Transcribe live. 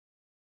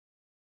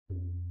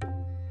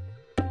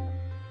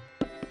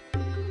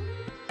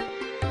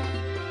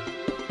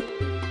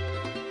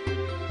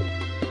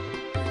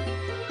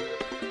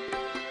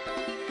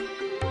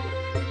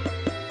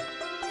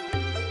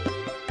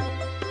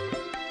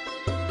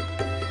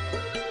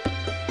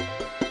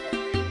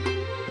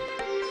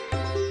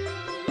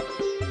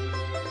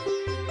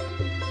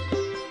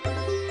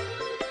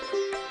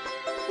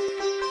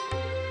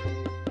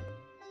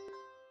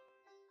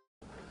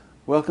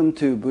Welcome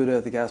to Buddha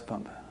at the Gas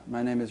Pump.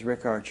 My name is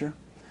Rick Archer.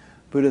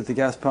 Buddha at the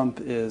Gas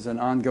Pump is an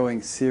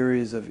ongoing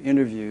series of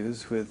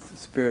interviews with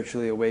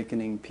spiritually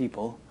awakening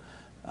people.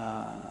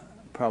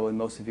 Probably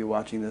most of you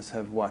watching this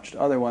have watched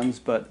other ones,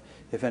 but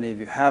if any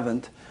of you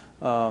haven't,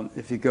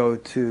 if you go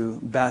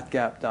to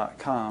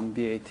batgap.com,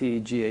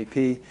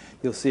 B-A-T-G-A-P,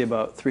 you'll see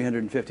about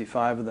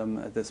 355 of them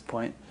at this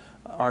point,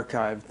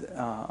 archived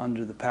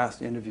under the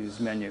past interviews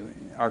menu,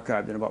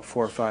 archived in about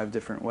 4 or 5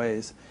 different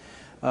ways.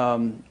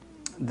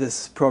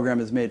 This program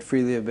is made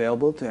freely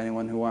available to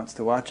anyone who wants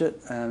to watch it,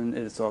 and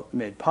it's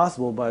made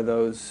possible by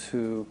those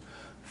who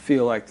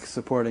feel like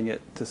supporting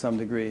it to some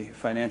degree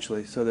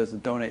financially. So there's a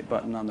donate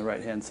button on the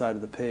right-hand side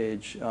of the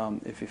page.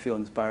 If you feel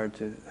inspired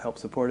to help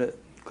support it,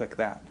 click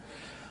that.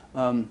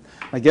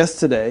 My guest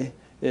today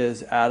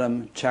is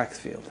Adam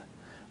Chacksfield.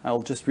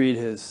 I'll just read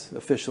his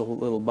official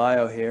little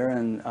bio here,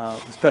 and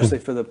especially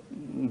for the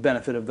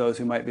benefit of those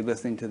who might be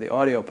listening to the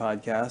audio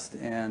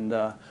podcast and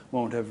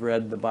won't have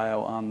read the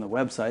bio on the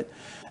website.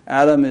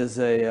 Adam is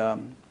a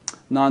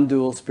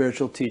non-dual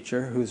spiritual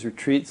teacher whose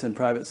retreats and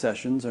private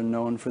sessions are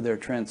known for their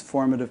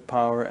transformative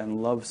power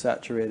and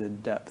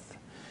love-saturated depth.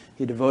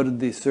 He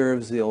devotedly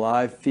serves the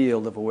alive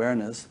field of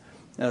awareness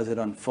as it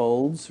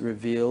unfolds,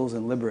 reveals,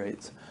 and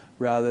liberates,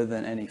 rather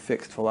than any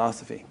fixed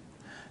philosophy.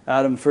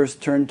 Adam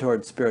first turned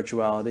towards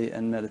spirituality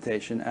and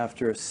meditation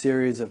after a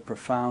series of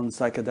profound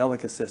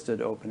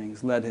psychedelic-assisted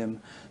openings led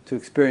him to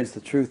experience the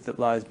truth that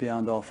lies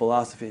beyond all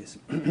philosophies.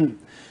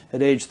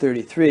 At age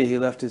 33, he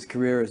left his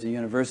career as a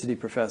university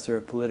professor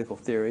of political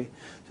theory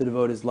to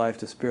devote his life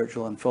to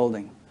spiritual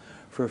unfolding.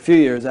 For a few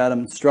years,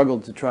 Adam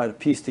struggled to try to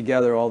piece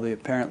together all the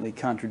apparently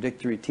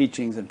contradictory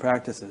teachings and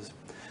practices.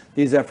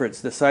 These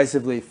efforts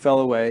decisively fell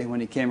away when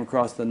he came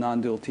across the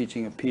non-dual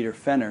teaching of Peter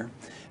Fenner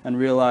and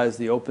realized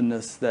the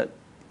openness that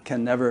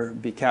can never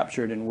be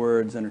captured in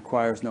words and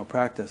requires no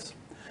practice.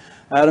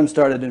 Adam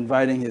started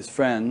inviting his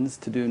friends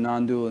to do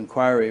non-dual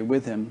inquiry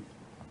with him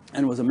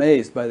and was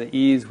amazed by the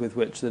ease with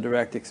which the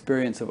direct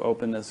experience of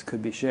openness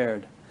could be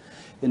shared.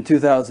 In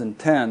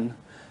 2010,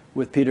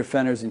 with Peter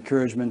Fenner's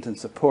encouragement and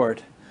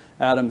support,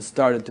 Adam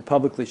started to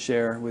publicly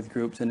share with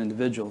groups and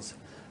individuals.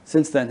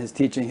 Since then, his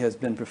teaching has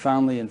been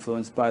profoundly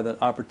influenced by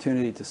the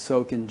opportunity to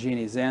soak in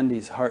Jeannie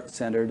Zandi's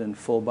heart-centered and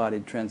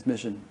full-bodied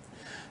transmission.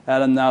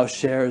 Adam now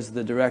shares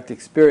the direct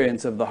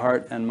experience of the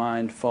heart and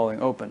mind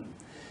falling open.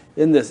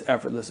 In this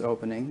effortless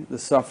opening, the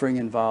suffering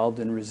involved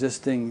in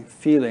resisting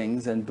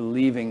feelings and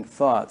believing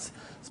thoughts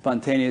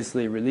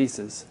spontaneously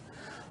releases.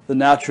 The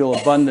natural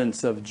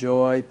abundance of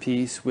joy,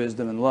 peace,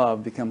 wisdom, and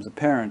love becomes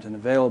apparent and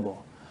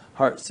available.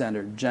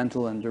 Heart-centered,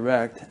 gentle, and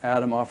direct,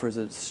 Adam offers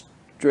a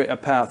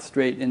path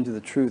straight into the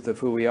truth of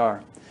who we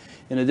are.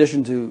 In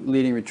addition to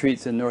leading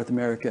retreats in North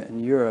America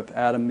and Europe,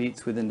 Adam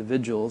meets with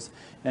individuals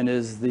and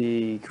is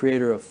the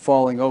creator of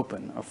Falling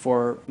Open, a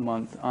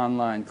 4-month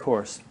online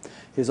course.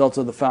 He is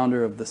also the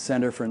founder of the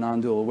Center for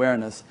Non-Dual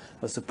Awareness,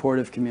 a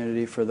supportive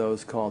community for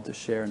those called to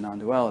share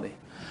non-duality.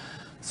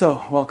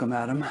 So, welcome,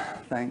 Adam.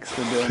 Thanks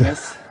for doing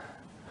this.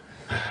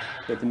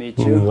 Good to meet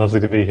you. Lovely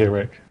to be here,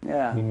 Rick.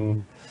 Yeah.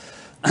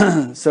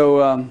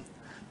 So,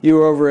 you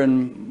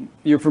were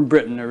you're from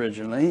Britain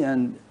originally,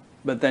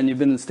 but then you've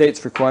been in the States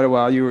for quite a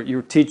while. You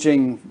were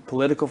teaching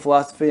political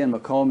philosophy in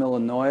Macomb,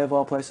 Illinois, of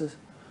all places?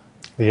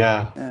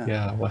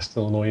 Yeah, West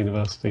Illinois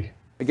University.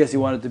 I guess you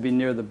wanted to be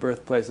near the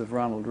birthplace of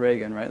Ronald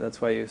Reagan, right?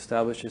 That's why you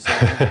established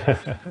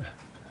yourself.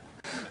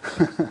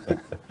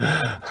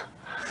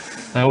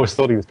 I always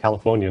thought he was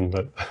Californian,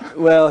 but...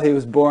 Well, he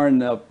was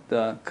born up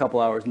a couple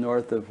hours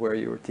north of where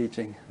you were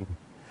teaching.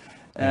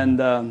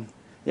 And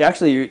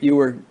actually, you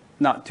were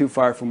not too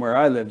far from where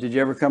I live. Did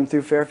you ever come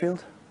through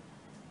Fairfield?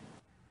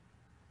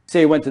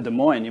 Say you went to Des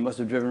Moines. You must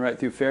have driven right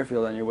through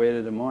Fairfield on your way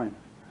to Des Moines.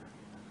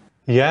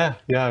 Yeah,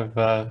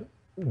 I've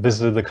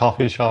visited the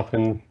coffee shop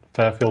in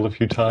Fairfield a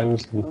few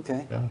times. And,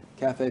 okay, yeah.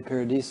 Cafe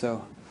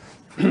Paradiso.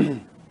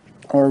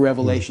 Or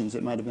Revelations,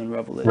 it might have been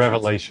Revelations.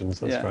 Revelations,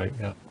 that's right,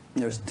 yeah.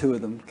 There's 2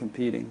 of them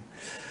competing.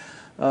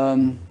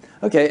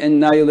 Okay, and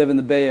now you live in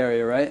the Bay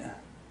Area, right?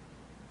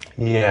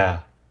 Yeah,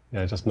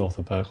 just north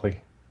of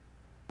Berkeley.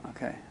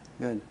 Okay,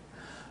 good.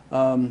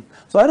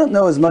 So I don't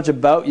know as much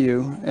about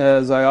you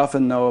as I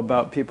often know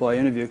about people I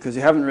interview, because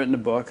you haven't written a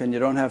book and you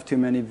don't have too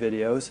many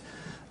videos.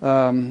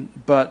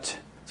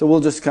 So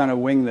we'll just kind of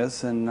wing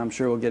this, and I'm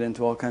sure we'll get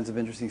into all kinds of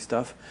interesting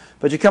stuff.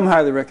 But you come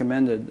highly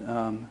recommended.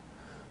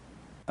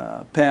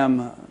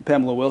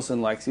 Pamela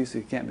Wilson likes you, so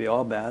you can't be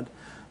all bad.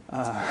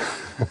 I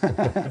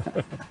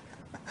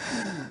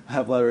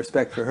have a lot of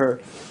respect for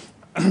her.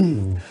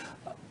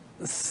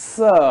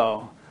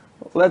 So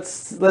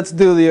let's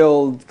do the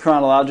old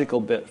chronological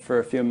bit for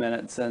a few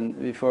minutes,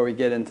 and before we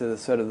get into the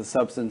sort of the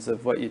substance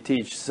of what you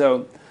teach.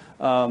 So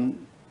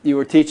you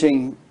were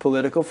teaching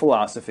political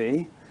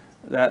philosophy.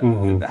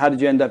 How did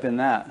you end up in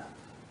that?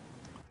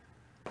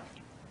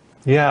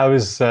 Yeah, I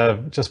was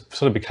just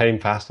sort of became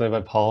fascinated by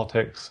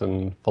politics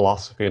and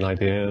philosophy and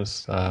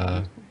ideas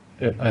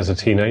as a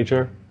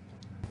teenager,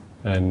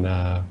 and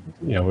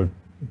would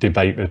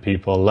debate with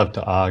people, loved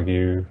to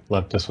argue,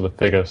 loved to sort of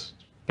figure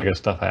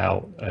stuff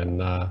out,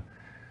 and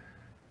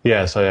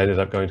yeah, so I ended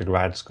up going to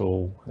grad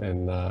school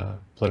in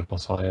political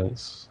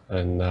science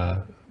and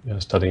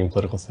studying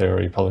political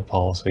theory, public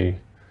policy,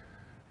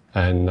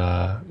 and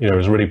I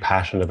was really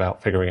passionate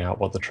about figuring out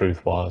what the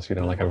truth was.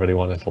 Like I really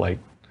wanted to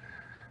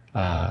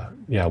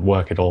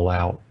work it all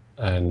out.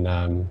 And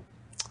Are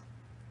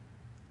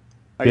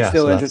you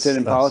still so interested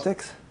in that's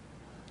politics?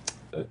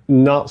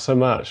 not so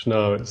much.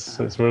 No,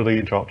 it's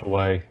really dropped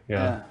away.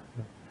 Yeah, Yeah.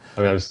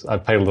 I mean,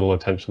 I've paid a little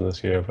attention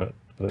this year, but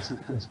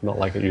it's not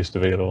like it used to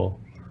be at all.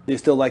 Do you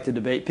still like to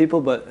debate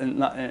people, but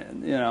not,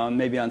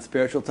 maybe on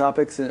spiritual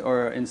topics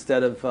or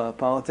instead of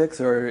politics,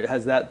 or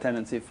has that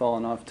tendency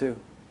fallen off too?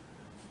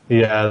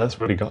 Yeah, that's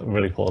really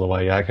fallen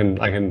away. Yeah, I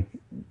can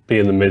be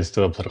in the midst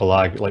of a political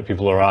argument, like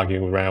people are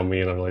arguing around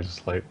me, and I'm like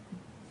just like,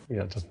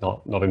 just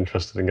not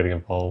interested in getting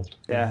involved.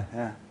 Yeah,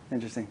 yeah,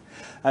 interesting.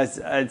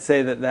 I'd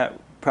say that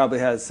probably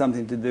has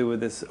something to do with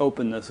this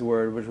openness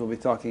word, which we'll be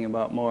talking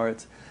about more.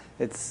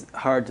 It's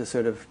hard to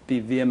sort of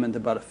be vehement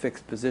about a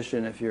fixed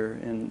position if you're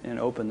in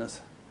openness.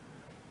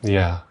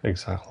 Yeah,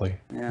 exactly.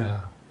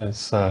 Yeah. Yeah. It's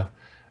sort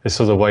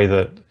of the way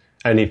that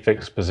any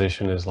fixed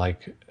position is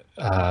like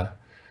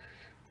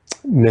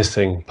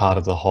missing part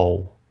of the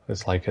whole.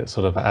 It's like it's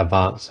sort of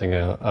advancing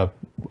a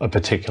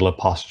particular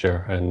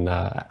posture and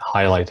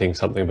highlighting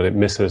something, but it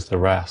misses the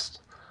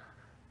rest.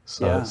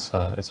 So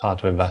Yeah. it's hard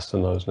to invest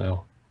in those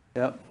now.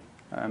 Yep.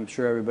 I'm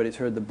sure everybody's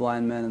heard the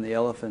blind man and the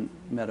elephant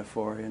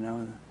metaphor,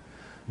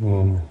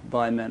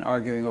 Blind men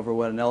arguing over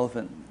what an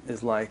elephant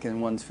is like,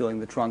 and one's feeling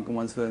the trunk, and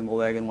one's feeling the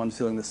leg, and one's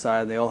feeling the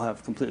side. They all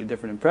have completely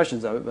different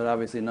impressions of it, but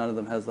obviously none of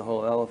them has the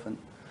whole elephant.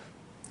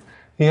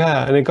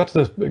 Yeah, and it got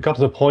to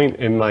the point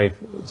in my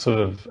sort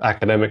of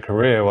academic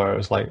career where it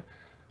was like,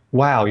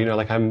 wow,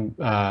 like I'm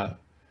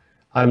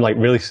like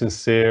really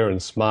sincere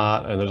and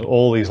smart, and there's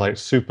all these like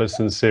super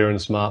sincere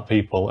and smart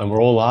people, and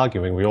we're all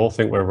arguing. We all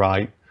think we're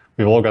right.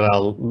 We've all got our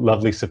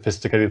lovely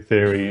sophisticated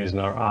theories and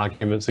our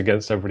arguments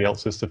against everybody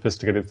else's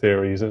sophisticated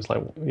theories. And it's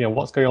like,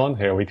 what's going on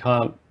here? We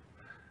can't,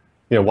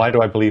 why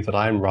do I believe that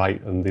I'm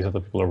right and these other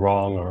people are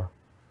wrong? Or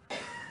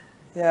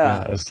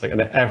Yeah. it's like,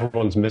 and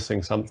everyone's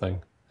missing something.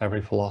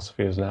 Every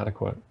philosophy is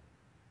inadequate.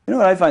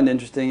 What I find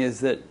interesting is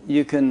that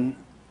you can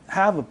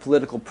have a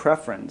political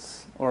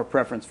preference or a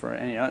preference for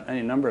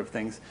any number of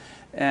things,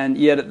 and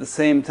yet at the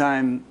same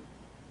time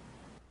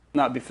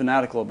not be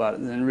fanatical about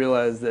it, and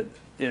realize that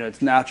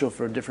it's natural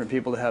for different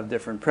people to have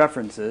different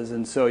preferences,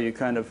 and so you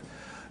kind of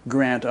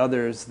grant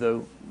others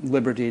the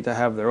liberty to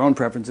have their own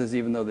preferences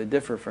even though they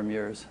differ from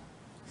yours.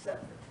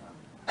 Except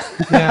for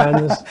Trump. Yeah,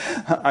 and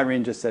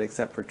Irene just said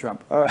except for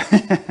Trump. All right.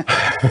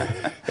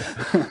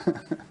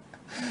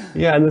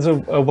 yeah, and there's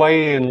a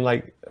way in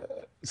like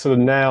sort of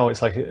now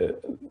it's like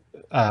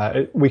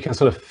we can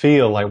sort of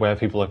feel like where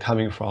people are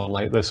coming from,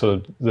 like the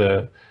sort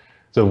of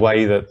the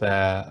way that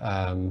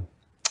they're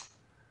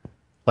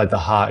like the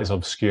heart is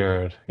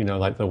obscured,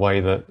 like the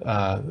way that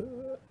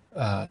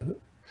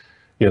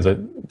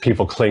that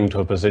people cling to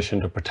a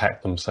position to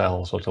protect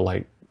themselves, or to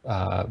like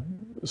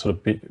sort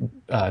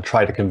of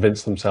try to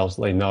convince themselves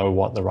that they know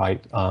what the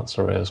right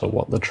answer is or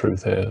what the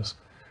truth is,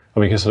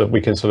 and we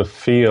can sort of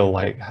feel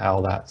like how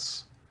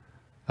that's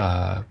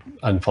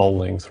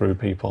unfolding through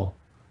people.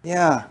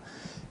 Yeah,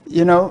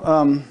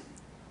 I've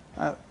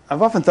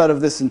often thought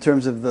of this in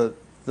terms of the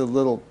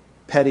little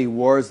petty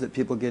wars that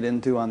people get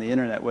into on the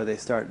internet, where they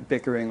start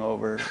bickering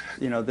over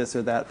this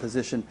or that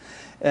position,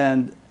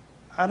 and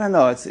I don't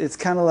know, it's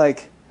kind of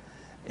like,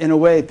 in a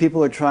way,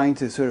 people are trying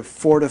to sort of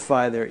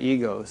fortify their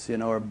egos,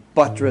 or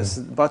buttress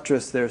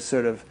their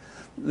sort of,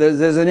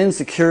 there's an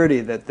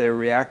insecurity that they're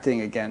reacting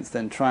against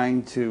and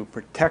trying to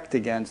protect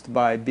against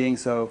by being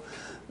so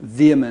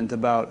vehement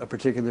about a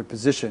particular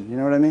position. You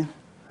know what I mean?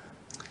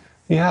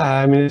 Yeah,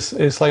 I mean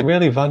it's like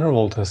really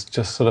vulnerable to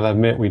just sort of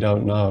admit we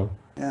don't know.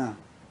 Yeah.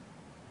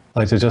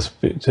 Like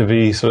to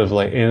be sort of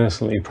like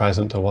innocently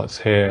present to what's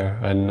here,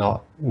 and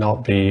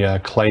not be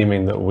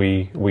claiming that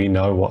we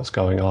know what's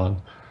going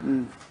on.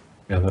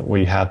 That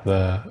we have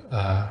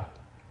that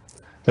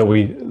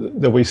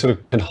we sort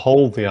of can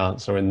hold the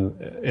answer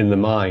in the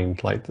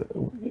mind, like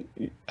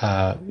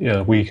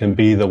we can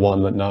be the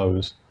one that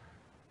knows.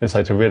 It's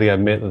like to really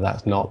admit that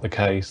that's not the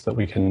case, that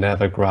we can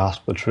never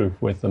grasp the truth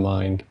with the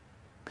mind.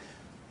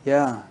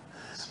 Yeah.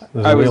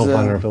 There's a real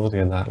vulnerability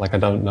in that, like I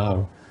don't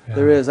know. Yeah.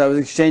 There is. I was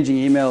exchanging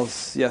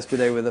emails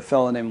yesterday with a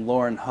fellow named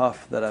Lauren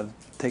Huff that I've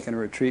taken a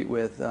retreat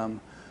with,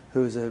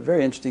 who's a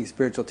very interesting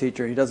spiritual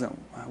teacher. He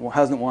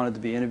hasn't wanted to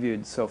be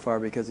interviewed so far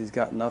because he's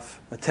got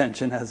enough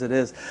attention as it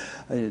is.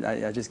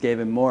 I just gave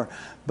him more.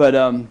 But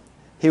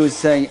he was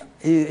saying,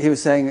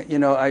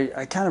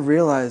 I kind of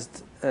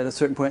realized at a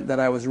certain point that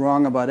I was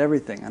wrong about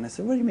everything. And I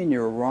said, what do you mean you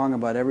were wrong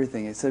about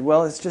everything? He said,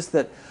 well, it's just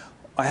that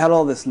I had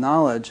all this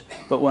knowledge,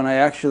 but when I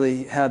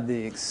actually had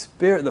the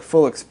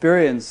full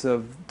experience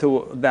of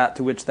to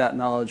which that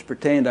knowledge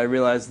pertained, I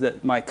realized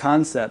that my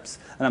concepts,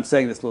 and I'm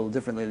saying this a little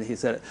differently than he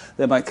said it,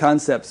 that my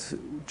concepts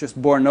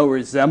just bore no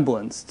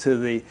resemblance to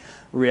the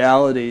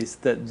realities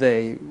that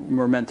they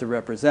were meant to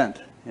represent.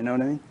 You know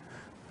what I mean?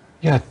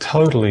 Yeah,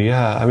 totally.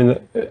 Yeah, I mean,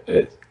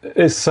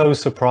 it's so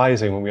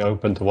surprising when we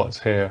open to what's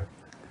here.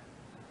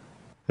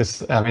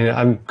 I mean,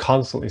 I'm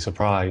constantly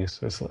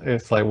surprised.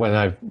 It's like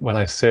when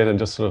I sit and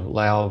just sort of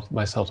allow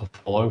myself to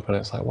fall open,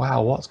 it's like,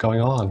 wow, what's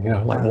going on? You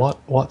know, like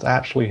what's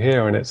actually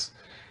here? And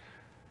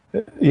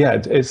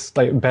yeah, it's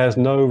like it bears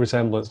no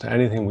resemblance to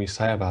anything we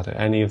say about it,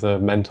 any of the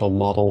mental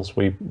models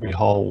we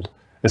hold.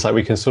 It's like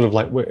we can sort of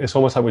like, it's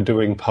almost like we're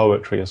doing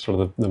poetry as sort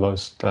of the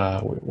most,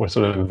 we're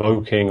sort of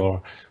invoking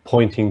or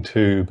pointing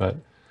to, but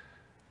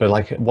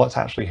like what's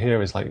actually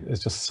here is like,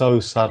 it's just so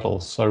subtle,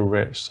 so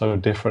rich, so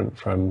different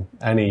from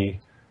any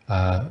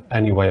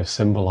way of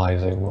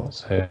symbolizing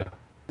what's here.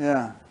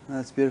 Yeah,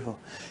 that's beautiful.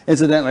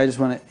 Incidentally, I just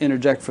want to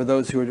interject for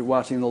those who are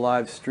watching the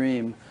live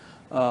stream.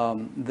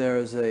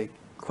 There's a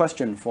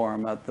question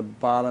form at the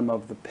bottom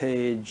of the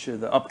page,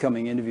 the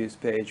upcoming interviews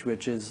page,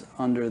 which is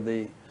under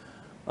the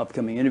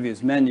upcoming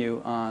interviews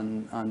menu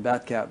on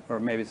Batcap, or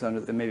maybe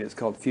it's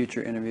called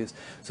future interviews.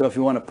 So if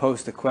you want to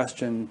post a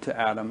question to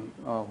Adam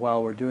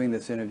while we're doing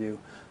this interview,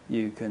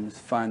 you can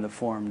find the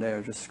form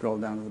there. Just scroll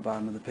down to the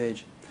bottom of the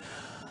page.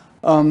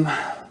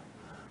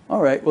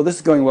 All right, well, this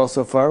is going well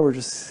so far. We're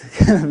just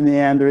kind of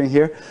meandering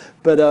here.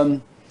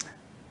 But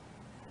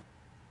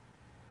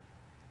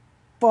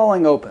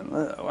falling open,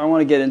 I want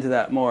to get into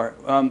that more.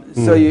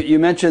 So you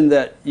mentioned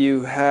that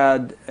you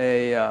had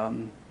a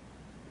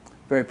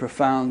very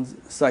profound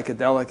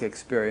psychedelic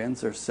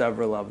experience, or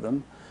several of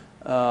them.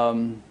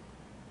 The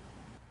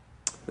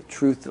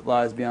truth that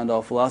lies beyond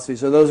all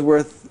philosophies. Are those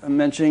worth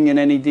mentioning in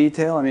any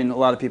detail? I mean, a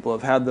lot of people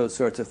have had those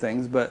sorts of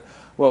things, but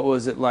what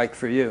was it like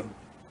for you?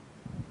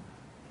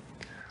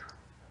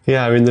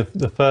 Yeah, I mean,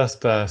 the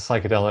first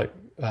psychedelic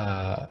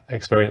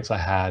experience I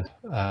had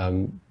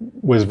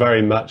was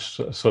very much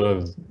sort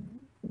of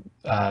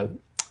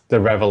the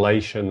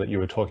revelation that you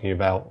were talking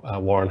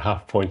about, Warren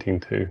Huff pointing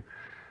to,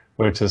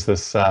 which is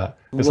this,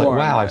 it's Lauren,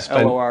 like, wow, I've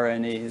spent...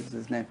 L-O-R-N-E is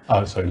his name.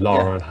 Oh, sorry,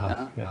 Lauren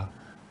Huff, yeah.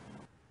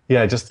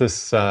 Yeah, just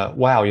this,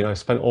 wow, you know, I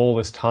spent all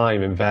this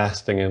time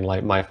investing in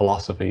like my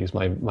philosophies,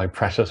 my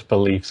precious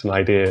beliefs and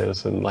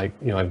ideas, and like,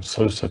 you know, I'm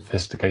so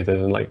sophisticated,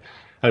 and like,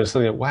 and it's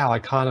like, wow, I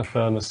can't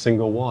affirm a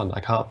single one.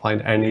 I can't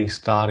find any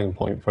starting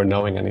point for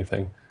knowing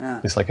anything. Yeah.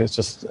 It's like, it's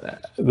just,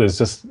 there's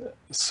just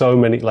so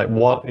many, like,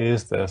 what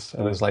is this?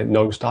 And there's like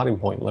no starting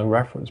point, no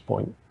reference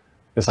point.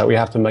 It's like we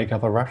have to make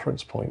up a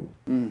reference point.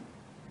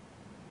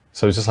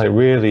 So it's just like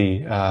really,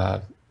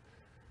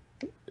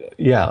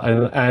 yeah,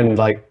 and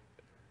like,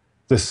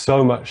 there's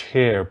so much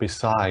here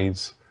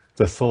besides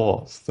the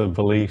thoughts, the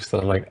beliefs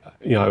that I'm like,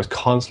 you know, I was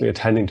constantly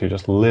attending to,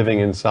 just living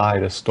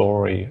inside a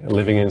story,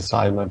 living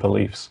inside my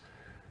beliefs.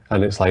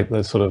 And it's like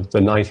the sort of the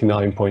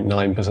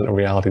 99.9% of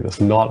reality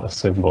that's not a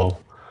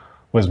symbol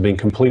was being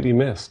completely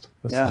missed.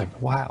 It's like,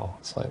 wow,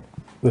 it's like,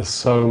 there's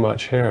so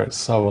much here, it's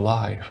so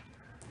alive.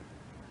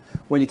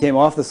 When you came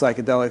off the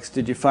psychedelics,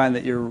 did you find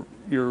that your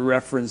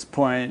reference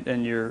point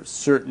and your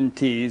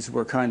certainties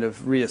were kind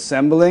of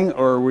reassembling,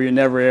 or were you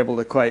never able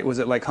to quite, was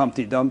it like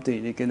Humpty Dumpty,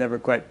 you could never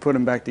quite put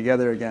them back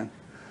together again?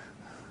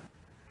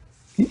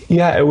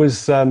 Yeah, it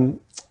was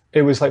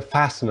like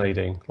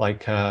fascinating.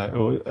 Like, I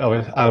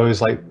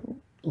was like,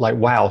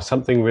 wow,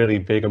 something really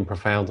big and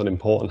profound and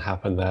important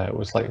happened there. It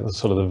was like the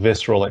sort of the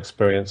visceral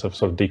experience of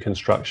sort of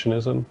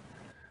deconstructionism,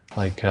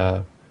 like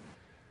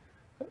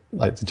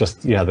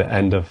just, yeah, the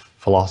end of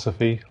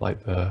philosophy,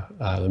 like the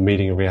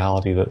meeting of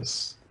reality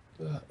that's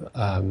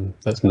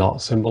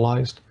not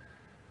symbolized.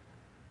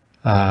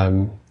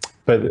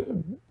 But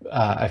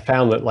I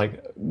found that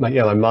like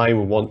my mind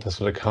would want to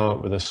sort of come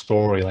up with a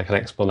story, like an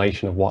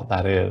explanation of what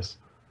that is.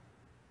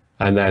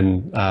 And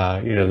then,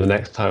 you know, the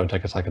next time I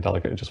take a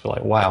psychedelic, it would just be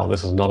like, wow,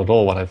 this is not at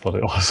all what I thought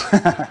it was.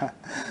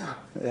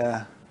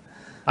 Yeah.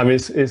 I mean,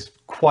 it's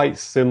quite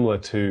similar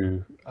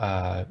to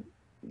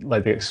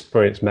like the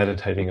experience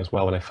meditating as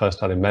well. When I first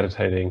started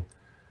meditating,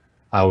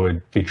 I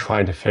would be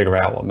trying to figure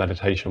out what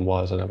meditation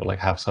was, and I would like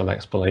have some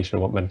explanation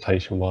of what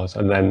meditation was.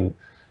 And then,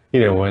 you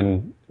know,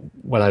 when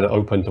I'd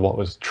opened to what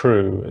was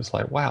true, it's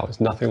like, wow, it's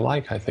nothing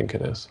like I think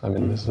it is. I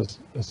mean,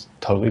 it's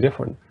totally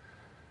different.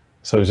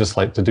 So it's just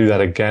like to do that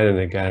again and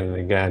again and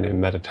again in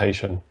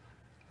meditation,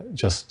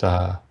 just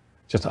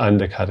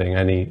undercutting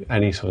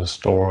any sort of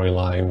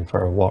storyline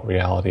for what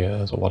reality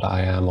is, or what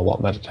I am, or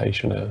what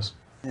meditation is.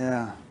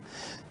 Yeah.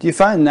 Do you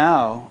find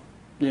now,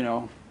 you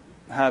know,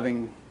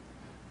 having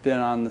been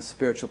on the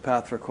spiritual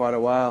path for quite a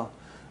while,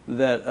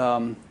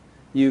 that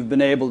you've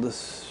been able to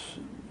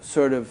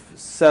sort of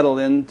settle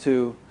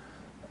into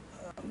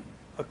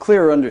a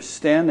clearer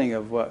understanding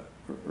of what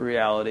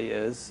reality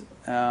is,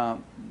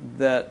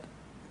 that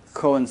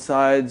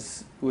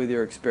coincides with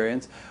your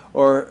experience,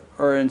 or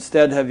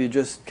instead have you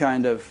just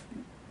kind of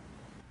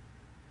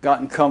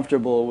gotten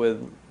comfortable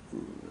with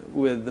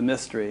the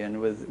mystery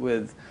and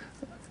with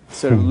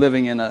sort of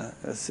living in a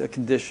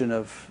condition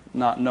of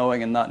not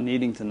knowing and not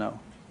needing to know?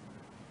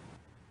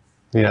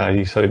 Yeah,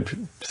 you said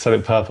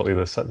it perfectly.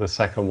 The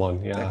second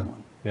one, yeah, second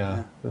one.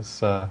 Yeah.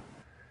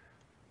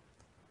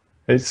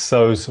 It's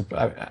so,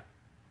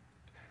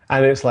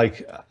 and it's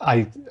like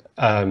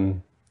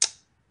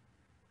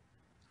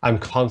I'm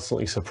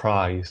constantly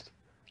surprised.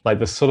 Like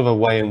there's sort of a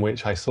way in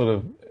which I sort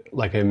of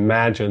like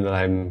imagine that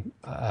I'm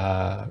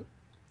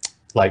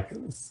like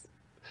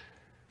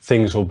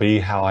things will be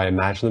how I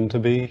imagine them to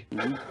be.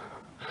 And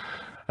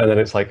then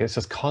it's like, it's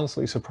just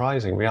constantly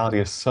surprising. Reality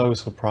is so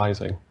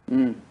surprising.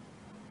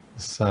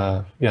 It's,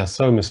 yeah,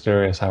 so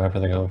mysterious how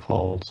everything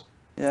unfolds.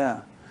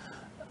 Yeah.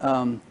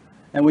 And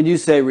when you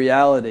say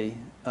reality,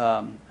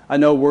 I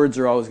know words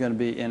are always going to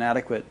be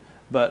inadequate,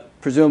 but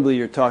presumably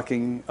you're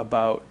talking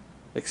about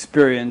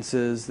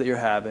experiences that you're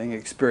having,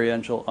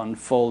 experiential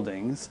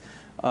unfoldings.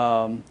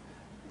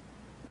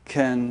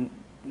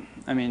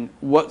 I mean,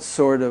 what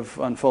sort of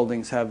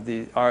unfoldings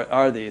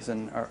are these?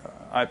 And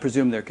I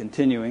presume they're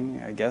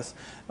continuing, I guess.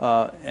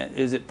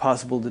 Is it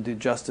possible to do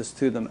justice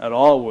to them at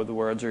all with the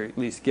words, or at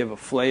least give a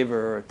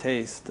flavor or a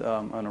taste,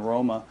 an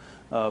aroma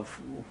of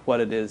what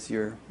it is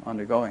you're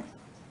undergoing?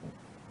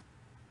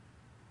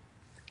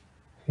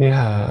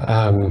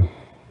 Yeah,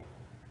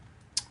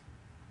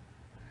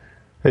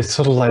 it's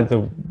sort of like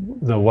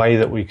the way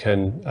that we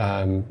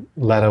can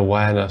let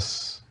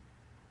awareness,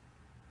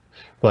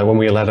 like when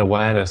we let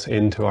awareness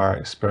into our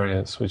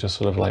experience, we just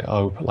sort of like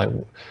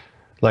open,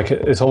 like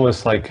it's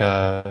almost like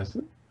a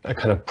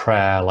kind of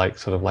prayer, like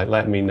sort of like,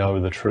 let me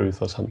know the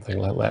truth or something,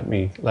 like let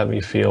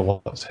me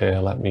feel what's here,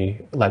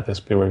 let this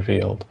be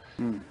revealed,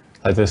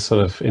 like this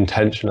sort of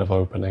intention of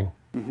opening.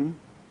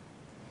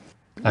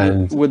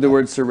 And would the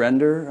word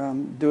surrender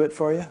do it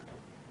for you?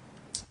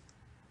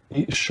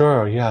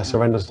 Sure, yeah,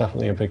 surrender is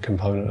definitely a big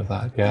component of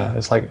that. Yeah,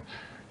 it's like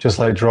just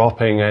like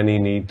dropping any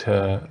need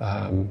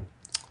to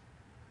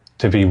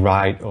be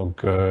right or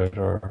good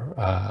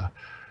or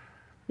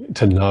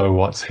to know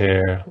what's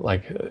here,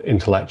 like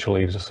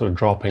intellectually, just sort of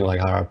dropping like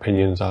our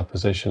opinions, our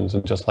positions,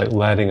 and just like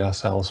letting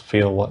ourselves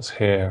feel what's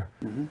here.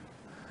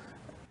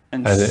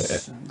 And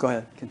go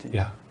ahead, continue.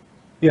 Yeah,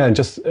 yeah, and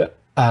just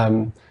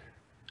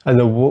and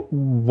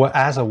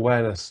as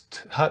awareness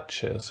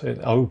touches, it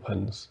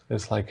opens.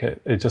 It's like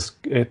like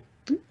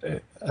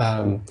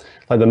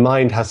the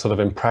mind has sort of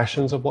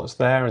impressions of what's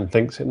there and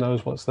thinks it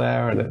knows what's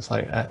there, and it's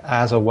like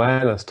as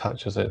awareness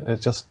touches it,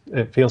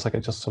 it feels like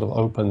it just sort of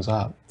opens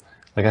up,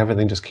 like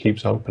everything just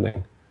keeps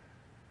opening.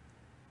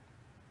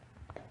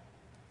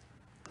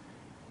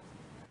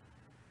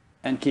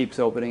 And keeps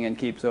opening and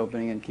keeps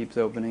opening and keeps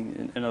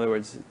opening. In other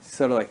words,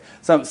 sort of like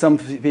some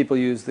people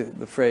use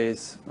the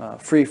phrase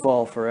 "free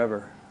fall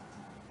forever."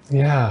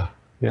 Yeah,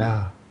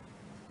 yeah.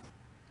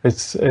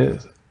 It's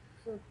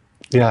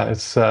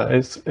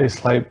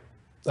like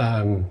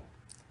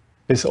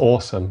it's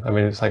awesome. I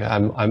mean, it's like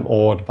I'm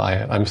awed by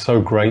it. I'm so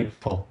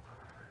grateful,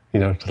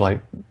 to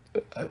like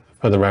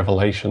for the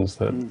revelations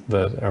that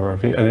are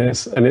revealed.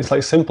 And it's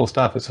like simple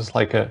stuff. It's just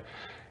like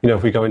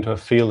if we go into a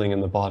feeling in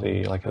the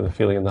body, like a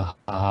feeling in the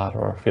heart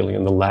or a feeling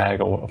in the leg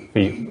or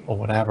feet or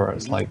whatever,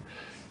 it's like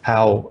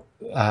how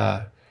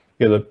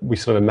we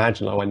sort of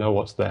imagine, oh, I know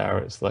what's there.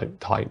 It's like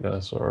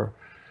tightness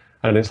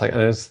and it's like, and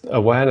as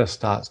awareness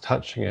starts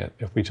touching it,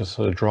 if we just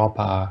sort of drop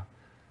our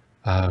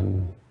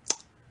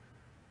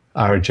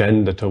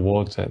agenda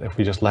towards it, if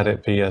we just let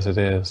it be as it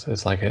is,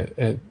 it's like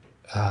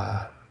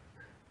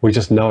we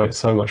just know it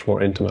so much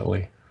more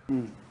intimately.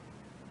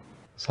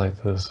 It's like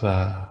there's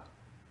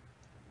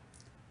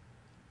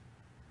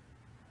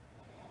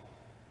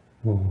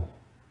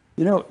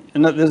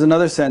there's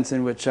another sense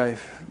in which I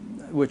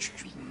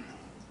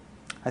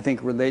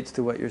think relates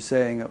to what you're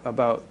saying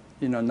about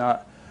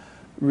not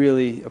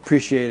really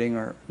appreciating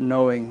or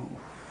knowing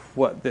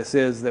what this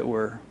is that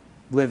we're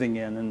living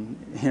in and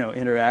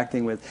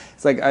interacting with.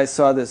 It's like I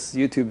saw this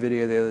YouTube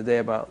video the other day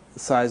about the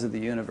size of the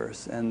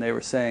universe, and they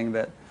were saying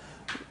that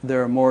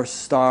there are more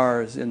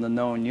stars in the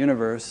known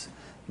universe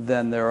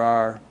than there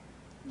are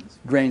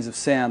grains of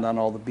sand on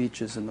all the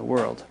beaches in the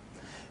world.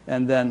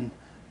 And then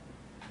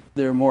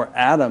there are more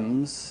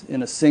atoms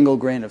in a single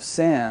grain of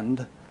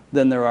sand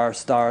than there are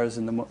stars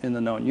in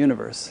the known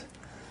universe.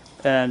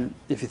 And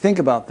if you think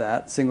about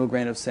that, single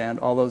grain of sand,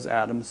 all those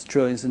atoms,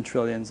 trillions and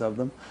trillions of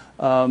them,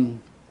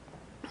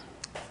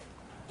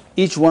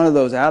 each one of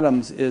those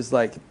atoms is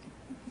like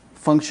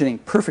functioning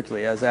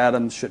perfectly as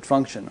atoms should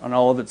function on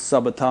all of its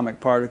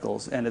subatomic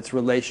particles and its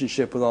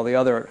relationship with all the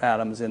other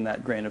atoms in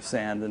that grain of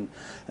sand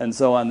and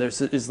so on.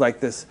 There's like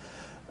this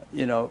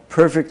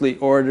perfectly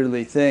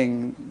orderly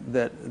thing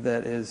that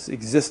is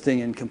existing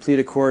in complete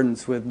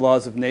accordance with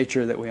laws of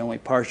nature that we only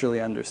partially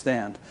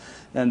understand.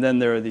 And then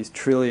there are these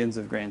trillions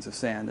of grains of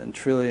sand and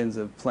trillions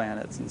of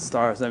planets and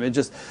stars. I mean,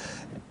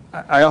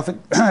 I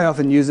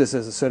often use this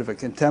as a sort of a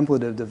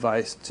contemplative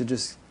device to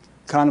just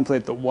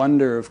contemplate the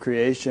wonder of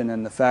creation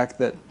and the fact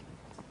that,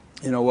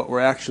 what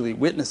we're actually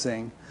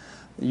witnessing,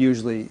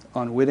 usually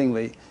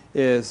unwittingly,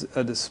 is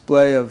a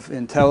display of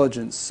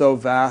intelligence so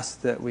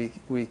vast that we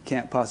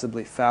can't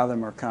possibly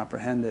fathom or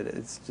comprehend it.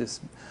 It's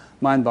just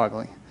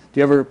mind-boggling. Do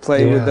you ever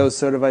play with those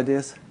sort of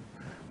ideas?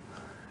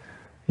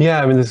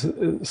 Yeah, I mean, there's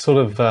sort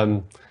of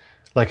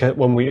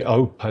when we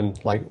open,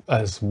 like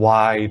as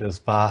wide, as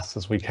vast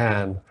as we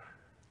can,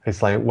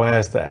 it's like,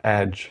 where's the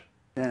edge?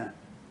 Yeah.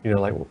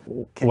 Like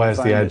where's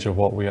the edge of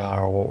what we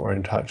are or what we're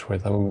in touch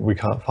with? I mean, we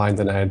can't find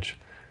an edge.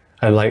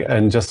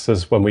 And just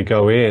as when we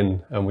go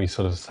in and we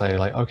sort of say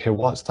like, okay,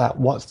 what's that?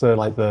 What's the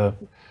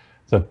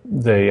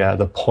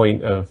the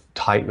point of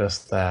tightness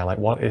there. Like,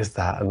 what is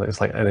that? And it's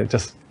like, and it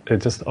just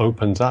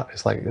opens up.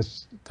 It's like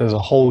there's a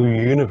whole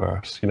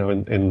universe, you know,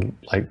 in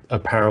like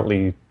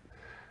apparently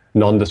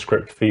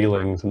nondescript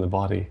feelings in the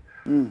body.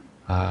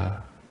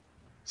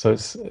 So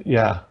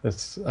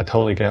I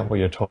totally get what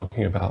you're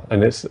talking about,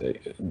 and it's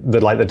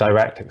the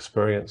direct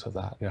experience of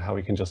that. You know, how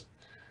we can just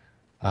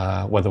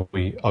whether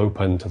we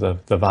open to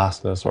the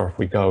vastness or if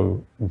we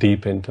go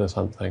deep into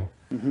something,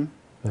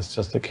 it's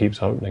just it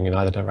keeps opening in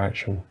either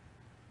direction.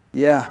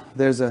 Yeah,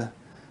 there's a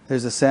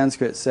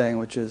Sanskrit saying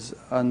which is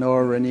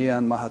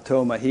anoraniyan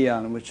mahato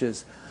mahiyan, which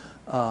is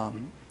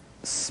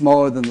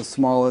smaller than the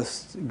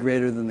smallest,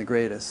 greater than the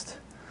greatest.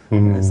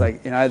 It's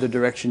like in either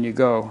direction you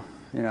go,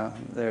 you know,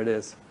 there it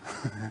is.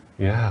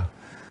 Yeah.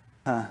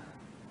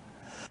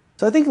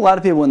 So I think a lot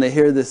of people, when they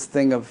hear this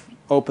thing of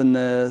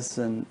openness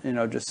and, you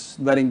know, just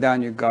letting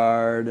down your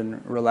guard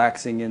and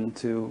relaxing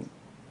into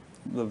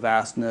the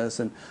vastness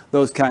and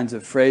those kinds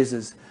of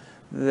phrases,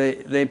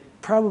 they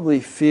probably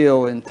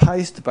feel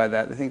enticed by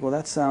that. They think, well,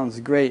 that sounds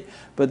great,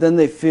 but then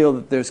they feel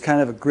that there's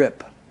kind of a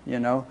grip, you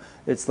know?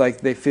 It's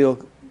like they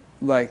feel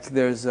like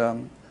there's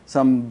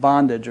some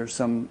bondage or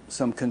some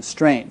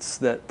constraints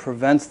that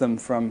prevents them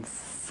from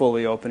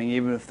fully opening,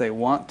 even if they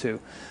want to.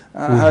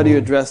 How do you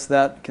address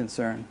that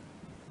concern?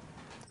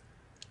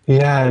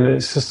 Yeah, and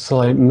it's just to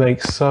like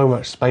make so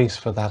much space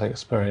for that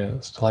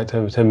experience, to like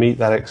to meet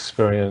that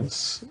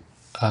experience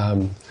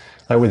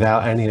like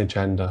without any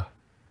agenda,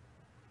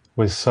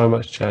 with so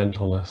much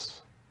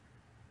gentleness.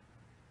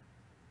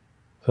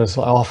 So it's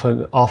like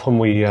often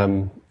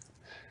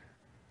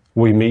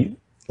we meet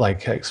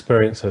like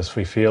experiences,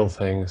 we feel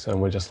things,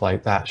 and we're just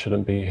like, that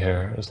shouldn't be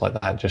here. It's like,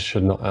 that just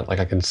should not, like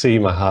I can see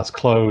my heart's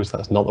closed,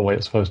 that's not the way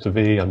it's supposed to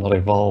be, I'm not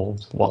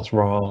evolved, what's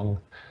wrong?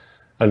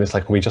 And it's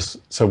like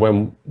so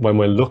when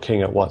we're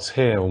looking at what's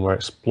here, when we're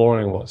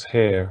exploring what's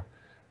here,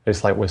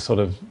 it's like we're sort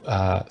of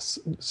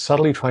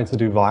subtly trying to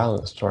do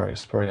violence to our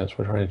experience,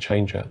 we're trying to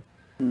change it.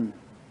 And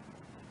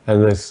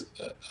there's,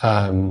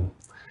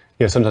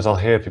 sometimes I'll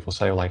hear people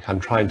say like, I'm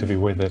trying to be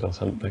with it or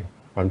something,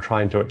 or I'm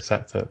trying to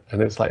accept it.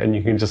 And it's like, and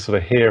you can just sort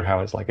of hear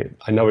how it's like,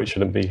 I know it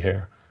shouldn't be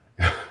here.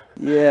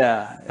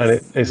 Yeah. And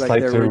it's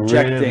like they're to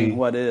rejecting really,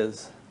 what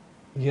is.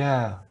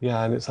 Yeah.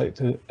 And it's like,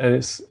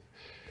 it's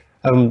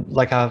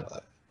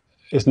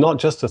it's not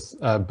just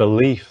a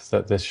belief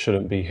that this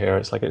shouldn't be here.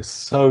 It's like, it's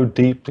so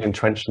deeply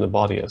entrenched in the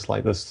body. It's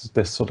like this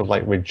sort of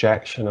like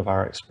rejection of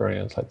our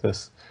experience, like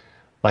this,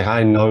 like,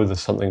 I know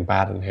there's something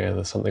bad in here,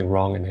 there's something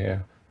wrong in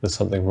here, there's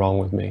something wrong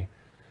with me.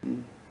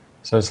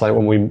 So it's like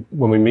when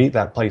we meet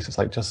that place, it's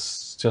like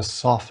just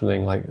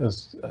softening, like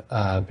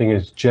being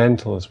as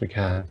gentle as we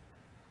can.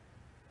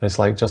 It's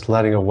like just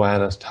letting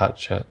awareness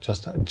touch it,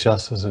 just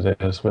as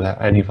it is, without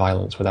any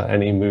violence, without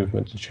any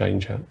movement to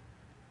change it.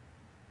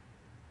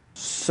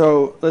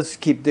 So let's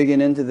keep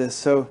digging into this.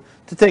 So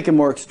to take a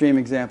more extreme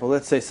example,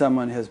 let's say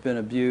someone has been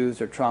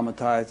abused or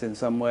traumatized in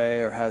some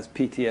way, or has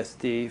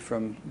PTSD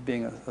from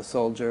being a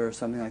soldier or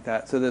something like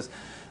that. So this,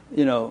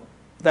 you know,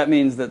 that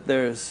means that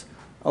there's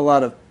a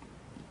lot of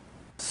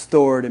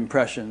stored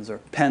impressions or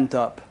pent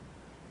up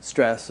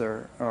stress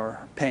or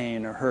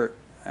pain or hurt.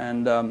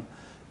 And,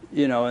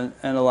 you know,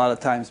 and a lot of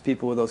times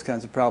people with those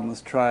kinds of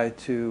problems try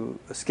to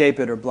escape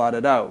it or blot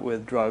it out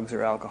with drugs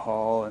or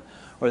alcohol,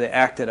 or they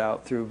act it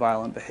out through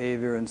violent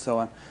behavior and so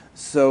on.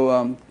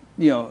 So,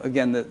 you know,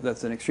 again,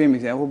 that's an extreme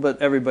example, but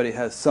everybody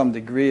has some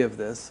degree of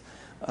this.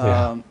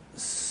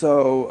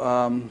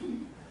 So,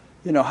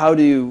 you know, how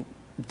do you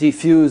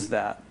defuse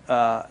that?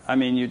 I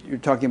mean, you're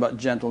talking about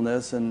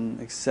gentleness and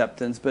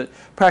acceptance, but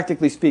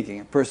practically speaking,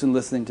 a person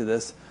listening to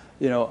this,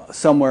 you know,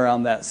 somewhere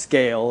on that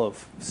scale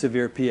of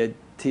severe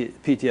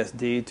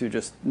PTSD to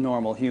just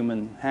normal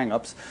human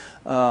hang-ups,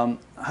 how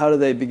do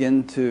they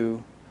begin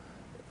to,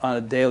 on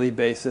a daily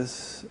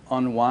basis,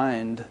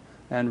 unwind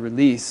and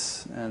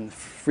release and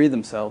free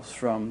themselves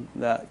from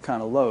that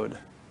kind of load?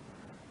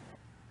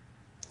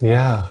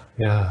 Yeah.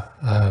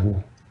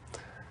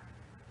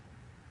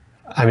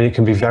 I mean, it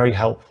can be very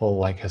helpful,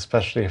 like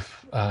especially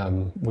if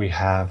we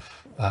have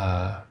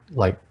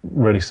like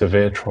really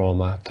severe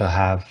trauma, to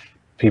have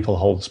people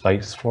hold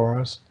space for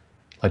us,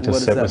 like to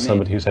sit with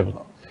somebody who's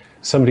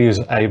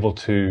able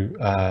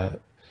to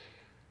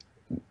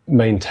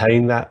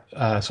maintain that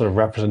sort of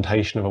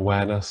representation of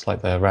awareness,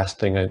 like they're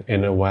resting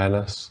in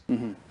awareness,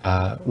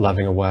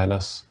 loving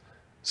awareness.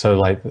 So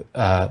like,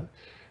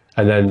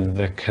 and then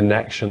the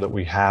connection that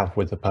we have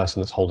with the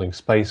person that's holding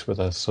space with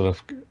us sort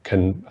of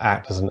can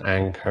act as an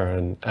anchor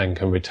and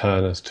can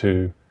return us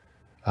to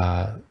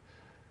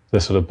the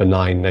sort of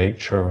benign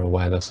nature of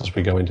awareness as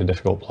we go into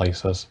difficult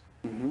places.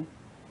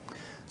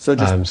 So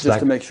just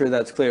to make sure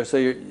that's clear,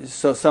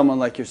 so someone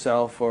like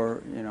yourself,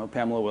 or you know,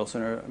 Pamela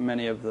Wilson, or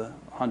many of the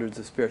hundreds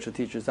of spiritual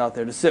teachers out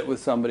there, to sit with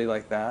somebody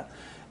like that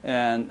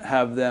and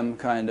have them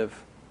kind of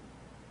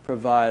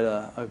provide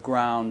a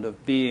ground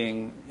of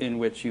being in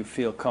which you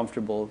feel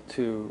comfortable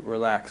to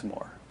relax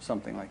more,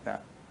 something like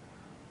that.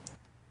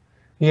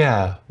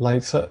 Yeah,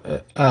 like so.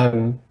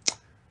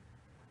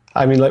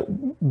 I mean, like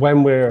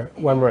when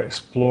we're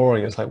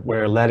exploring, it's like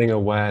we're letting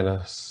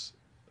awareness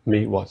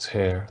meet what's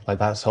here. Like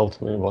that's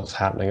ultimately what's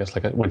happening. It's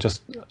like we're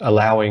just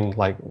allowing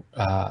like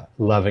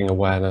loving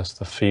awareness,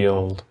 the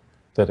field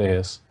that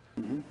is,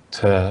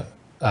 to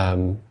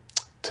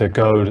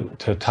go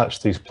to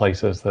touch these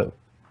places that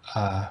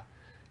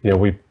you know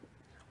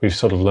we've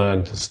sort of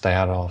learned to stay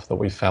out of, that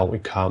we felt we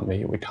can't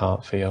meet, we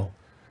can't feel.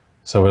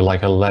 So we're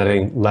like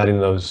letting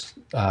those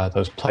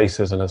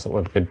places in us that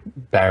we've been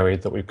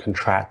buried, that we've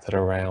contracted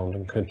around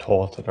and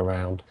contorted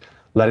around,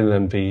 letting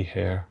them be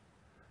here,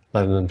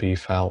 letting them be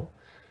felt.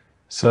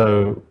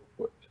 So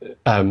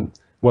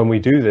when we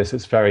do this,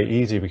 it's very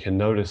easy. We can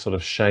notice sort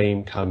of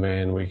shame come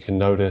in. We can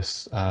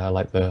notice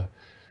like the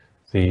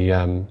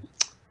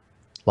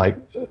like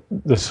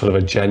the sort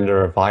of agenda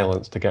of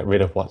violence to get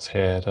rid of what's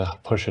here, to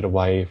push it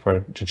away,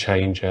 to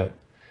change it.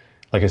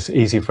 Like it's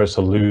easy for us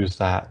to lose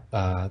that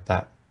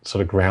that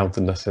sort of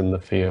groundedness in the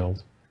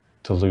field,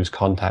 to lose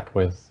contact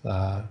with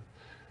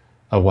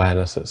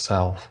awareness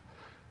itself.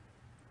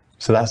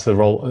 So that's the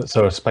role.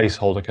 So a space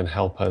holder can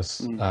help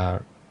us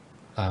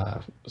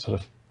sort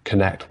of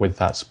connect with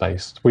that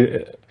space.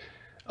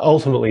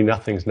 Ultimately,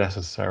 nothing's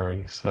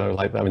necessary. So,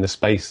 like, I mean,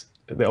 the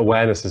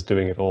awareness is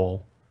doing it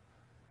all.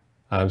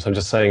 So I'm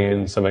just saying,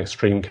 in some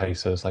extreme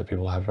cases, like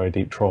people have very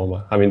deep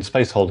trauma. I mean,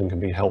 space holding can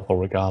be helpful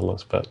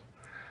regardless, but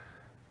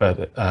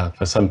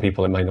for some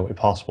people, it may not be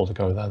possible to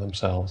go there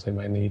themselves. They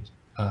may need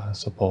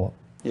support.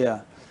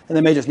 Yeah, and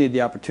they may just need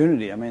the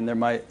opportunity. I mean,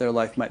 their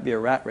life might be a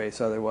rat race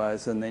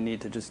otherwise, and they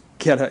need to just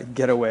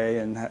get away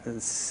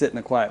and sit in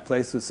a quiet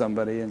place with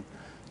somebody and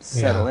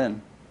settle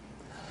in.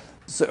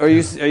 So, are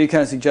you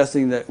kind of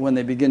suggesting that when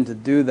they begin to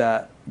do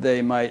that,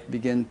 it might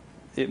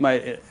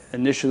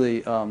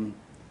initially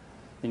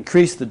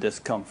increase the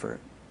discomfort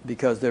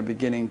because they're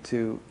beginning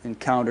to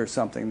encounter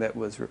something that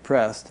was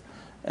repressed,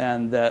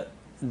 and that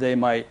they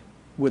might,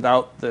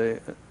 without the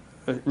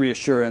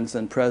reassurance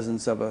and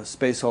presence of a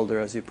space holder,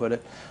 as you put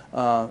it,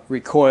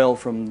 recoil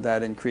from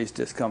that increased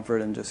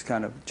discomfort and just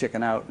kind of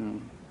chicken out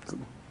and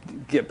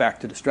get back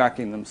to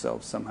distracting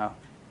themselves somehow.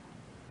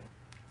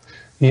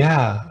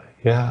 Yeah.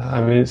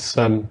 I mean, it's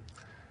you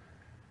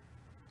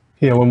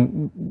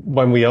know,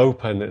 when we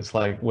open, it's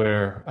like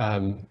we're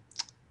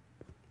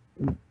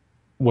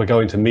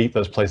going to meet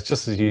those places,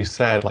 just as you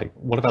said. Like,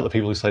 what about the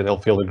people who say they'll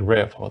feel the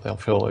grip or they'll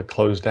feel it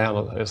close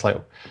down? It's like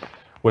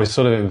we're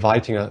sort of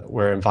inviting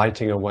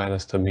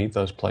awareness to meet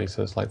those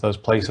places, like those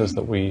places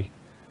that we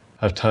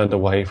have turned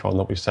away from,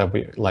 that we've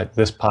said like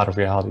this part of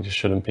reality just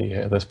shouldn't be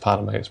here, this part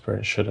of my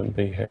experience shouldn't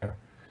be here.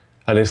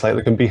 And it's like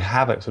there can be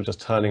habits of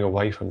just turning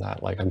away from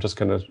that. Like, I'm just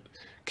going to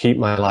keep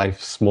my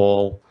life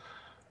small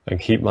and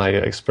keep my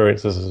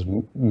experiences as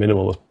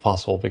minimal as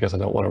possible because I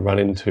don't want to run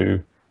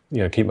into, you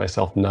know, keep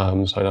myself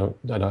numb so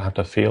I don't have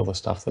to feel the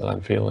stuff that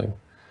I'm feeling.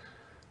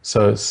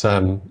 So it's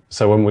so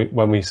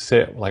when we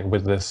sit like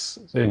with this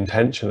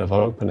intention of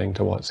opening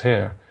to what's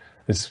here,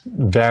 it's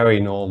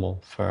very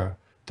normal for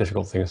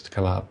difficult things to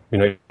come up. You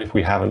know, if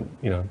we haven't,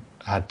 you know,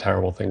 had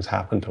terrible things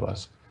happen to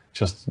us,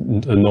 just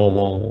the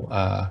normal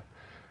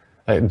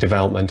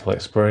developmental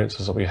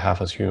experiences that we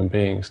have as human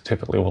beings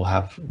typically will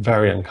have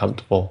very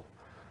uncomfortable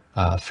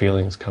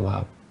feelings come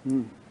up.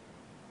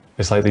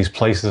 It's like these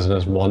places in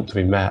us want to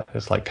be met.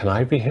 It's like, can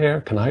I be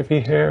here? Can I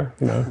be here?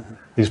 You know,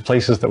 these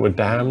places that were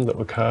damned, that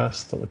were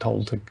cursed, that were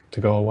told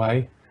to go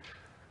away.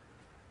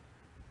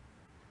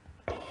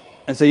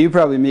 And so you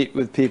probably meet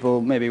with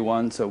people maybe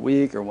once a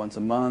week or once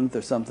a month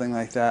or something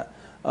like that.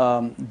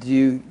 Do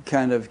you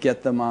kind of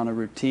get them on a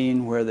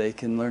routine where they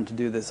can learn to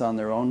do this on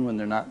their own when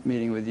they're not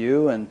meeting with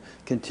you, and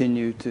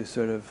continue to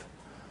sort of,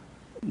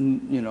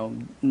 you know,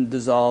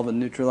 dissolve and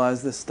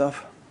neutralize this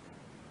stuff?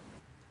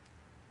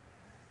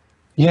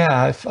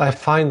 Yeah, I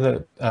find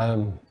that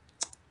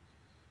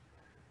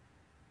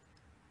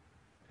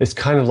it's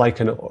kind of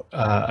like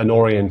an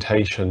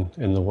orientation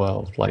in the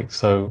world. Like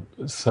so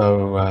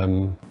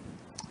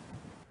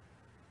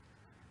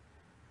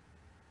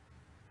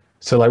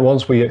like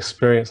once we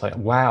experience like,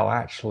 wow,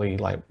 actually,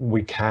 like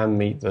we can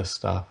meet this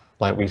stuff.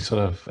 Like we sort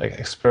of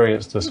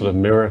experience the sort of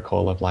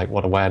miracle of like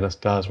what awareness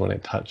does when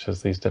it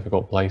touches these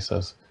difficult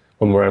places.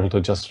 When we're able to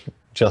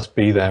just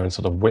be there and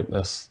sort of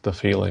witness the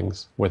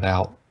feelings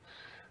without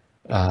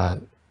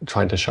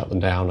trying to shut them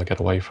down or get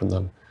away from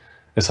them.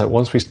 It's like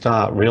once we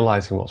start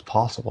realizing what's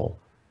possible,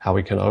 how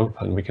we can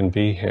open, we can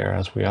be here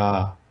as we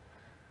are.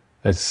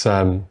 It's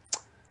yeah,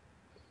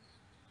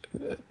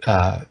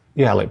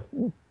 like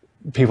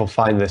people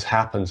find this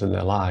happens in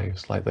their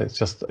lives. Like it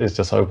just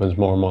opens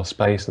more and more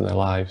space in their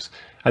lives,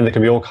 and there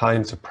can be all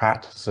kinds of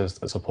practices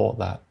that support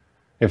that.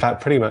 In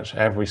fact, pretty much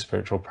every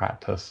spiritual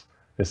practice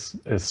is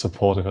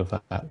supportive of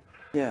that.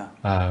 Yeah.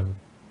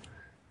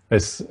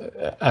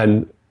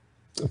 And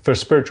for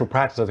spiritual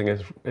practice, I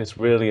think it's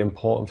really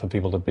important for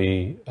people to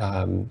be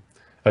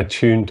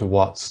attuned to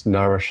what's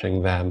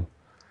nourishing them.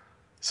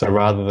 So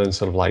rather than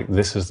sort of like,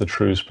 this is the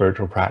true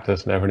spiritual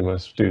practice and everybody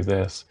must do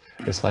this,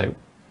 it's like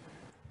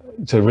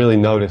to really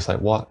notice like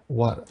what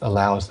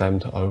allows them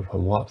to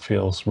open, what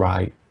feels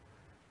right,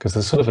 because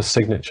there's sort of a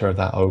signature of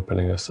that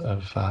opening of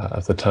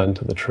the turn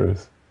to the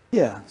truth.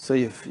 Yeah, so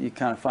you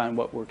kind of find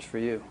what works for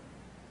you.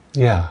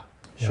 Yeah.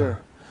 Sure.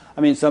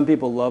 I mean, some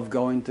people love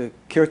going to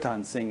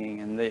kirtan singing,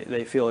 and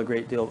they feel a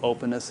great deal of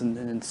openness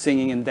in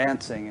singing and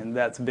dancing, and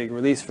that's a big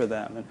release for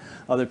them. And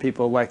other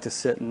people like to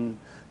sit and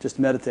just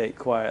meditate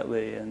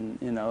quietly, and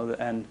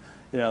and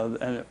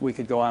we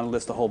could go on and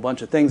list a whole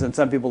bunch of things. And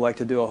some people like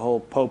to do a whole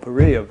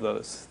potpourri of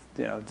those,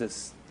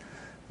 just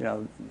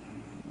kind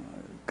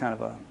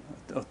of a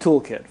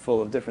toolkit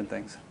full of different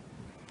things.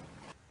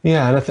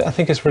 Yeah, and I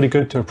think it's really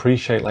good to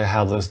appreciate like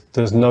how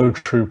there's no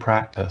true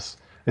practice.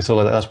 It's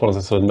sort of, that's one of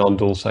the sort of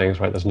non-dual sayings,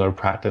 right? There's no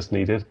practice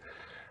needed.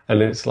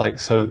 And it's like,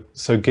 so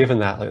given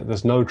that, like,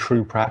 there's no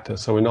true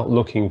practice, so we're not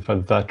looking for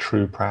the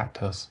true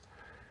practice.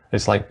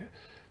 It's like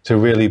to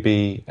really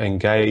be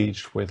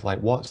engaged with like,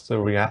 what's the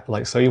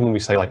like, so even when we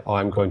say like, oh,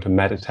 I'm going to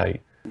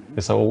meditate,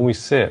 it's like, well, when we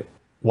sit,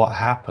 what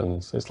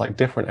happens? It's like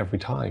different every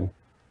time.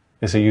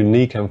 It's a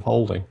unique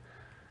unfolding.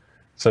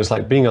 So it's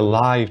like being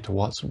alive to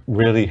what's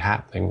really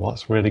happening,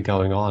 what's really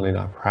going on in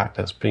our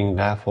practice, being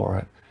there for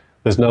it.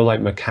 There's no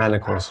like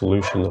mechanical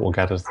solution that will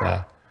get us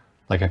there.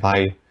 Like if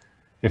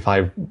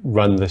I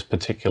run this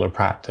particular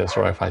practice,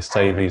 or if I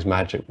say these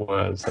magic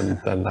words,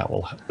 then that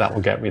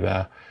will get me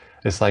there.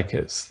 It's like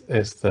it's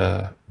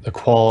the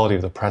quality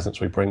of the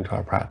presence we bring to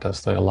our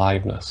practice, the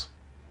aliveness.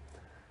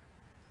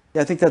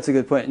 Yeah, I think that's a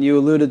good point. And you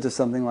alluded to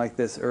something like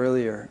this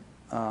earlier.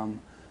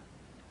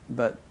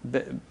 But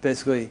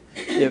basically,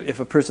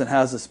 if a person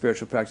has a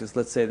spiritual practice,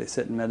 let's say they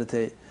sit and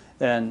meditate,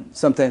 and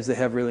sometimes they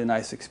have really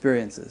nice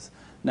experiences.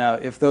 Now,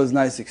 if those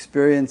nice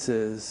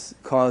experiences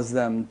cause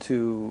them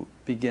to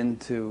begin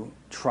to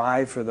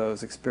try for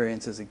those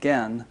experiences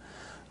again,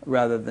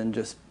 rather than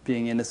just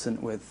being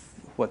innocent with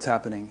what's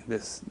happening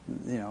this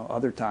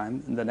other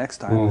time, the next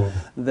time,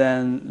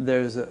 then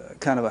there's a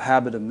kind of a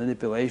habit of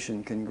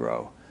manipulation can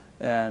grow,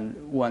 and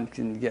one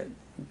can get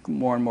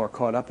more and more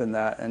caught up in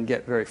that and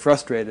get very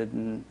frustrated,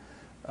 and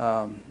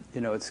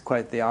it's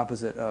quite the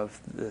opposite of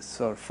this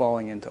sort of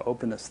falling into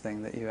openness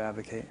thing that you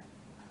advocate.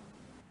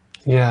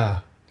 Yeah,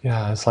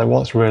 it's like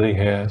what's really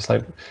here. It's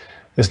like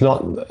it's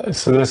not.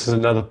 So this is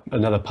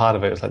another part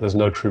of it. It's like there's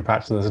no true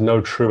practice. There's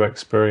no true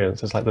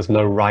experience. It's like there's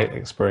no right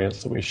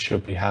experience that we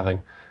should be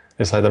having.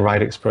 It's like the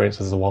right experience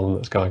is the one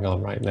that's going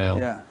on right now.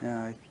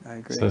 Yeah, I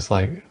agree. So it's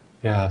like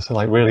so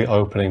like really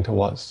opening to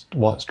what's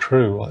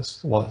true,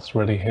 what's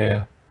really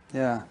here.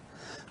 Yeah,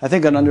 I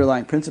think an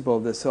underlying principle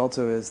of this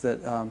also is that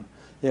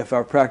if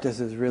our practice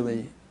is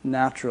really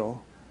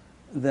natural,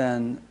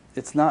 then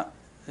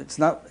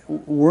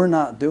we're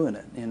not doing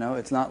it,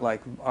 It's not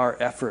like our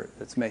effort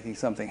that's making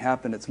something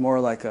happen. It's more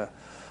like a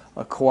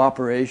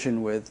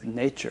cooperation with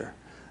nature.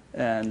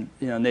 And,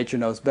 nature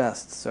knows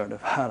best, sort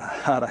of,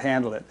 how to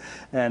handle it.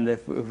 And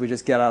if we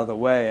just get out of the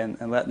way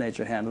and let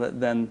nature handle it,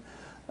 then,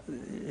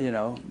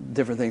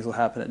 different things will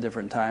happen at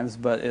different times,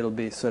 but it'll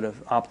be sort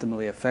of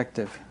optimally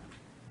effective.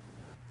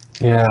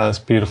 Yeah, that's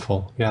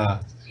beautiful.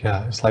 Yeah.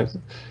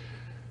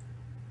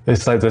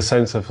 It's like the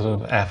sense of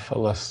sort of the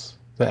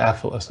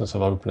effortlessness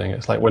of opening.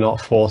 It's like we're not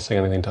forcing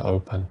anything to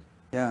open.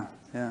 Yeah.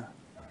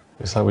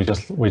 It's like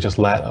we just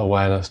let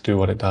awareness do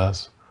what it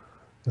does.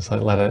 It's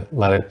like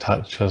let it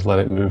touch us, let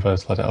it move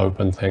us, let it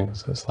open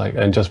things. It's like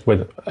and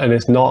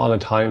it's not on a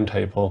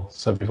timetable,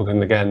 so people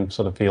can again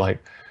sort of be like,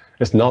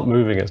 it's not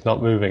moving, and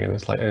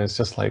it's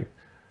just like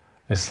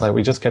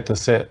we just get to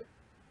sit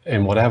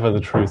in whatever the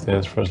truth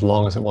is for as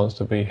long as it wants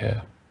to be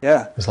here.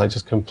 Yeah. It's like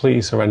just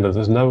completely surrender.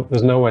 There's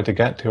nowhere to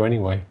get to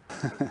anyway.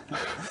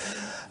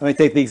 Let me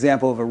take the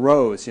example of a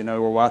rose. We're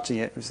watching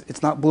it.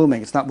 It's not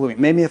blooming. It's not blooming.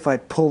 Maybe if I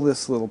pull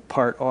this little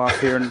part off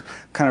here and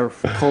kind of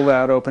pull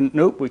that open,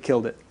 nope, we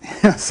killed it.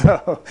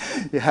 So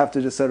you have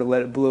to just sort of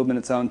let it bloom in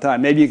its own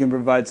time. Maybe you can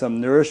provide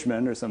some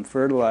nourishment or some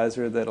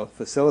fertilizer that'll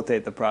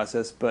facilitate the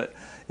process, but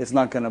it's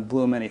not going to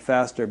bloom any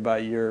faster by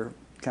your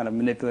kind of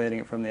manipulating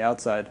it from the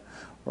outside.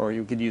 Or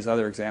you could use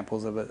other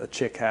examples of a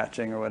chick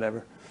hatching or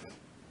whatever.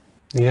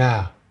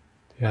 Yeah,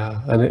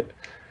 and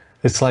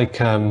it's like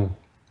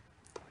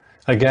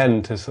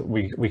again,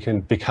 we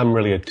can become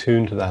really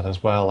attuned to that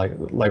as well. Like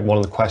one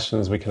of the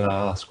questions we can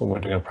ask when we're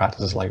doing a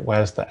practice is like,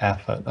 where's the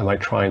effort? Am I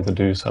trying to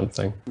do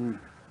something?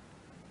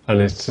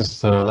 And it's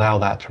just to allow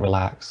that to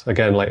relax.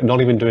 Again, like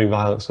not even doing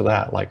violence to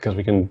that, like because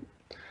we can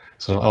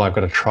sort of, I've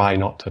got to try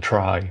not to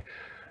try,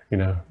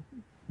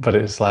 But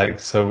it's like,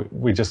 so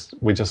we just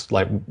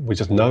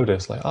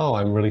notice like, oh,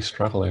 I'm really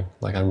struggling.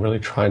 Like I'm really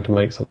trying to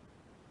make something.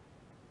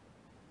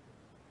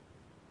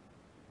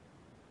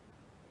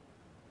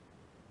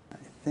 I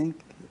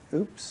think,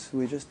 oops,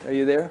 are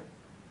you there?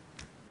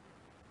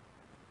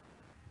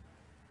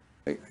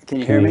 Can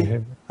you hear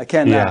me? I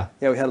can now.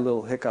 Yeah, we had a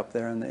little hiccup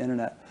there on the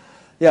internet.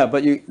 Yeah,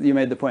 but you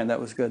made the point, that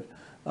was good.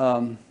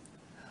 I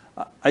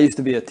used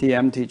to be a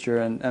TM teacher,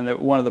 and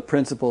one of the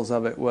principles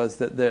of it was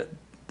that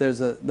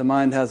the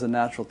mind has a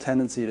natural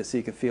tendency to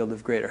seek a field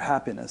of greater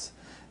happiness,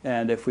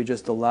 and if we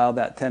just allow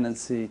that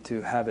tendency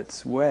to have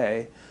its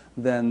way,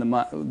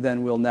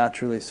 then we'll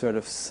naturally sort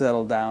of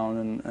settle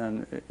down,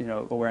 and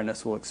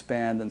awareness will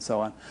expand and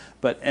so on.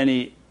 But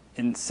any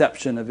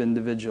inception of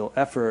individual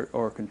effort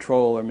or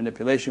control or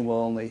manipulation will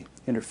only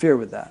interfere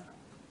with that.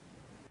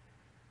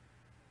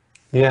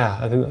 Yeah,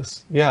 I think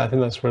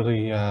that's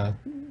really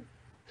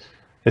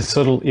it's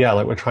sort of, yeah,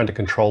 like we're trying to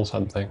control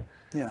something.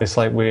 Yeah. It's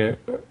like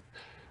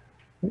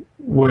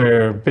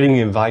we're being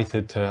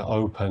invited to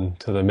open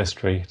to the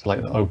mystery, to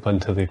like open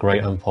to the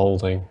great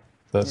unfolding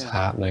that's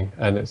happening,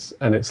 and it's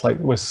like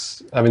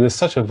I mean, there's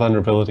such a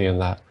vulnerability in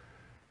that.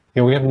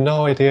 You know, we have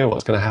no idea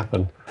what's going to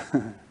happen.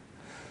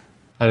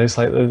 And it's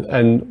like,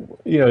 and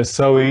you know, it's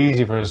so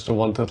easy for us to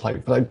want to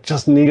like, but I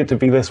just need it to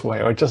be this way,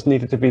 or I just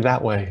need it to be that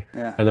way.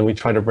 Yeah. And then we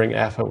try to bring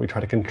effort, we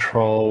try to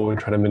control, we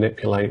try to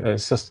manipulate, and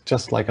it's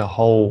just like a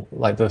whole,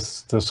 like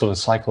this sort of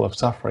cycle of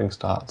suffering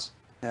starts.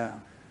 Yeah.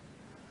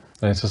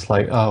 And it's just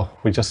like, oh,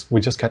 we just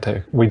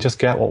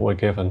get what we're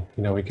given.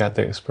 You know, we get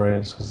the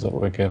experiences that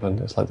we're given.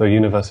 It's like the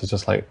universe is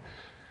just like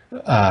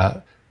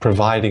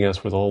providing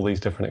us with all these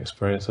different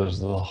experiences,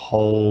 the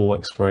whole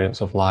experience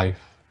of life.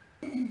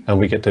 And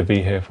we get to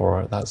be here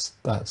for it. That's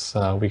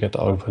we get to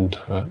open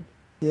to it.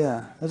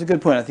 Yeah, that's a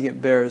good point. I think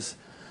it bears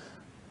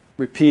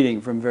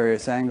repeating from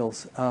various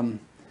angles. And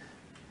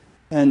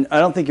I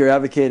don't think you're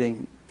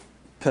advocating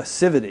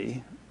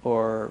passivity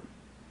or,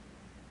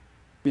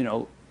 you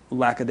know,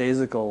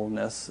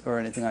 lackadaisicalness or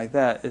anything like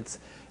that.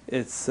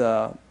 It's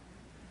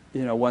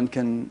you know, one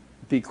can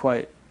be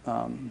quite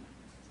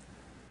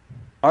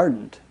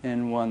ardent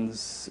in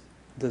one's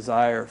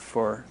desire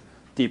for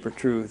deeper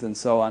truth and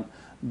so on,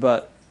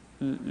 but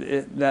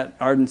that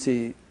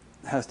ardency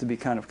has to be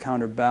kind of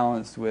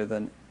counterbalanced with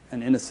an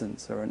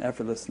innocence or an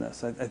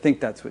effortlessness. I think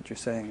that's what you're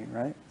saying,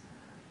 right?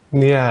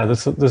 Yeah,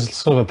 there's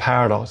sort of a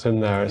paradox in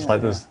there. It's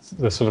like there's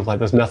sort of like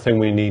there's nothing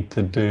we need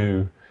to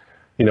do.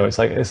 You know, it's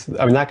like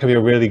I mean, that can be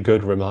a really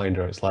good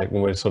reminder. It's like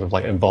when we're sort of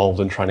like involved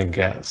in trying to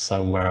get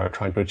somewhere or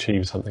trying to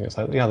achieve something. It's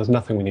like, yeah, there's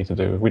nothing we need to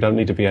do. We don't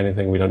need to be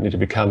anything. We don't need to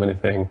become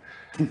anything.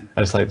 And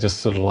it's like just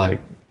sort of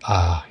like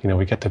you know,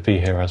 we get to be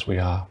here as we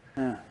are.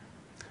 Yeah.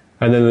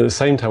 And then at the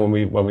same time,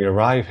 when we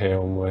arrive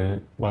here,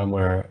 when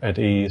we're at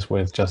ease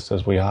with just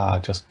as we are,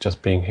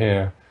 just being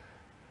here,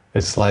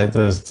 it's like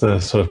there's the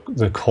sort of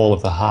the call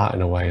of the heart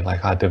in a way,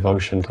 like our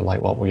devotion to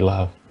like what we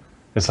love.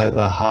 It's like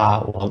the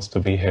heart wants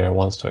to be here,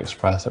 wants to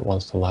express, it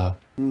wants to love.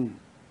 Mm.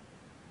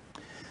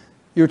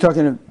 You were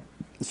talking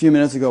a few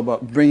minutes ago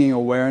about bringing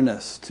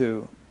awareness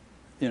to,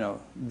 you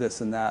know, this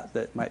and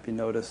that might be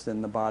noticed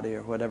in the body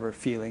or whatever,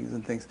 feelings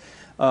and things.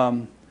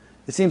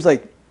 It seems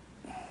like,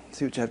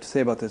 see what you have to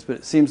say about this, but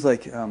it seems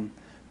like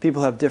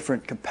people have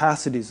different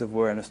capacities of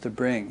awareness to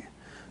bring.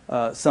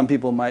 Some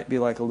people might be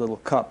like a little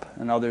cup,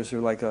 and others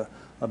are like a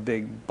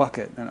big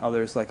bucket, and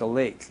others like a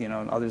lake, you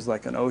know, and others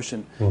like an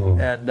ocean. Mm-hmm.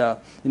 And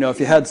you know, if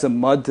you had some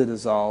mud to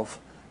dissolve,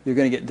 you're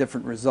going to get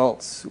different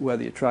results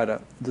whether you try to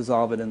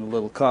dissolve it in the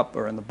little cup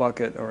or in the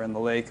bucket or in the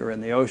lake or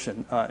in the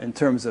ocean, in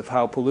terms of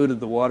how polluted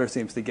the water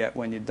seems to get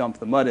when you dump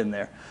the mud in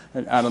there.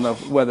 And I don't know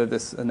whether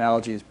this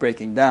analogy is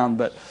breaking down,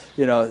 but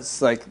you know,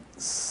 it's like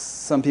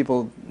some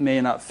people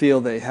may not feel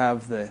they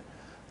have the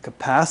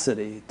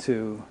capacity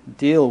to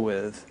deal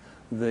with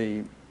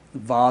the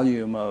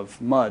volume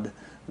of mud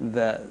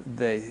that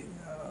they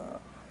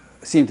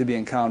seem to be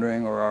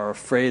encountering or are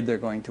afraid they're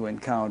going to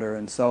encounter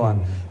and so on.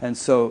 Mm-hmm. And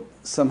so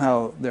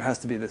somehow there has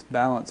to be this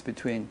balance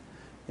between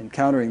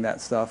encountering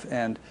that stuff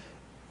and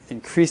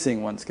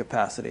increasing one's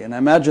capacity. And I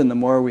imagine the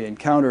more we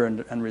encounter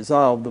and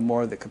resolve, the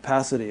more the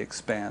capacity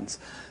expands,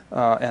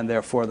 and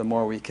therefore the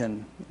more we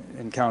can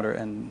encounter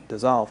and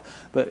dissolve.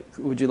 But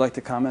would you like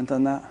to comment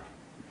on that?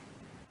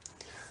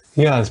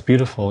 Yeah, it's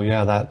beautiful.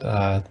 Yeah,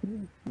 that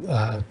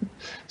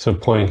sort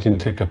of pointing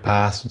to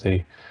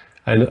capacity.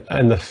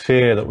 And the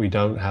fear that we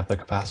don't have the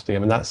capacity. I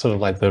mean, that's sort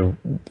of like the,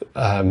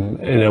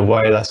 in a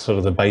way, that's sort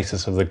of the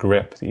basis of the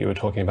grip that you were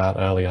talking about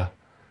earlier.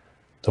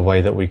 The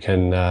way that we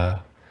can,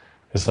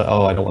 it's like,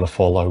 oh, I don't want to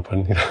fall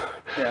open, you know.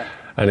 Yeah.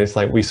 And it's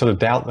like we sort of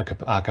doubt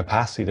our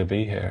capacity to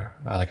be here,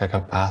 like our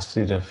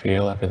capacity to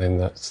feel everything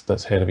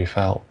that's here to be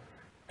felt.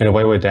 In a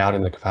way, we're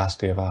doubting the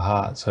capacity of our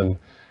hearts. And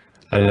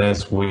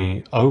as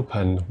we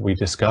open, we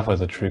discover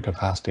the true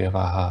capacity of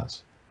our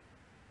hearts.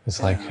 It's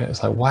like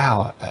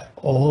wow,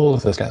 all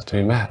of this gets to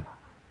be met.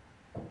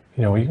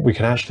 You know, we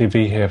can actually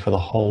be here for the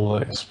whole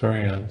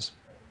experience.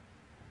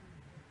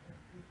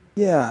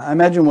 Yeah, I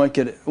imagine one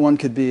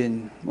could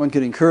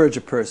encourage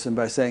a person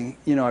by saying,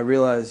 you know, I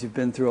realize you've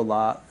been through a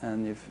lot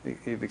and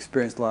you've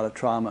experienced a lot of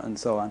trauma and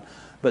so on.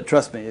 But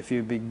trust me, if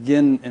you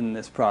begin in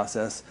this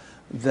process,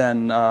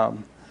 then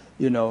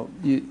you know,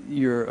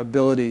 your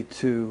ability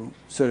to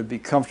sort of be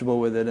comfortable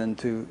with it and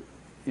to,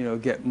 you know,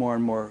 get more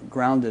and more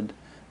grounded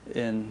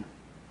in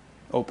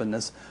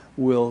openness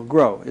will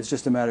grow. It's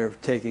just a matter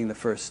of taking the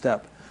first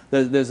step.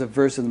 There's a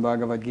verse in the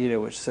Bhagavad Gita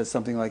which says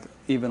something like,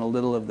 even a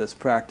little of this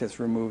practice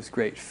removes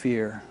great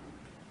fear.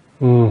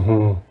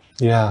 Mm-hmm.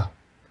 Yeah.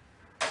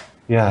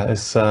 Yeah,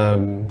 it's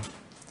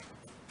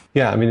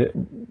yeah, I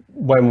mean,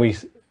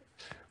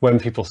 when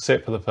people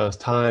sit for the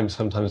first time,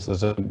 sometimes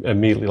there's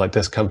immediately like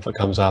discomfort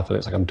comes up and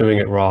it's like, I'm doing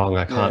it wrong,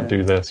 I can't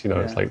do this, you know,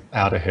 it's like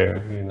out of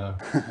here, you know.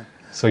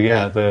 So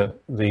yeah,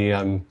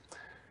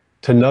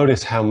 to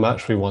notice how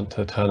much we want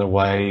to turn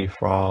away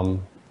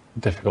from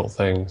difficult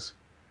things.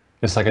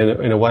 It's like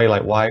in a way,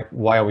 like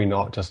why are we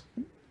not just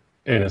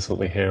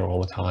innocently here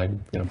all the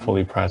time, you know,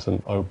 fully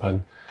present,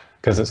 open?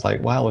 Because it's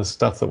like, well, there's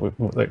stuff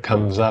that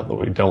comes up that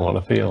we don't want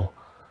to feel,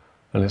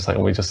 and it's like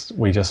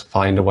we just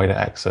find a way to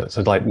exit.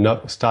 So like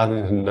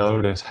starting to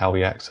notice how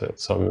we exit.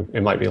 So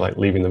it might be like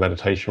leaving the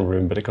meditation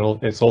room, but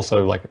it's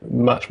also like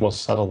much more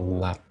subtle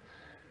than that.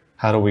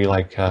 How do we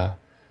like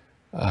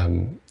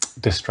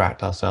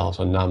distract ourselves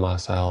or numb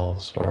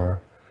ourselves,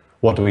 or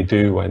what do we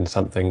do when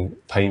something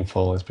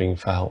painful is being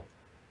felt?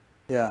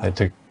 Yeah.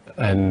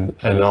 And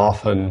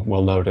often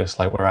we'll notice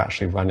like we're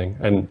actually running,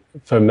 and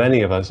for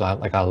many of us,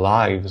 like our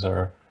lives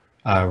are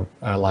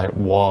like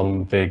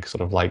one big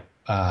sort of like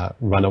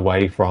run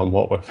away from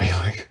what we're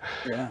feeling.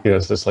 Yeah. You know,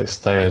 it's just like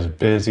stay as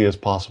busy as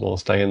possible,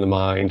 stay in the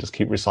mind, just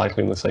keep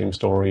recycling the same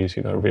stories,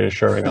 you know,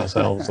 reassuring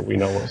ourselves that we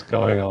know what's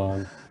going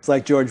on. It's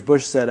like George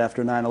Bush said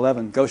after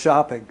 9/11, go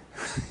shopping.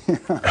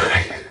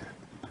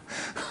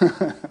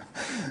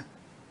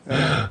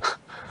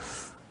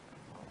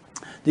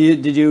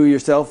 Did you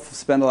yourself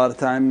spend a lot of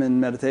time in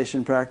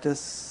meditation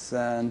practice,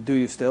 and do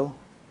you still?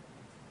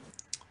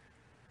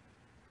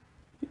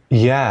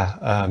 Yeah,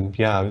 I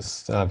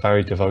was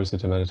very devoted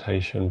to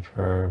meditation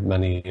for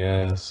many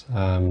years.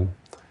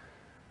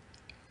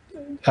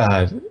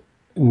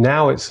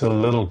 Now it's a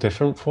little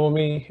different for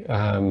me.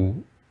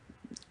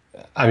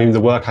 I mean,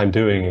 the work I'm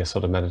doing is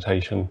sort of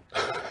meditation.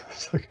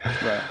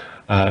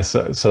 Right.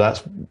 So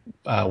that's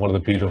one of the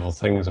beautiful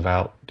things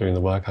about doing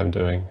the work I'm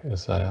doing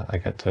is I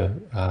get to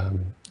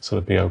sort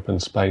of be open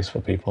space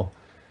for people.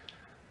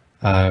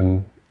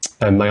 And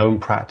my own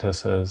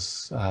practice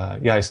is,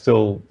 I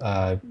still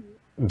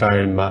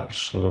very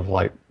much sort of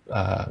like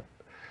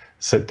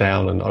sit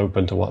down and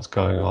open to what's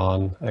going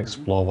on,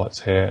 explore what's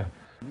here.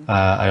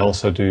 I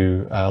also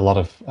do a lot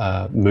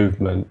of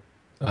movement,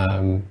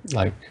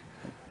 like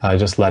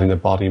just letting the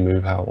body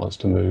move how it wants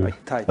to move,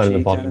 Like Tai letting Chi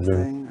the body kind of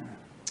move. thing?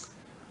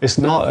 It's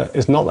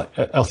not like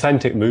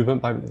authentic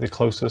movement by the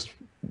closest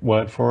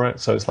word for it.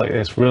 So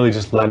it's really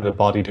just letting the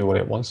body do what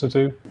it wants to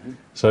do.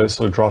 So it's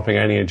sort of dropping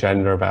any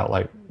agenda about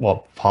like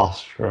what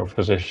posture or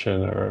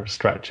position or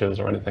stretches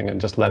or anything,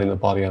 and just letting the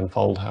body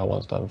unfold how it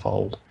wants to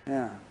unfold.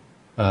 Yeah.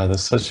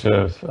 There's such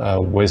a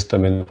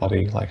wisdom in the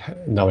body, like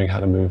knowing how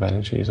to move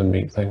energies and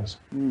meet things.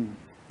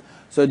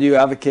 So do you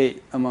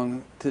advocate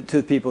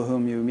to people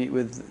whom you meet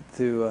with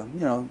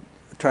to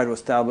try to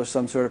establish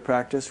some sort of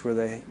practice where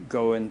they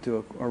go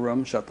into a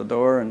room, shut the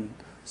door, and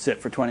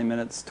sit for 20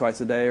 minutes twice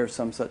a day or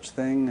some such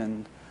thing,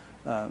 and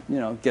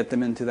get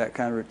them into that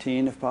kind of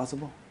routine if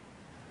possible?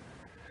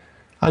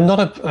 I'm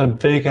not a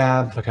big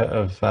advocate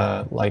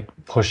of like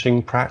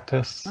pushing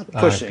practice. Not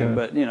pushing,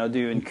 but do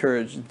you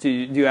encourage? Do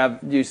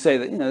you say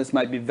that this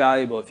might be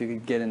valuable if you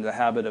could get into the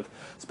habit of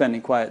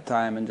spending quiet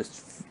time and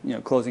just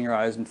closing your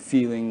eyes and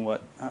feeling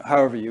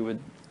however you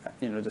would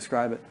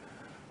describe it?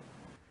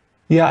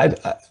 Yeah,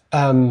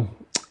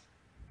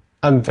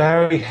 I'm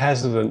very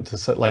hesitant to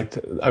say,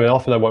 I mean,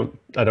 often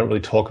I don't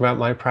really talk about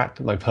my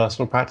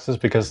personal practices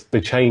because they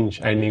change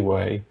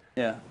anyway.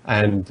 Yeah.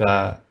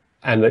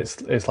 And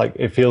it's like,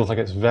 it feels like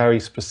it's very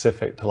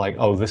specific to like,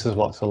 oh, this is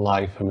what's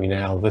alive for me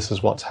now. This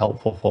is what's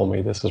helpful for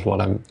me. This is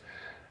what I'm,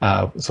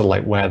 sort of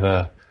like where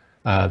the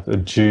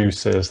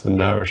juice is, the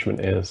nourishment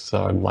is.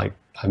 So I'm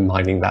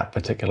mining that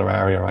particular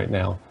area right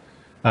now.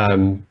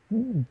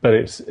 But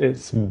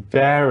it's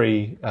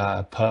very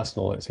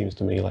personal, it seems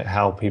to me, like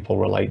how people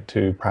relate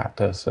to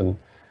practice and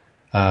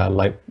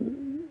what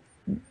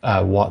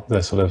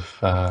the sort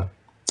of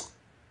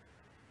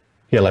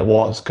like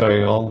what's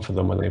going on for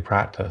them when they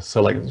practice.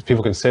 So like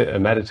people can sit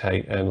and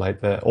meditate and like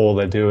all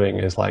they're doing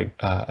is like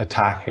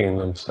attacking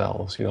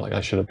themselves. Like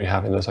I shouldn't be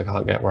having this. I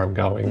can't get where I'm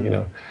going.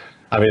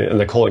 I mean, and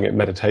they're calling it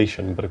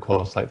meditation, but of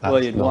course, like that's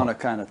well, you'd want to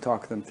kind of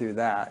talk them through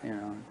that.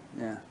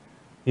 Yeah.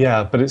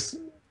 Yeah, but it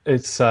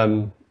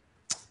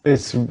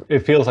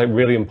feels like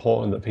really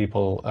important that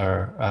people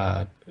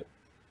are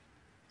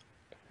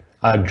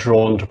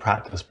drawn to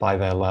practice by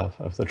their love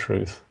of the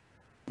truth.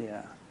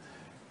 Yeah.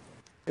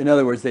 In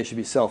other words, they should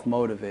be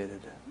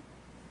self-motivated.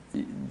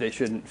 They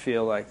shouldn't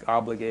feel like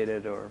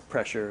obligated or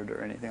pressured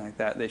or anything like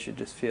that. They should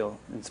just feel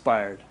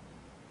inspired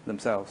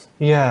themselves.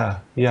 Yeah,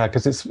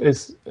 because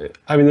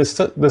I mean,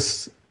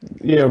 this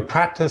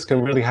practice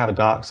can really have a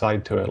dark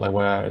side to it, like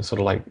where it's sort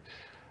of like,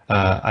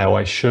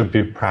 I should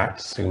be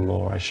practicing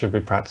more. I should be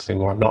practicing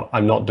more.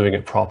 I'm not doing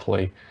it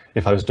properly.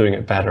 If I was doing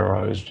it better or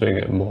I was doing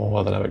it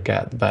more, then I would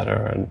get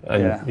better. And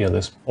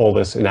all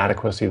this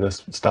inadequacy,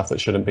 this stuff that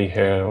shouldn't be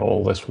here,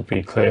 all this would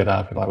be cleared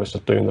up if I was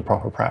just doing the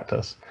proper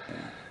practice.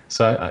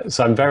 So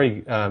I'm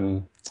very.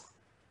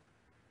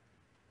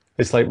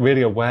 It's like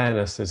really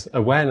awareness is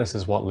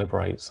what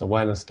liberates.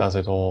 Awareness does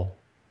it all.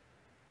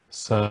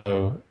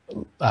 So.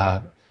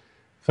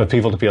 For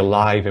people to be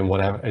alive in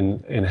whatever,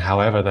 in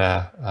however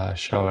they're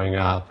showing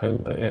up,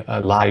 and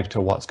alive to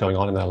what's going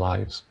on in their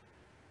lives.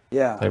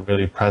 Yeah, they're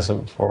really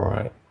present for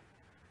it.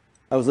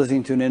 I was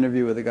listening to an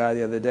interview with a guy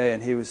the other day,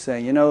 and he was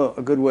saying,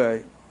 a good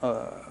way,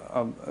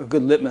 a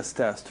good litmus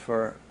test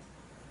for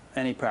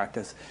any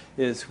practice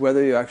is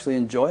whether you actually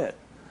enjoy it.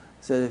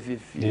 So if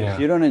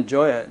you don't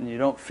enjoy it and you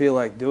don't feel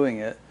like doing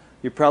it,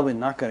 you're probably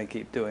not going to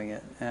keep doing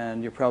it,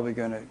 and you're probably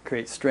going to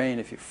create strain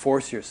if you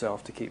force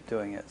yourself to keep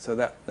doing it. So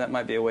that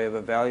might be a way of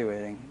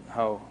evaluating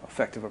how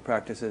effective a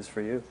practice is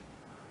for you.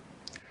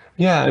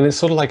 Yeah, and it's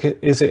sort of like,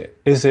 is it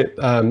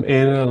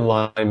in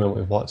alignment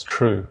with what's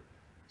true?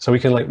 So we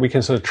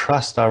can sort of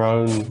trust our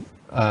own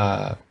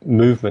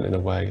movement in a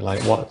way.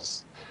 Like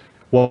what's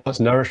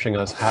nourishing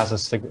us has a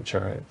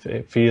signature.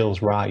 It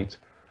feels right.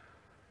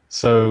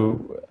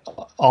 So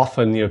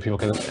often, people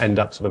can end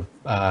up sort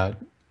of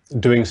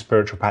doing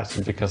spiritual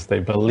practices because they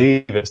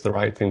believe it's the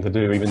right thing to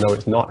do, even though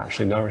it's not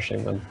actually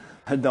nourishing them.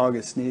 A dog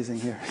is sneezing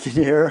here. Can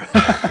you hear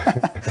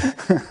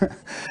her?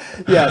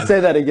 Yeah, say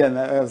that again.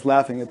 I was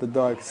laughing at the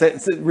dog.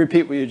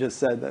 Repeat what you just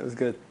said. That was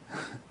good.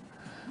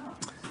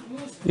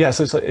 Yeah,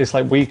 so it's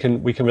like we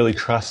can really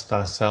trust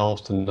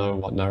ourselves to know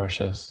what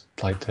nourishes,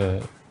 like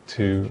to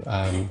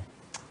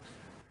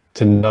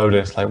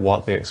notice like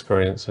what the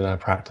experience in our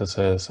practice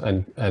is,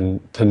 and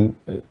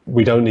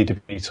we don't need to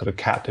be sort of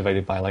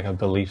captivated by like a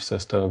belief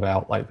system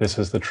about like this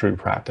is the true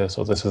practice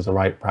or this is the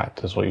right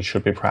practice or you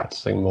should be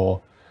practicing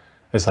more.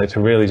 It's like to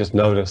really just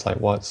notice like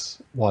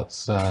what's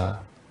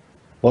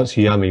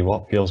yummy,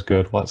 what feels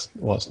good,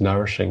 what's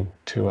nourishing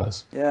to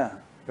us. Yeah,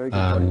 very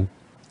good point.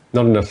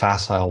 Not in a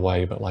facile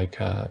way, but like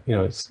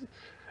it's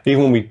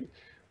even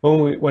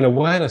when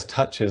awareness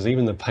touches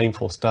even the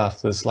painful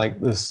stuff,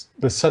 there's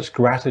such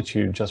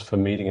gratitude just for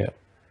meeting it.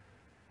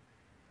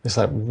 It's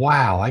like,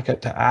 wow, I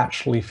get to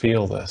actually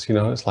feel this.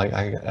 It's like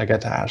I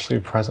get to actually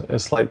be present.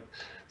 It's like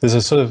there's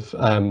a sort of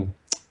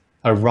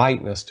a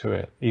rightness to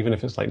it, even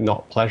if it's like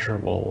not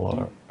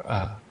pleasurable,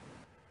 or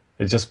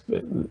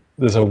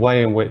there's a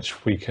way in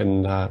which we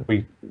can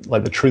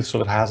like the truth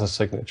sort of has a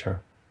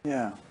signature.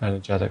 Yeah.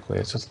 Energetically,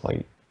 it's just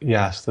like,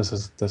 yes, this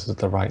is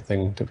the right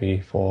thing to be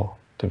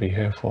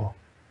here for.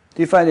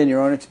 Do you find in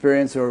your own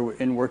experience or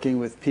in working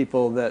with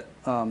people that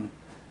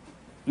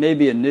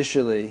maybe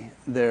initially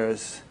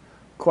there's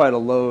quite a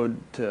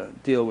load to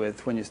deal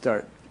with when you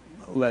start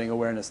letting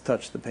awareness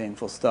touch the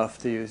painful stuff,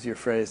 to use your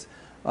phrase,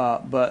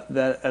 but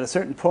that at a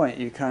certain point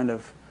you kind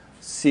of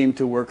seem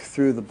to work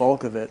through the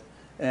bulk of it,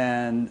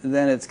 and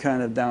then it's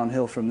kind of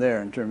downhill from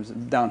there, in terms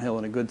of downhill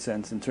in a good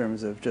sense, in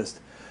terms of just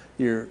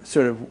you're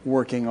sort of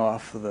working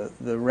off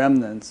the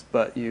remnants,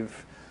 but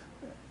you've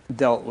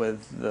dealt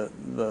with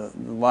the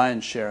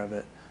lion's share of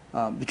it.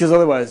 Because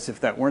otherwise, if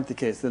that weren't the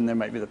case, then there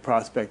might be the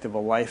prospect of a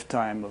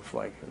lifetime of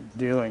like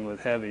dealing with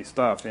heavy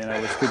stuff, which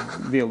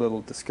could be a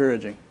little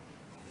discouraging.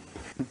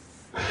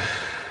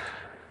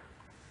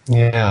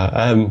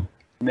 Yeah.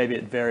 Maybe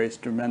it varies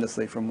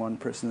tremendously from one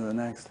person to the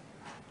next.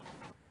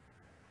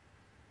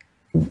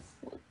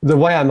 The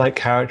way I might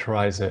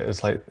characterize it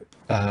is like,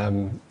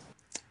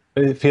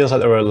 it feels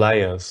like there are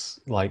layers,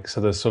 like, so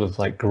there's sort of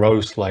like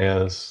gross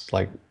layers,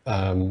 like,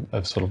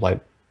 of sort of like,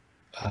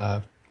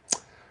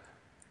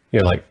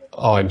 like,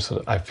 oh,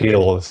 I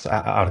feel all this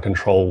out of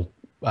control,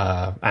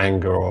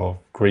 anger or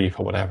grief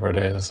or whatever it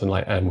is.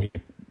 And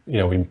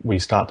we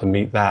start to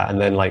meet that, and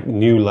then like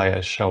new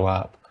layers show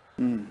up.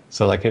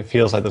 So like it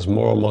feels like there's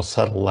more and more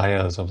subtle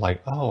layers of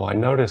like, oh, I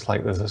notice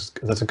like there's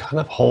a kind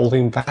of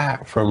holding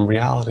back from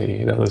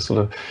reality. There's sort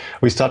of,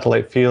 we start to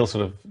like feel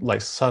sort of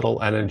like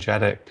subtle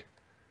energetic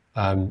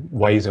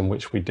ways in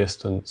which we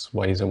distance,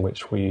 ways in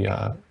which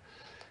we're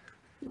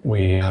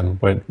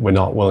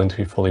not willing to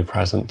be fully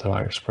present to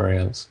our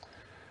experience.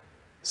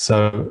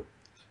 So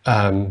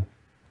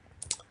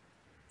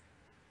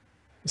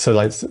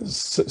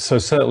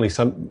certainly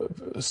some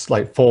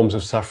like forms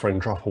of suffering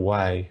drop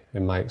away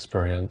in my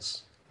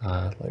experience,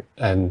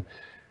 and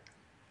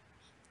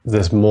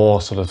there's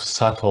more sort of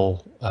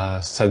subtle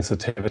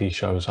sensitivity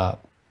shows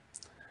up.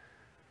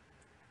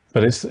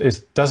 But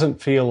it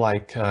doesn't feel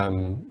like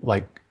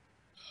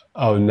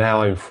oh,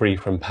 now I'm free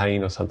from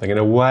pain or something. In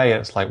a way,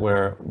 it's like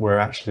we're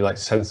actually like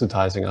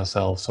sensitizing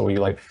ourselves, so we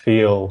like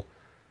feel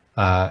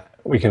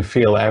we can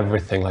feel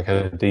everything like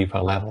at a deeper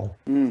level.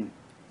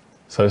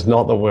 So it's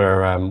not that we're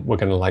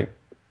going to like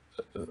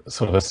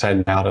sort of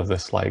ascend out of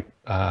this like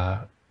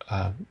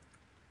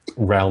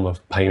realm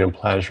of pain and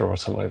pleasure or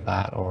something like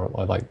that, or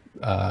like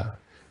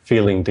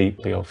feeling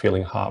deeply or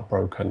feeling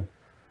heartbroken.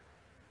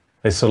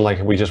 It's sort of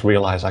like we just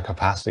realize our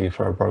capacity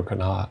for a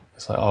broken heart.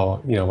 It's like,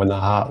 oh, when the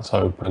heart's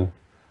open.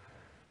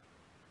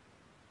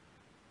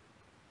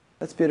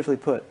 That's beautifully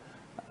put.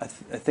 I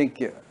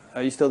think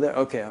are you still there?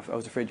 Okay, I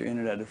was afraid your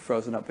internet had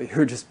frozen up, but you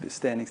were just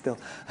standing still.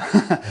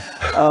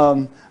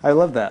 I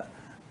love that.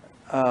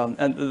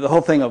 And the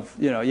whole thing of,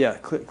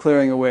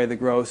 clearing away the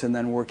gross and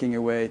then working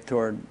your way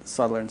toward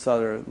subtler and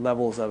subtler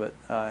levels of it,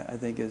 I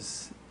think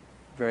is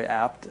very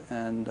apt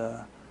and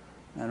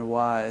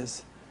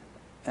wise.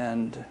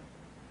 And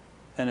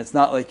it's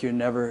not like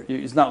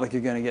it's not like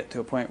you're going to get to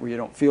a point where you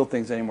don't feel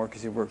things anymore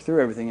because you've worked through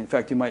everything. In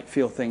fact, you might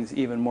feel things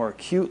even more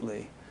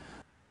acutely.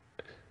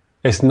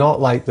 It's not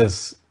like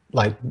this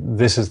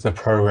is the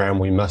program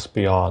we must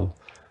be on.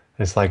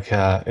 It's like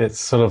it's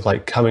sort of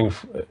like coming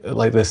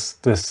like this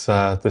place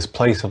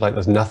of like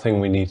there's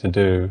nothing we need to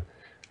do,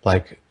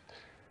 like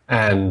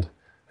and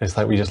it's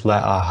like we just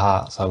let our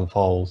hearts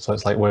unfold. So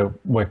it's like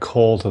we're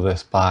called to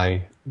this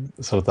by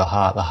sort of the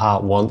heart. The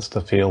heart wants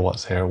to feel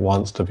what's here, it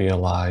wants to be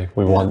alive.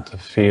 We want to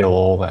feel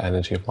all the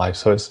energy of life.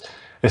 So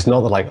it's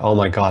not that like, oh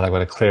my God, I've got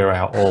to clear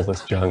out all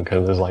this junk,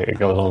 and there's like it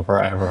goes on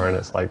forever, and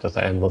it's like just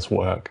endless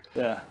work.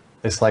 Yeah.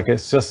 It's like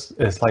it's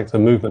like the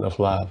movement of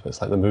love. It's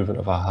like the movement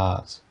of our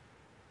hearts.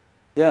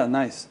 Yeah,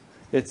 nice.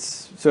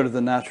 It's sort of the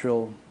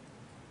natural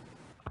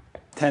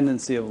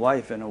tendency of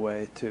life in a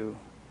way to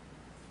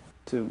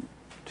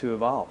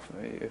evolve,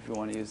 if you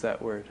want to use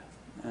that word.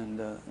 And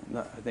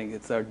I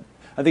think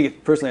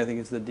personally, I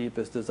think it's the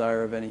deepest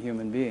desire of any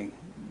human being.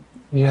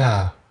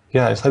 Yeah,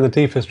 yeah. It's like the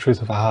deepest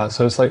truth of our heart.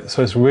 So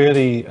it's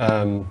really.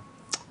 I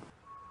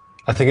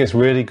think it's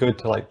really good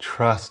to like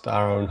trust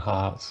our own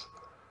hearts.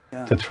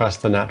 Yeah. To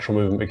trust the natural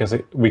movement, because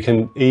we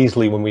can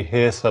easily, when we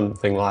hear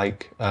something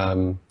like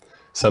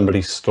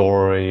somebody's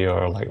story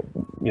or like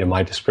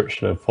my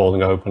description of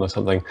falling open or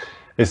something,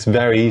 it's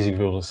very easy for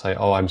people to say,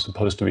 oh, I'm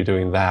supposed to be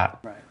doing that.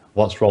 Right.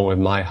 What's wrong with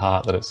my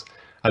heart?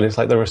 And it's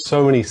like there are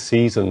so many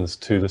seasons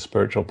to the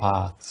spiritual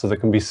path. So there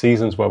can be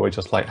seasons where we're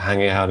just like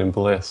hanging out in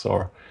bliss,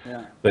 or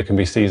there can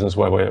be seasons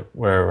where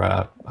we're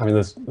I mean,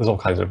 there's all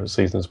kinds of different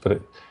seasons,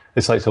 but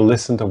it's like to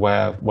listen to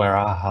where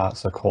our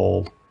hearts are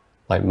called,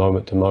 like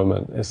moment to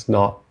moment. It's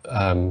not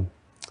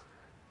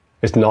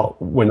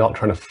we're not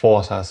trying to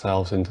force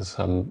ourselves into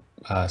some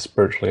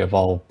spiritually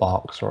evolved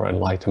box or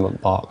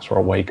enlightenment box or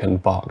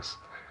awakened box.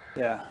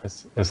 Yeah.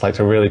 It's like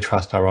to really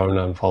trust our own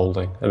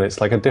unfolding, and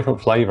it's like a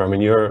different flavor. I mean,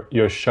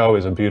 your show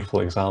is a beautiful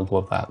example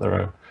of that. There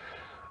are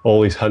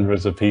all these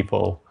hundreds of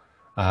people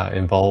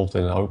involved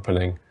in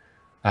opening,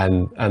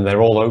 and they're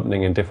all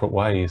opening in different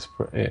ways,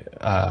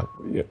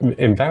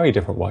 in very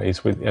different ways,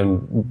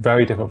 in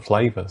very different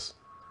flavors.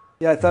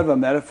 Yeah, I thought of a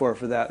metaphor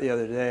for that the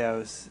other day.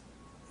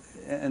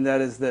 And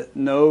that is that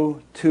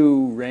no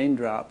two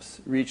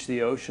raindrops reach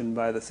the ocean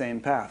by the same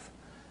path.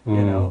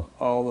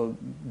 All the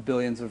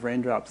billions of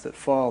raindrops that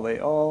fall,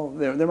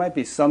 there might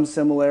be some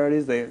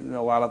similarities. A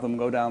lot of them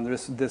go down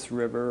this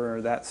river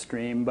or that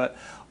stream, but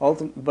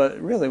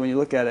really, when you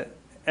look at it,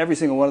 every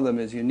single one of them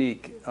is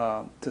unique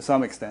to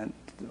some extent,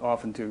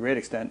 often to a great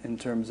extent, in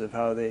terms of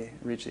how they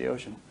reach the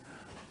ocean.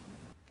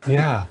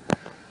 Yeah,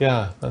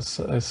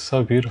 it's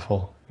so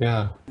beautiful.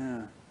 Yeah.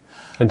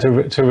 And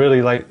to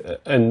really like,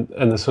 and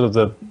the sort of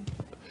the.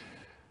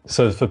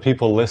 So for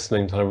people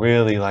listening, to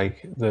really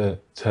like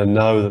to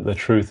know that the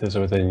truth is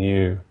within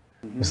you.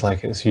 Mm-hmm. It's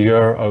like it's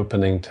your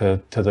opening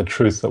to the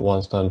truth that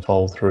wants to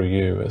unfold through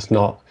you. It's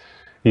not,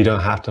 you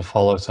don't have to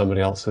follow somebody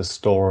else's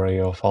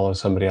story or follow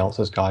somebody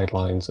else's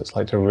guidelines. It's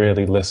like to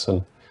really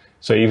listen.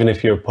 So even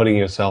if you're putting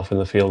yourself in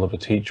the field of a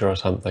teacher or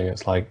something,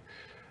 it's like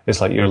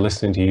you're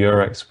listening to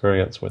your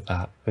experience with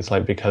that. It's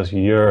like because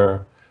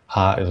your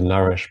heart is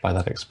nourished by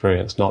that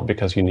experience, not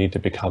because you need to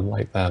become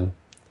like them.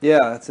 Yeah,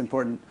 that's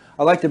important.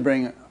 I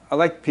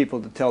like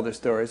people to tell their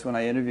stories when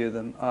I interview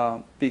them,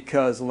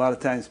 because a lot of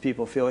times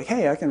people feel like,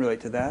 hey, I can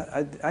relate to that.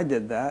 I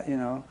did that,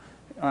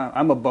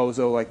 I'm a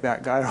bozo like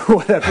that guy or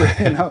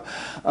whatever,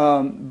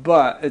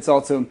 But it's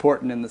also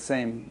important in the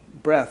same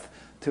breath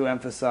to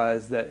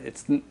emphasize that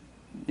it's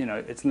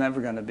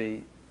never going to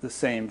be the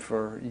same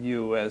for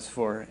you as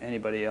for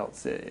anybody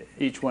else.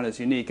 Each one is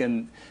unique,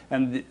 and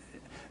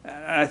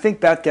I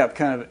think Bat Gap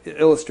kind of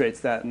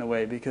illustrates that in a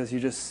way, because you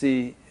just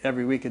see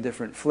every week a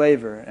different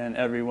flavor, and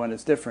everyone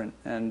is different,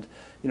 and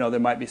there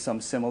might be some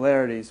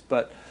similarities,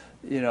 but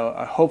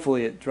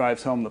hopefully it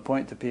drives home the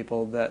point to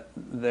people that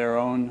their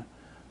own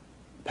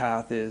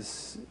path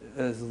is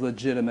as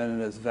legitimate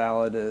and as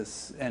valid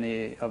as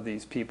any of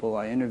these people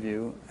I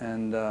interview,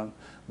 and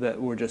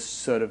that we're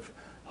just sort of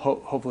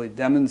hopefully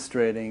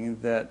demonstrating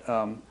that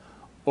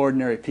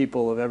ordinary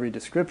people of every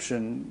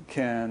description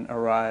can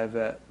arrive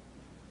at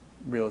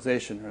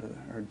realization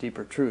or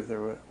deeper truth,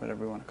 or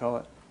whatever you want to call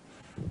it.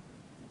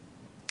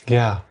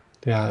 Yeah,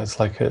 it's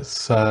like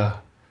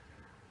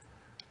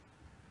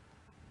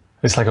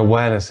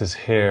awareness is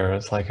here.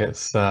 It's like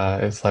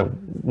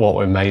what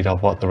we're made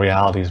of, what the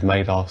reality is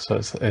made of. So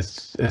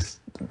it's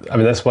I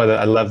mean, that's why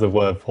I love the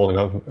word falling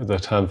open, the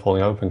term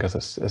falling open, because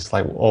it's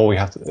like all we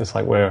have to. It's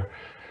like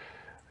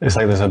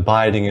this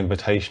abiding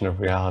invitation of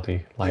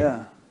reality. Like,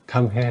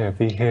 come here,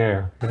 be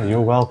here.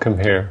 You're welcome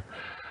here.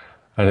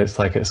 And it's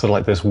sort of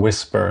like this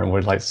whisper, and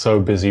we're like so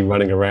busy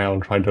running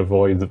around trying to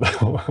avoid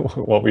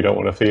what we don't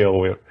want to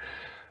feel.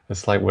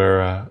 It's like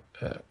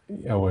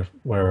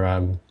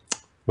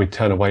we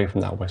turn away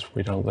from that whisper.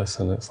 We don't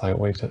listen. It's like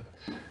and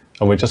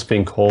we're just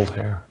being called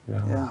here.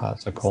 Our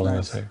hearts are calling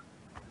us here.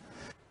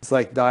 It's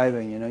like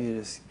diving. You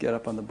just get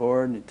up on the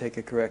board and you take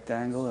a correct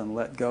angle and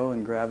let go,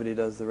 and gravity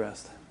does the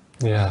rest.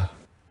 Yeah.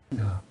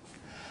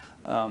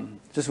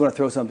 Just want to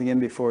throw something in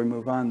before we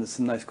move on. There's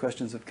some nice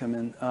questions have come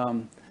in.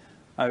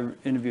 I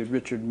interviewed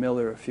Richard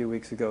Miller a few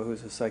weeks ago,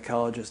 who's a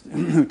psychologist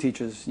who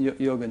teaches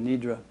Yoga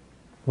Nidra.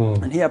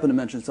 And he happened to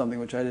mention something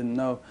which I didn't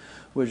know,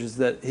 which is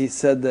that he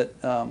said that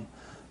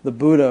the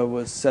Buddha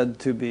was said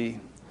to be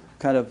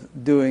kind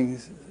of doing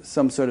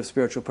some sort of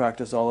spiritual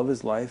practice all of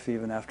his life,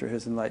 even after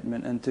his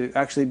enlightenment, and to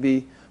actually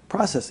be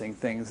processing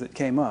things that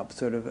came up,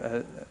 sort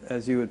of,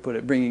 as you would put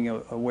it, bringing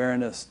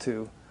awareness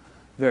to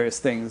various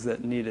things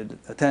that needed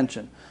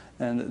attention.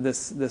 And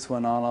this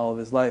went on all of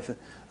his life.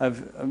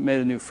 I've made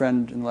a new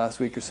friend in the last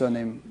week or so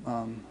named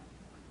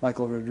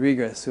Michael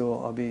Rodriguez, who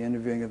I'll be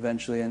interviewing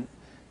eventually, and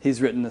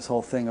he's written this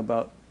whole thing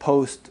about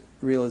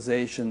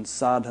post-realization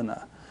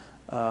sadhana,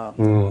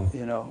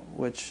 you know,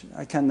 which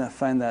I kind of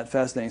find that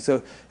fascinating.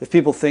 So if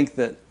people think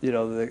that, you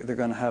know, they're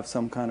going to have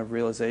some kind of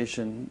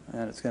realization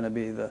and it's going to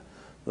be the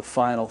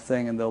final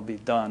thing and they'll be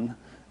done,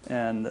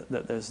 and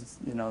that there's,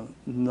 you know,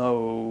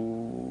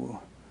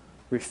 no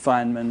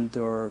refinement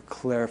or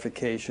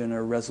clarification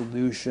or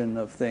resolution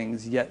of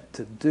things yet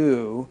to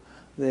do,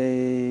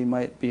 they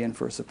might be in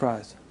for a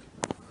surprise.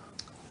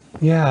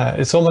 Yeah,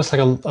 it's almost like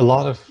a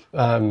lot of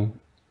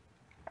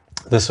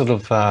the sort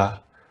of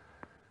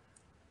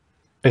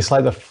it's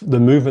like the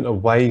movement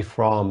away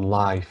from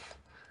life,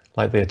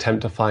 like the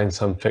attempt to find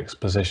some fixed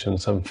position,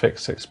 some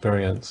fixed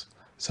experience.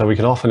 So we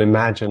can often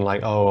imagine, like,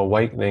 oh,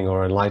 awakening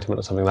or enlightenment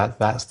or something,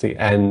 that's the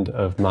end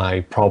of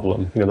my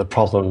problem, you know, the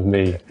problem of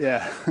me.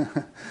 Yeah.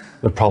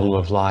 The problem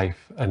of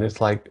life. And it's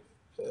like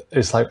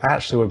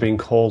actually we're being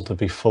called to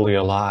be fully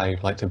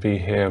alive, like to be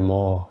here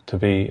more, to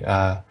be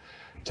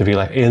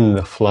like in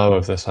the flow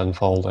of this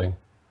unfolding.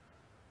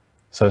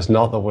 So it's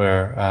not that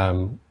we're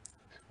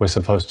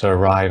supposed to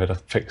arrive at a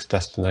fixed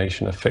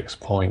destination, a fixed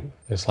point.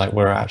 It's like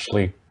we're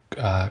actually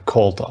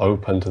called to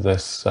open to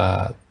this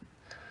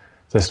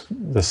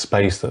this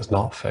space that's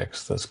not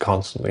fixed, that's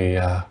constantly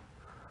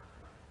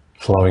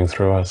flowing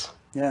through us.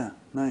 Yeah,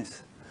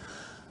 nice.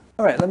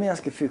 All right, let me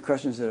ask a few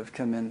questions that have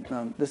come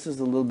in. This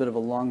is a little bit of a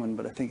long one,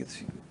 but I think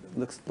it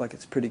looks like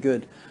it's pretty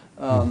good.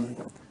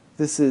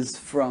 This is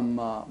from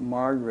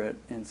Margaret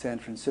in San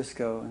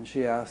Francisco, and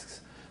she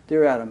asks,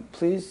 Dear Adam,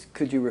 please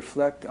could you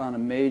reflect on a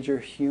major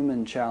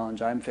human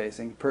challenge I'm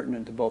facing,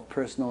 pertinent to both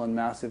personal and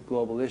massive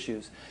global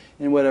issues,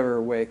 in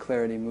whatever way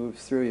clarity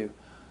moves through you.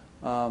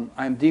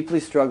 I'm deeply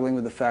struggling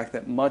with the fact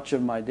that much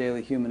of my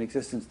daily human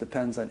existence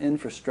depends on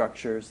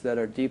infrastructures that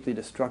are deeply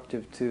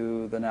destructive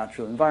to the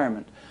natural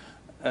environment,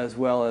 as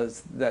well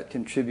as that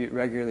contribute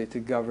regularly to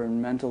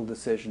governmental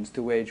decisions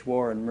to wage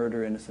war and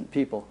murder innocent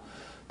people,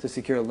 to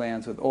secure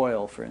lands with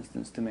oil, for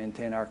instance, to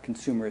maintain our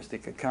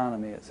consumeristic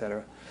economy,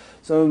 etc.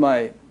 Some of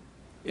my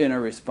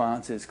inner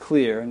response is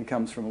clear and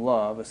comes from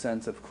love, a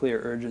sense of clear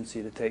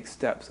urgency to take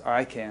steps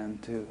I can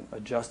to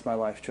adjust my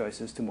life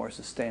choices to more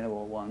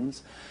sustainable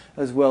ones,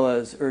 as well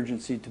as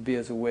urgency to be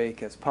as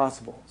awake as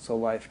possible so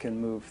life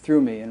can move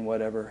through me in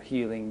whatever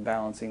healing,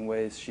 balancing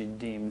ways she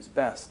deems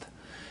best.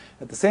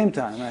 At the same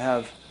time, I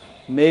have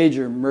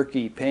major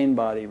murky pain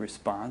body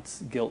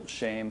response, guilt,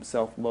 shame,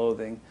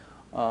 self-loathing,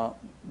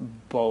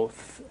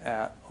 both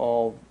at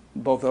all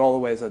the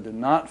ways I do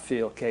not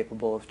feel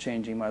capable of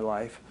changing my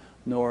life,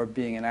 nor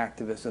being an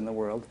activist in the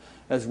world,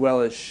 as well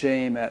as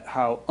shame at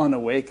how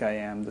unawake I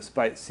am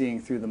despite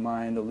seeing through the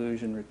mind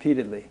illusion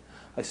repeatedly.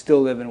 I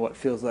still live in what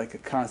feels like a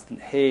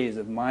constant haze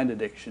of mind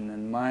addiction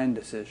and mind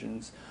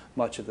decisions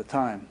much of the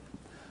time.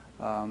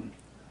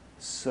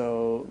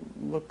 So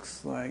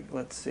looks like,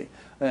 let's see.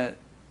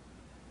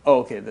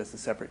 Okay, that's a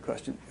separate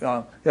question.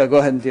 Yeah, go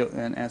ahead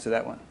and answer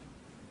that one.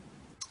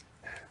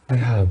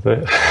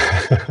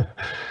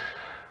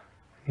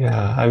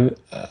 Yeah,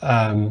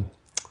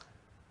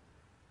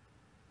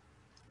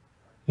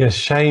 yeah,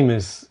 shame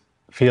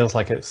feels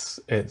like it's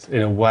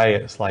in a way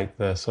it's like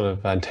the sort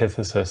of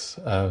antithesis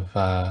of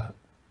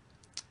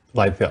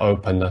like the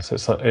openness.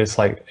 It's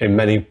like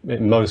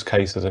in most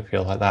cases it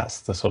feels like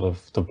that's the sort of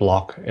the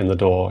block in the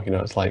door. You know,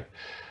 it's like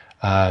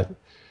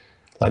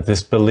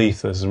this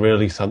belief there's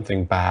really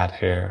something bad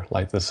here,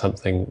 like there's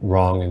something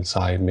wrong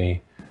inside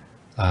me.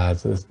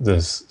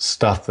 There's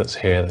stuff that's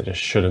here that just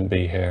shouldn't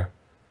be here.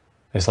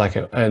 It's like,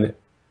 and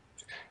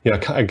you know,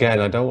 again,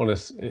 I don't want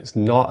to. It's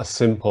not a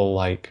simple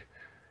like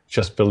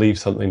just believe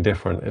something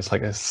different. It's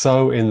like it's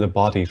so in the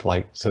body,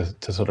 like to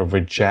sort of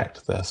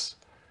reject this.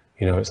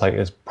 You know, it's like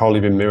it's probably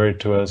been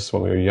mirrored to us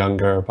when we were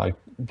younger by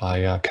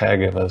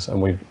caregivers,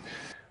 and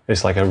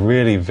it's like a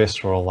really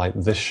visceral, like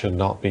this should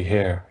not be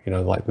here. You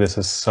know, like this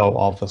is so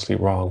obviously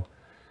wrong.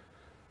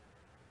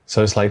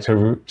 So it's like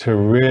to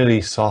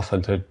really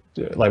soften,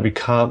 like we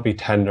can't be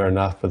tender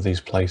enough with these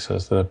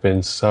places that have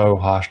been so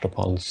harshed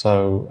upon,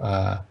 so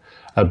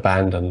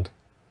abandoned.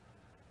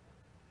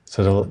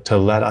 So to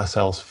let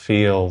ourselves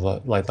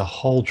feel like the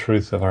whole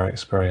truth of our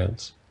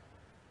experience,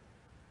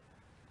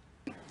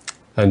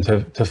 and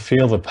to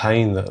feel the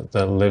pain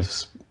that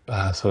lives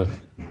sort of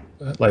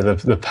like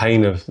the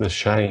pain of the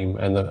shame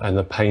and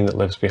the pain that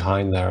lives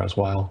behind there as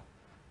well.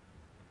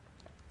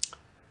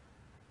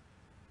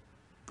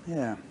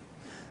 Yeah,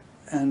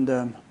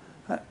 and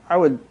I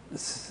would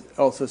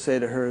also say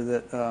to her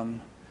that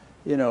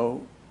you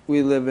know,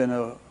 we live in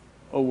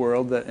a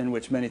world in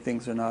which many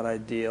things are not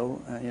ideal.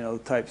 You know,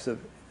 the types of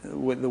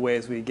with the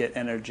ways we get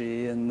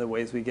energy and the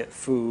ways we get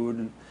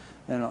food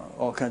and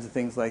all kinds of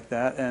things like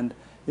that. And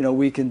you know,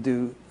 we can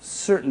do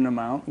certain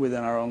amount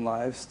within our own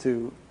lives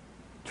to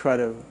try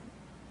to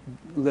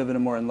live in a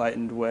more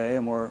enlightened way,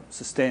 a more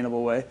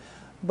sustainable way.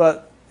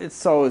 But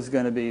it's always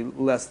going to be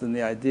less than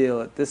the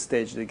ideal at this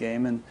stage of the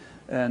game,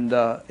 and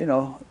you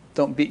know,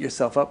 don't beat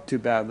yourself up too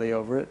badly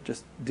over it.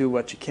 Just do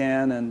what you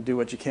can, and do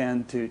what you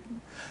can to.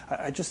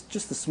 I just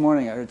this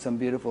morning I heard some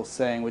beautiful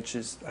saying, which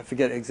is, I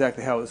forget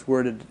exactly how it was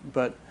worded,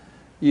 but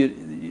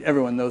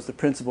everyone knows the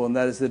principle, and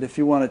that is that if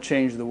you want to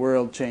change the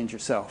world, change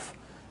yourself.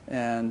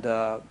 And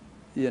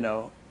you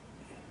know,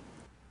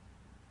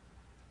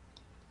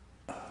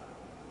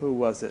 who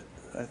was it?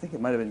 I think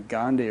it might have been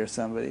Gandhi or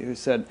somebody who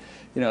said,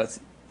 you know, it's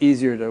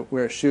easier to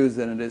wear shoes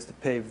than it is to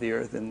pave the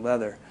earth in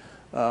leather.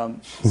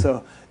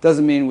 So it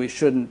doesn't mean we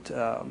shouldn't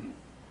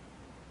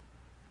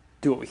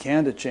do what we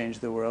can to change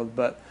the world,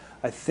 but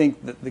I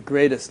think that the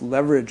greatest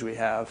leverage we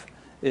have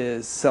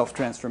is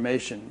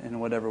self-transformation in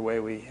whatever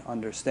way we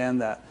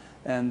understand that,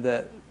 and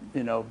that,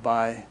 you know,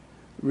 by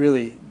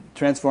really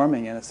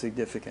transforming in a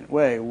significant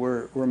way,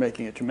 we're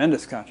making a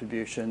tremendous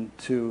contribution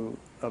to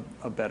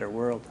a better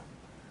world.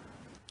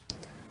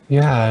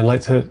 Yeah, and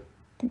like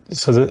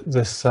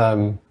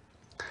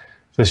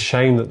this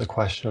shame that the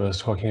questioner was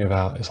talking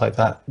about, it's like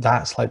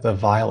that's like the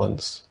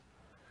violence.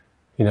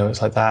 You know,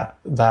 it's like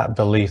that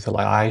belief that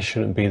like I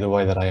shouldn't be the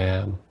way that I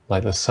am.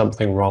 Like there's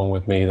something wrong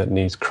with me that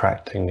needs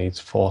correcting, needs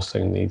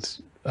forcing,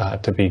 needs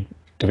to be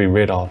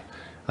rid of.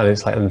 And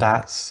it's like, and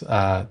that's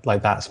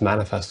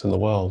manifest in the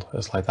world.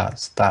 It's like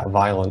that's that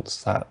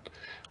violence that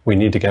we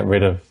need to get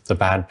rid of the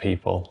bad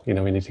people. You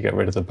know, we need to get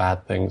rid of the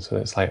bad things.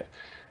 And it's like,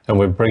 and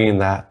we're bringing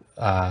that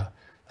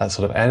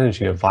sort of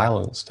energy of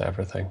violence to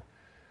everything.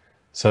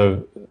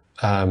 So,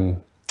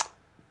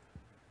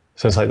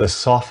 so it's like the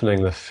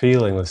softening, the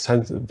feeling,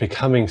 the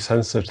becoming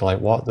sensitive to like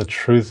what the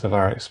truth of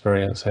our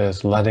experience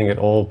is, letting it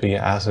all be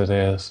as it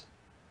is.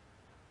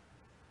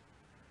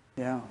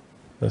 Yeah.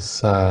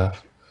 It's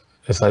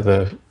like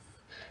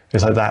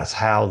that's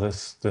how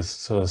this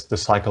sort of the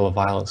cycle of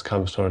violence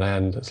comes to an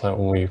end. It's like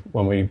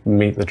when we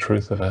meet the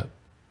truth of it.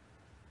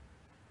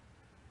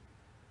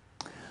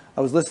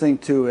 I was listening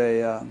to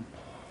a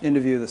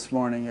interview this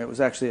morning. It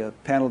was actually a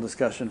panel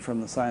discussion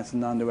from the Science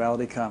and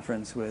Non-Duality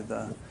Conference with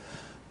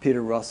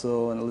Peter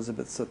Russell and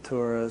Elizabeth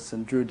Soteris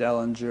and Drew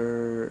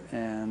Dellinger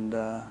and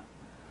I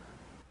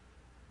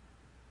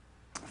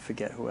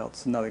forget who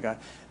else, another guy.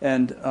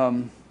 And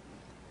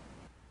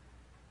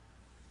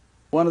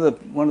one of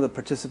the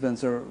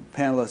participants or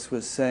panelists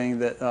was saying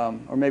that,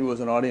 or maybe it was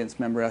an audience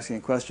member asking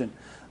a question,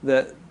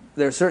 that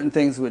there are certain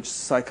things which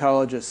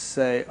psychologists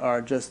say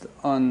are just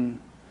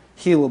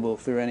unhealable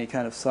through any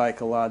kind of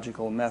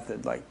psychological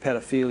method, like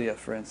pedophilia,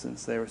 for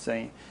instance. They were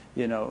saying,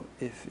 you know,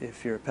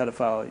 if you're a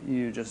pedophile,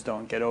 you just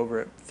don't get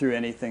over it through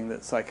anything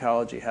that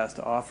psychology has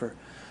to offer.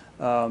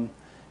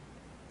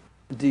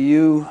 Do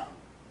you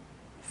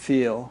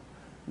feel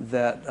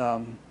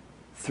that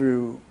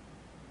through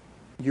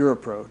your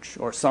approach,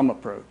 or some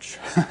approach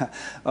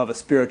of a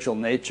spiritual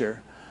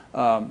nature,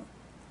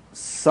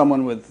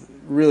 someone with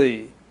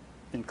really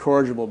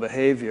incorrigible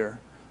behavior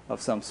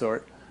of some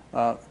sort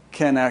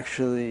can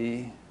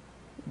actually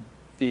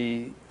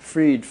be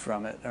freed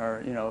from it,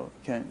 or you know,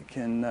 can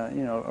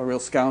you know, a real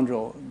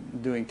scoundrel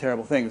doing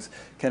terrible things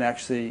can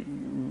actually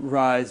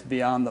rise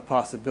beyond the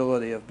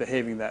possibility of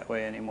behaving that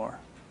way anymore?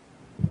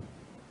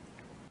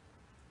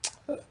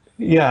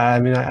 Yeah, I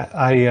mean,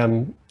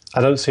 I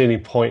don't see any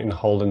point in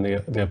holding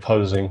the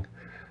opposing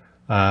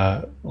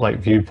like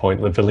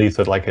viewpoint, the belief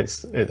that like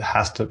it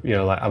has to, you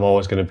know, like I'm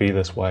always going to be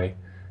this way.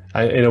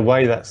 In a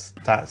way, that's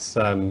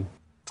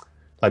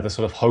like the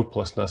sort of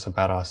hopelessness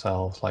about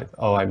ourselves. Like,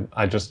 oh,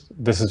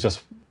 this is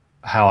just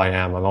how I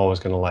am. I'm always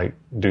going to like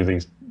do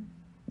these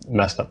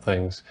messed up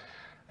things.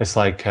 It's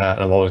like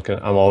I'm always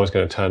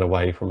going to turn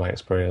away from my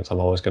experience. I'm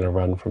always going to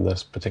run from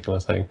this particular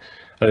thing.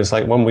 And it's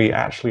like when we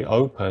actually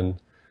open,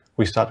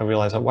 we start to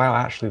realize that, wow,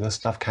 actually this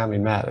stuff can be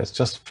met. It's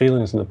just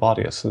feelings in the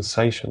body, it's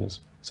sensations,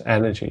 it's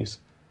energies.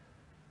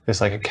 It's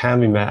like it can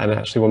be met, and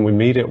actually when we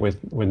meet it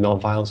with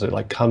non-violence, it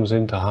like comes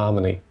into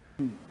harmony.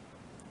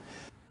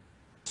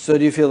 So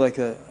do you feel like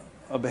a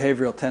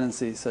behavioral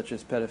tendency such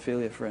as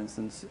pedophilia, for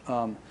instance,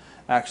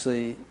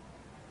 actually,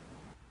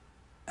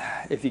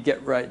 if you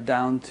get right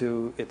down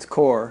to its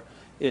core,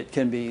 it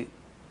can be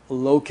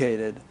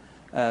located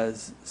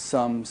as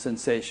some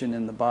sensation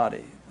in the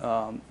body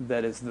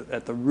that is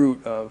at the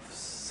root of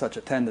such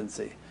a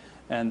tendency,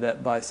 and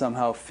that by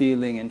somehow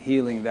feeling and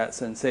healing that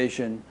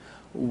sensation,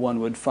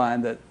 one would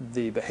find that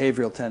the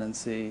behavioral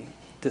tendency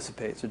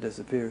dissipates or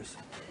disappears?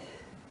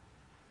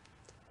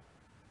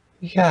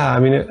 Yeah, I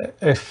mean,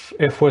 if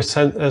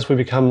as we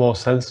become more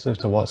sensitive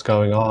to what's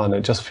going on, it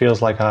just feels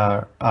like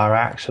our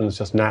actions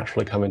just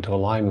naturally come into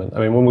alignment.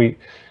 I mean,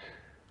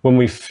 when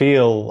we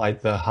feel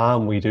like the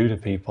harm we do to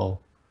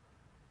people,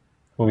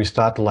 when we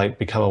start to like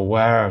become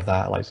aware of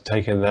that, like to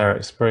take in their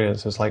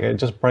experience, it's like it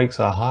just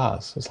breaks our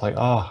hearts. It's like,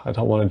 oh, I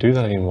don't want to do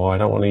that anymore. I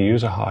don't want to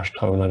use a harsh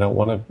tone. I don't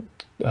want to,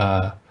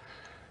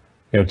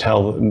 you know,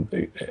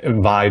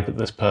 vibe that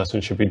this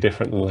person should be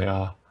different than they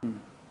are.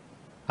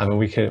 I mean,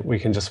 we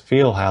can just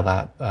feel how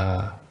that,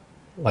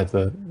 like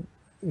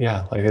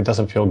it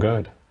doesn't feel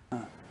good.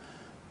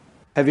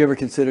 Have you ever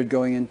considered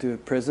going into a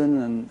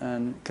prison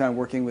and kind of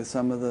working with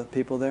some of the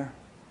people there?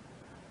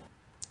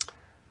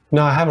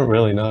 No, I haven't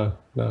really. No,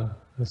 no.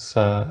 It's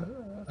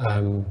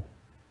um,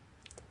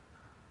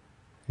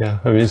 yeah.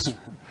 I mean,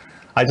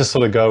 I just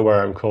sort of go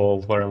where I'm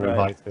called, where I'm Right.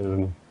 invited,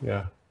 and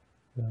yeah.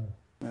 Yeah.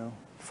 No.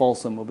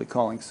 Folsom will be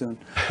calling soon.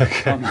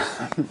 Okay.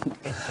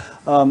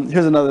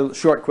 Here's another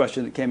short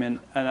question that came in,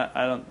 and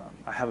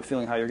I have a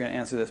feeling how you're going to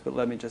answer this, but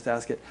let me just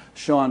ask it.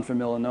 Sean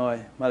from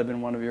Illinois, might have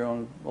been one of your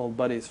own old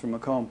buddies from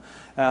Macomb,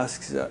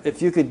 asks,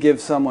 if you could give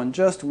someone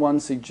just one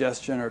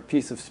suggestion or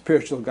piece of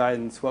spiritual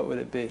guidance, what would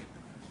it be?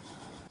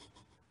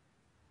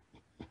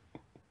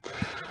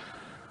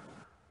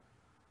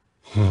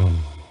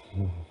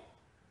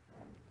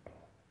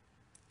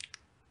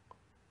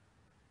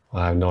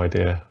 I have no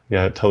idea.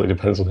 Yeah, it totally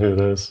depends on who it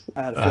is.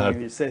 I had a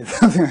feeling you'd say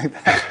something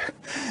like that.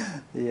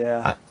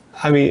 Yeah.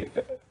 I mean,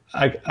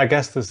 I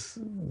guess this.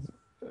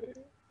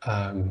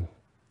 Um,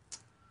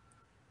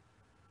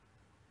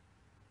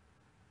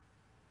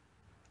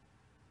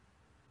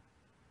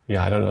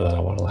 yeah, I don't know that I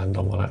want to land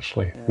on one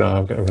actually. Yeah. No,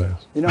 I'm getting rid of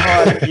You know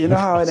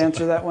how I'd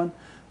answer that one?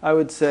 I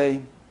would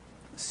say,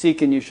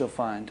 seek and you shall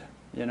find.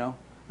 You know,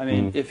 I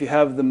mean, if you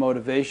have the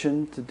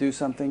motivation to do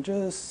something,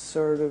 just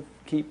sort of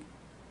keep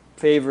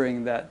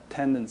favoring that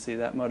tendency,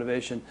 that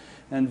motivation,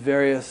 and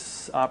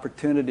various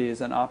opportunities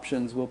and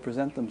options will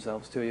present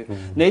themselves to you.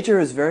 Nature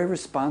is very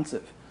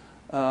responsive.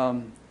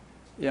 I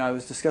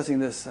was discussing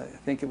this, I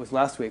think it was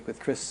last week, with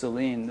Chris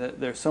Celine.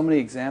 There's so many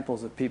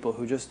examples of people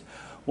who just,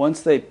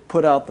 once they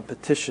put out the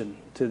petition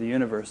to the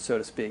universe, so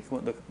to speak,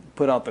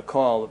 put out the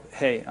call of,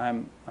 hey,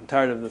 I'm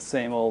tired of the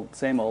same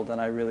old, and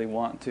I really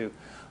want to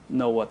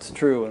know what's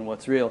true and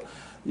what's real,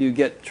 you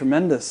get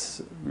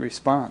tremendous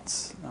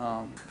response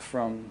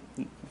from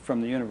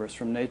the universe,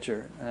 from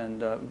nature,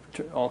 and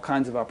all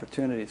kinds of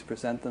opportunities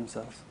present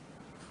themselves.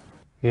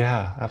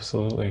 Yeah,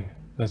 absolutely.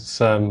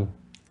 It's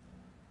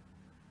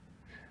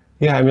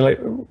yeah, I mean, like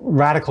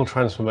radical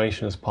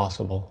transformation is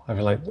possible. I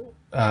mean, like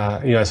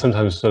I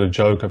sometimes sort of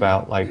joke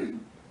about like,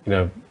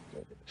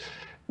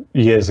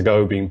 years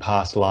ago being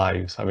past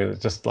lives. I mean,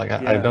 it's just like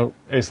I don't.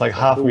 It's like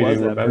half of me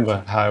didn't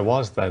remember how I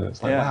was then.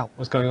 It's like, wow,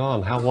 what's going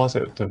on? How was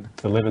it to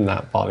live in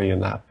that body, in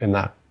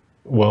that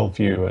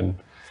worldview?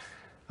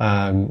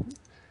 And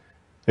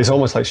it's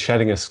almost like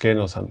shedding a skin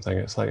or something.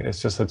 It's like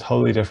it's just a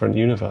totally different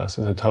universe.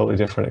 It's a totally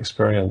different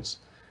experience,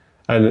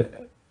 and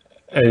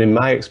in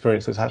my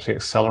experience, it's actually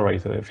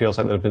accelerated. It feels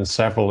like there have been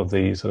several of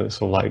these, and it's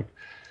sort of like,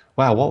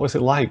 wow, what was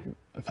it like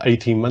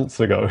 18 months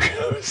ago?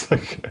 It's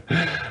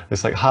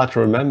like hard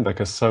to remember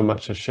because so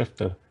much has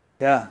shifted.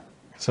 Yeah.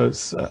 So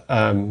it's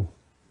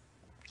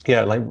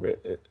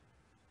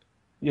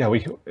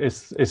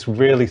it's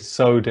really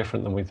so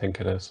different than we think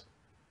it is.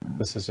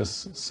 This is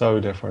just so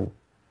different.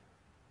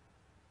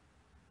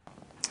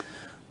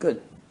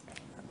 Good.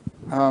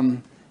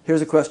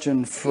 Here's a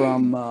question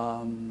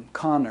from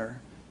Connor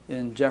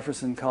in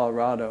Jefferson,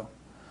 Colorado.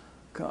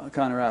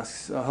 Connor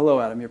asks, hello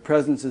Adam, your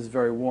presence is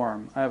very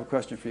warm. I have a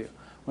question for you.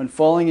 When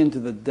falling into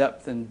the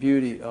depth and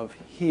beauty of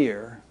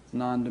here,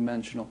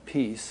 non-dimensional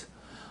peace,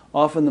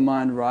 often the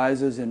mind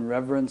rises in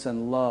reverence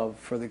and love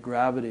for the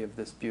gravity of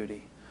this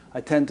beauty. I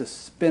tend to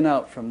spin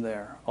out from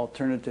there.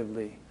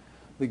 Alternatively,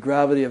 the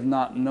gravity of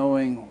not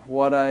knowing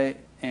what I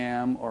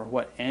am or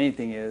what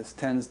anything is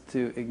tends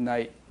to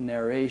ignite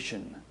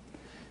narration.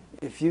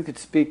 If you could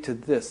speak to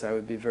this, I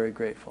would be very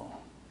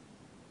grateful.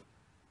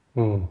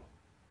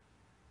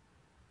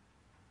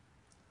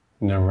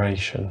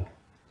 Narration.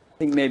 I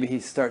think maybe he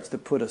starts to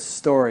put a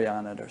story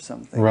on it or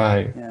something.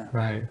 Right. Yeah.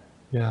 Right.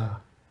 Yeah.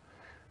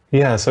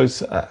 Yeah. So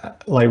it's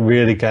like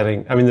really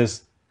getting. I mean,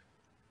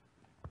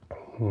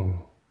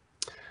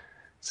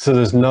 So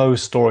there's no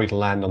story to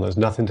land on. There's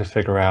nothing to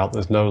figure out.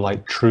 There's no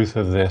like truth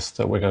of this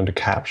that we're going to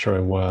capture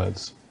in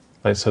words.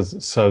 Like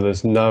so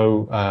there's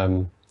no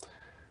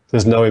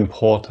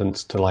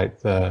importance to like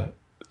the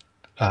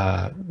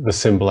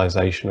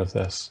symbolization of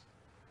this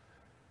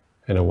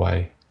in a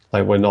way.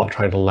 Like we're not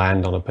trying to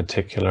land on a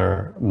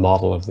particular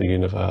model of the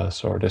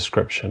universe or a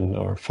description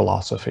or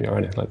philosophy or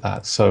anything like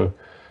that. So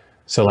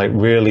like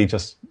really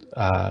just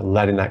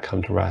letting that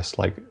come to rest.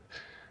 Like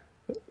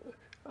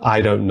I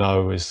don't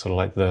know is sort of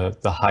like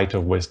the height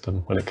of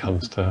wisdom when it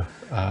comes to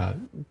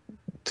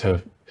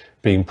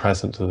being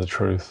present to the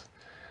truth.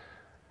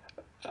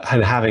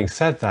 And having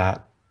said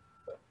that,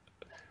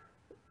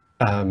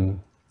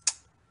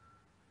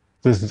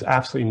 there's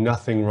absolutely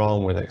nothing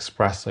wrong with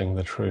expressing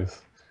the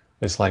truth.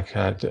 It's like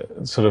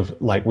sort of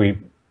like it's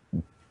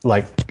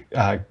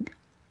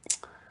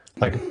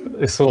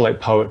sort of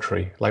like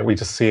poetry. Like we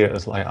just see it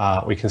as like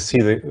art. We can see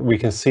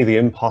the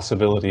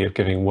impossibility of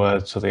giving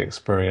words to the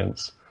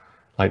experience,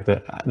 like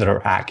that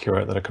are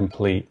accurate, that are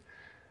complete,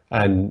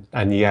 and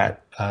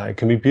yet it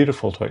can be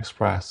beautiful to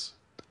express,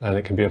 and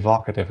it can be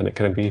evocative, and it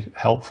can be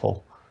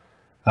helpful.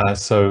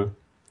 So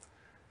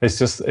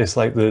it's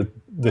like the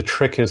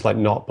trick is like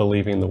not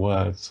believing the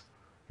words.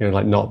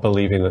 Like not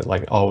believing that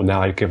like, oh,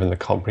 now I've given the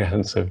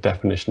comprehensive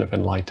definition of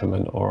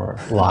enlightenment or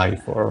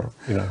life or,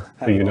 the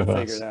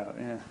universe. Figured out,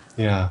 yeah.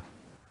 Yeah.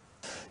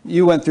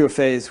 You went through a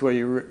phase where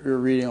you were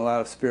reading a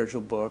lot of spiritual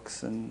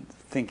books and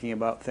thinking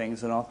about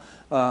things and all.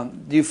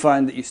 Do you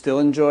find that you still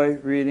enjoy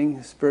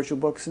reading spiritual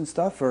books and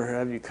stuff, or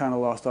have you kind of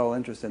lost all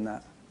interest in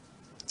that?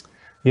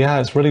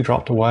 Yeah, it's really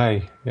dropped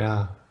away.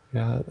 Yeah,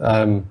 yeah.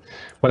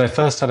 When I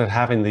first started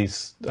having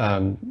these,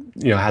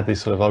 had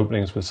these sort of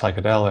openings with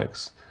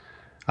psychedelics,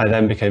 I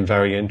then became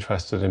very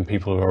interested in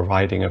people who are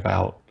writing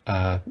about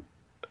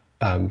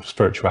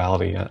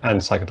spirituality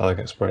and psychedelic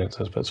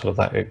experiences, but sort of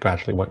that it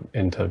gradually went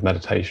into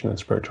meditation and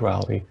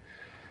spirituality,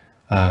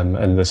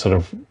 and the sort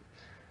of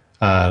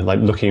like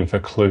looking for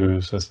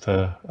clues as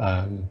to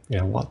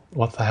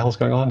what the hell's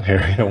going on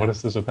here? What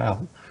is this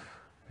about?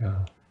 Yeah.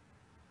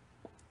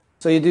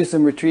 So you do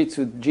some retreats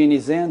with Jeannie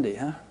Zandy,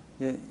 huh?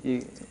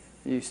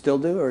 You still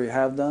do, or you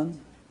have done?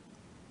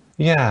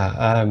 Yeah,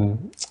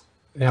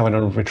 I went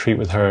on a retreat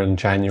with her in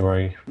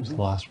January. Was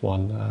the last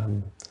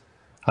one.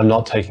 I'm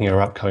not taking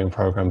her upcoming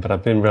program, but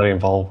I've been really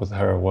involved with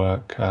her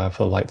work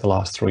for like the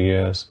last 3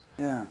 years.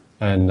 Yeah.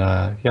 And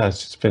it's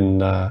just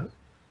been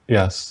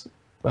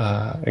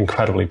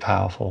incredibly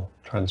powerful,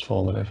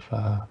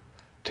 transformative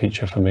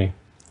teacher for me.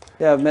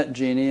 Yeah, I've met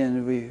Jeannie,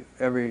 and we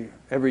every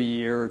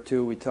year or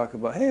two we talk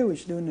about, hey, we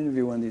should do an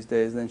interview one of these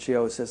days. And then she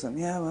always says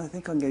something. Yeah, well, I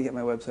think I'm gonna get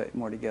my website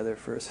more together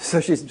first. So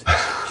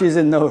she's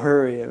in no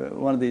hurry.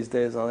 One of these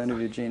days I'll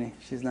interview Jeannie.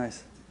 She's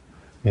nice.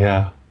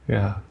 Yeah,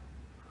 yeah.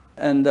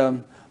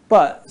 And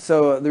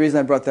so the reason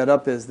I brought that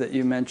up is that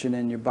you mentioned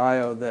in your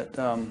bio that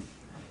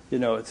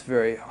it's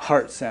very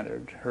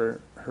heart-centered,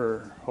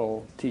 her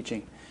whole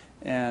teaching,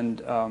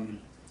 and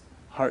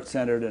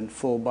heart-centered and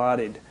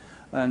full-bodied.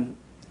 And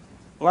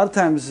a lot of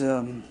times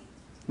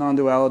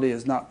non-duality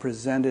is not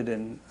presented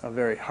in a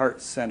very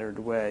heart-centered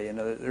way.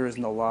 There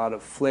isn't a lot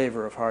of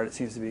flavor of heart. It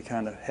seems to be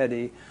kind of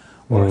heady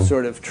or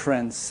sort of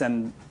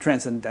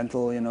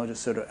transcendental,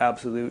 just sort of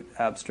absolute,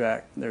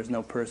 abstract. There's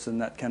no person,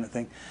 that kind of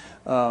thing.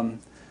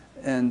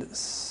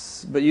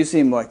 But you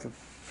seem like a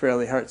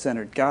fairly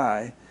heart-centered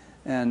guy,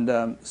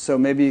 and so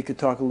maybe you could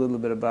talk a little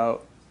bit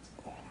about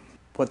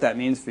what that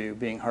means for you,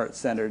 being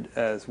heart-centered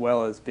as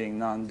well as being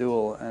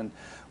non-dual, and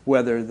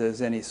whether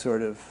there's any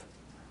sort of,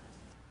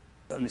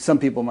 I mean, some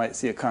people might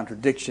see a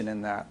contradiction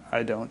in that.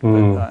 I don't,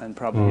 and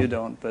probably you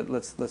don't. But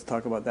let's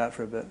talk about that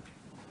for a bit.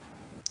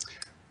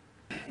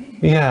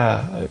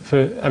 Yeah,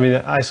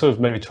 I sort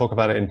of maybe talk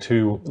about it in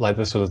two, like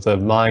the sort of the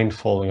mind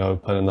falling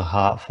open and the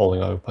heart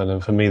falling open.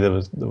 And for me,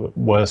 there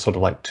were sort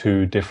of like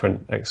two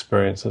different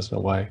experiences in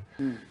a way.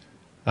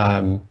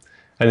 And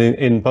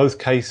in both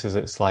cases,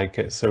 it's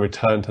a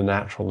return to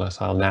naturalness,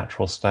 our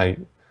natural state.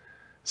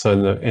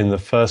 So in the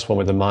first one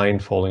with the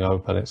mind falling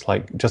open, it's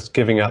like just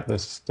giving up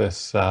this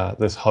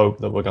hope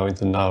that we're going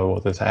to know,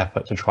 or this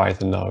effort to try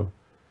to know,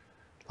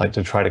 like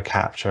to try to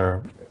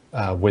capture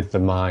with the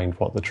mind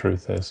what the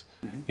truth is,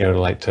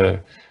 like to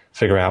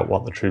figure out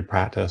what the true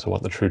practice or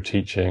what the true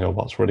teaching or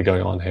what's really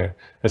going on here.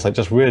 It's like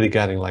just really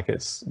getting like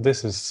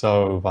this is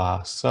so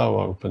vast, so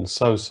open,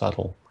 so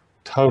subtle,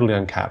 totally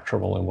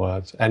uncapturable in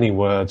words. Any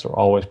words are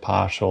always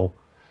partial,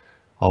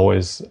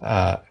 always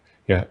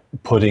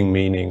putting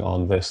meaning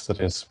on this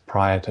that is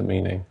prior to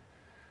meaning.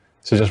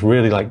 So just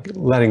really like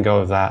letting go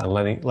of that and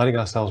letting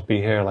ourselves be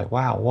here, like,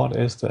 wow, what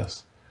is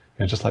this?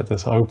 Just like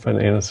this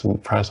open,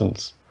 innocent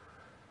presence.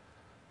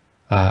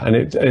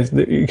 And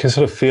you can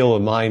sort of feel the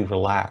mind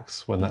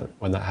relax when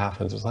that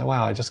happens. It's like,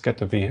 wow, I just get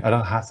to be, I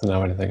don't have to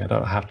know anything. I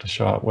don't have to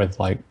show up with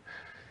like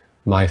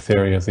my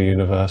theory of the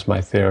universe,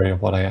 my theory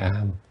of what I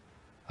am.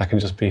 I can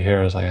just be here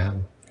as I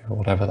am,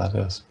 whatever that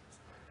is.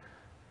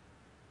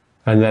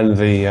 And then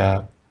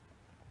the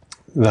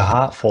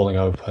heart falling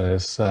open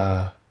is,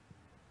 I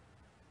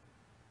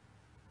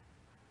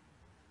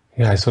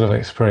sort of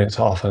experience it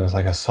often as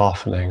like a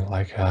softening,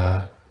 like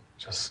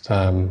just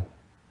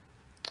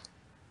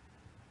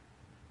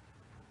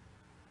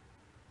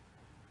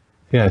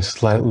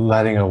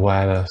letting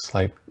awareness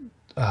like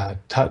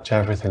touch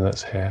everything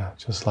that's here,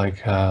 just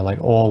like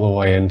all the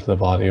way into the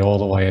body, all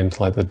the way into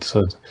like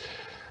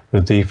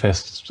the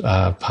deepest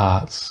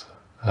parts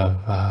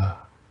of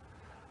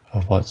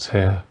what's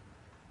here.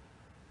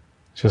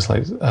 Just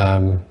like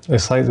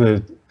it's like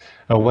the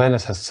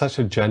awareness has such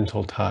a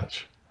gentle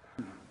touch.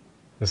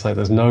 It's like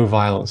there's no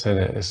violence in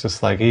it. It's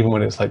just like even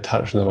when it's like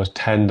touching the most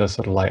tender,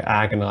 sort of like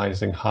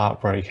agonizing,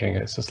 heartbreaking.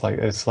 It's like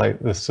this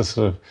just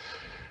sort of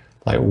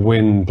like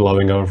wind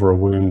blowing over a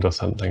wound or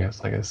something.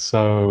 It's like it's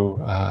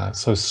so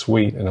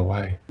sweet in a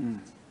way.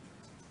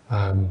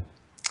 So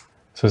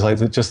it's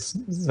like just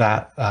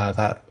that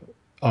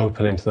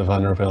opening to the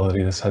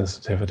vulnerability, the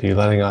sensitivity,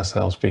 letting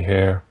ourselves be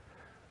here,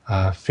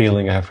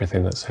 feeling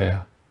everything that's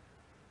here,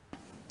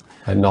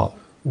 and not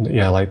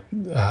letting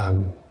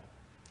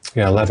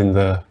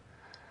the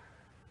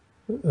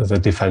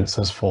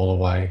defenses fall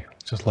away,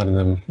 just letting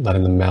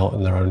them melt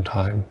in their own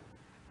time.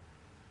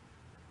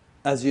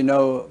 As you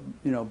know,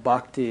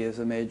 bhakti is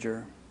a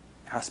major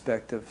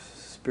aspect of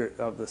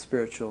the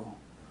spiritual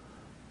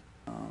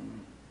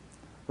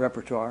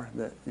repertoire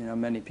that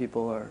many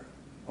people are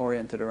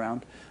oriented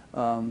around,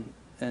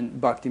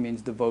 and bhakti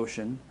means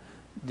devotion.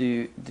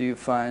 Do you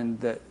find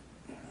that,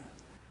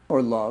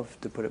 or love,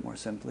 to put it more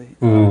simply,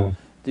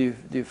 do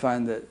you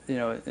find that, you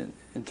know,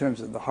 in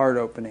terms of the heart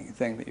opening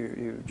thing that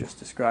you were just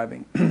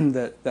describing,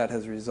 that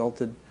has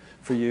resulted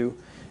for you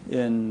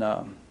in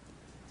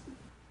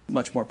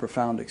much more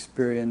profound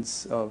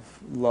experience of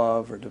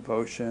love or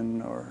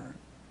devotion or,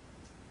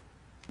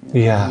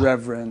 you know,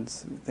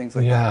 reverence, things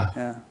like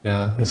that?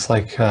 Yeah. It's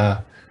like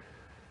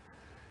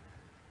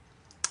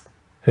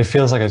it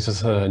feels like it's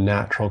just a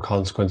natural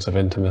consequence of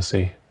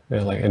intimacy, you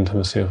know, like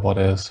intimacy of what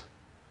is.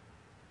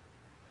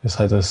 It's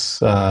like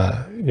this,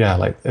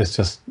 like it's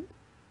just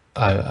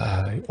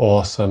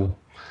awesome.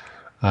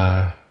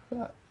 You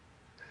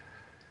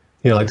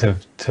know, like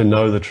to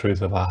know the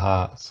truth of our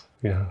hearts.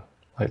 You know,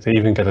 like to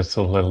even get a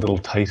sort of a little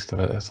taste of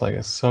it. It's like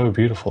it's so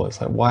beautiful.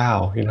 It's like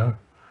wow, you know.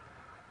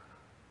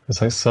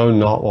 It's like so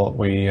not what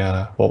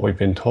we've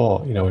been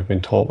taught. You know, we've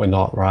been taught we're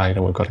not right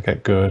and we've got to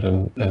get good,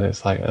 and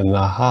it's like, and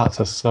our hearts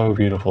are so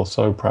beautiful,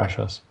 so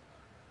precious.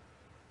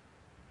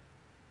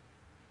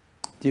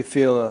 Do you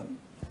feel a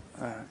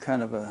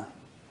kind of a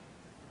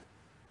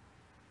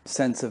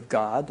sense of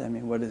God? I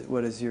mean,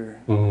 what is your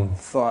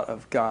thought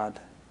of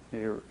God?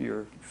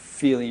 Your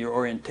feeling, your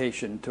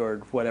orientation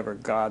toward whatever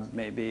God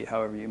may be,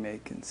 however you may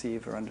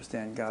conceive or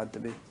understand God to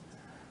be.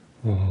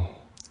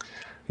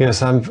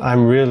 Yes,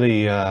 I'm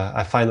really,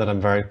 I find that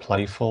I'm very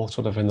playful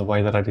sort of in the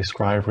way that I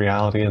describe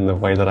reality and the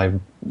way that I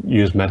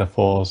use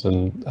metaphors,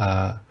 and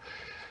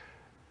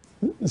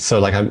so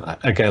like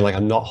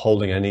I'm not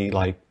holding any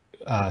like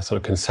sort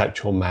of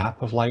conceptual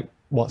map of like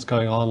what's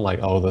going on, like,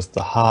 oh, there's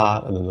the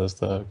heart and then there's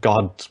the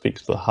God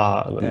speaks to the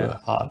heart and then the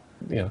heart,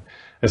 you know,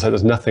 it's like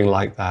there's nothing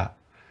like that.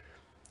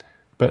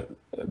 But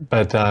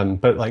like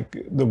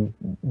the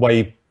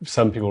way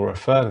some people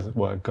refer to the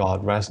word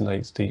God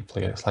resonates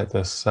deeply. It's like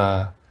this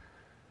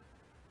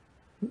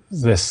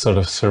this sort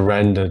of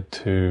surrendered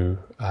to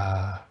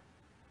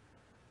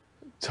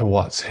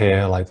what's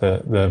here, like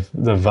the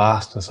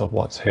vastness of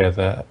what's here,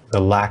 the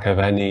lack of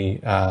any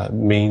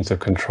means of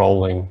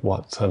controlling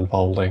what's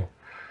unfolding.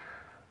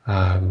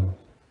 The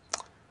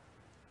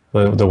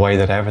way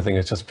that everything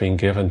is just being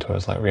given to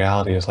us, like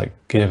reality is like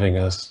giving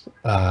us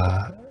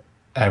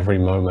every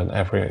moment,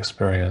 every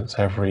experience,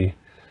 everything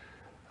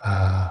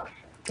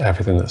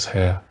that's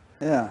here.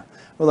 Yeah.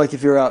 Well, like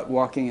if you're out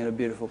walking in a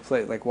beautiful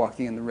place, like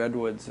walking in the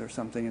redwoods or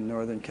something in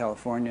Northern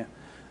California,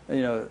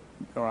 you know,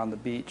 or on the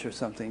beach or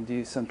something, do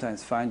you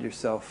sometimes find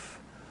yourself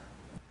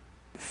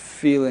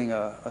feeling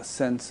a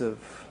sense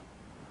of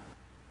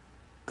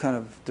kind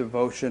of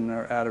devotion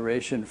or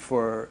adoration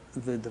for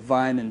the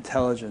divine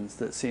intelligence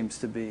that seems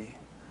to be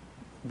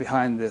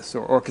behind this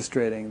or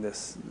orchestrating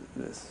this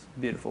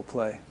beautiful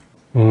play?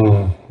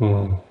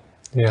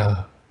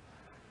 Yeah,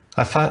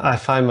 I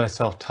find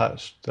myself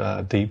touched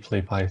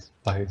deeply by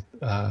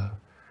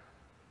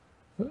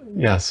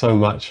so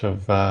much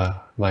of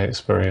my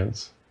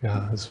experience.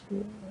 There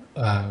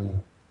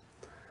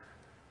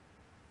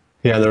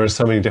are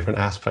so many different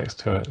aspects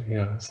to it. You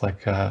know, it's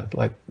like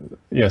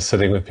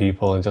sitting with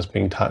people and just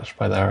being touched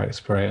by their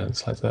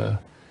experience, like the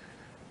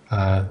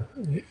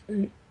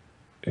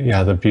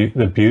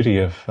beauty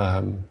of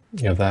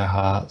their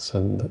hearts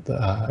and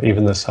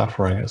even the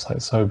suffering. It's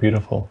like so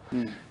beautiful,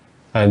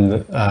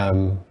 and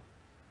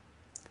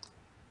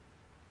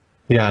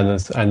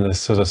and this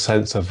sort of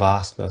sense of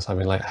vastness. I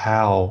mean, like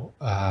how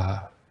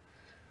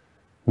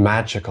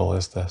magical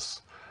is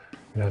this?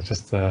 You know,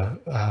 just the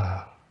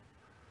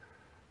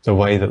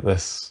way that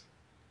this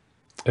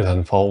is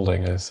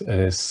unfolding it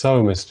is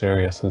so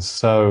mysterious and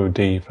so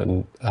deep,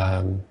 and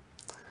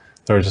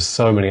there are just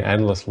so many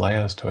endless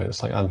layers to it.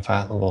 It's like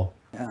unfathomable.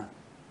 Yeah,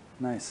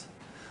 nice.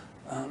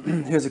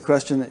 Here's a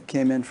question that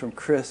came in from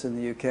Chris in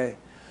the UK.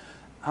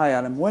 Hi,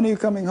 Adam. When are you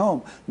coming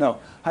home? No.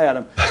 Hi,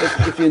 Adam.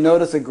 If you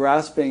notice a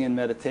grasping in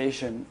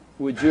meditation,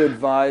 would you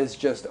advise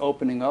just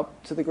opening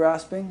up to the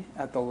grasping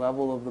at the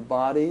level of the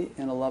body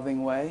in a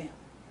loving way?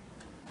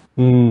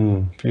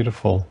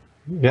 Beautiful.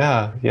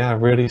 Yeah,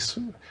 really.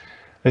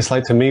 It's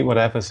like to meet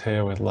whatever's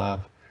here with love.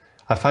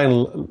 I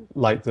find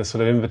like the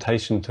sort of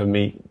invitation to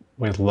meet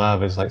with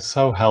love is like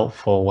so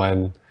helpful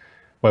when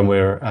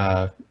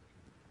we're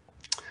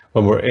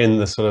in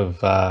the sort of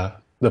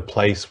the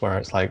place where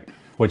it's like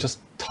we're just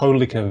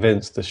totally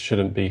convinced this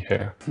shouldn't be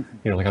here.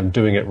 You know, like I'm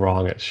doing it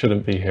wrong. It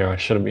shouldn't be here. I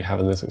shouldn't be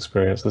having this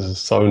experience. This is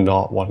so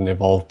not what an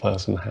evolved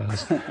person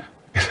has.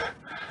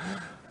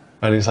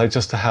 And it's like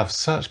just to have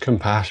such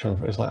compassion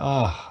for it. It's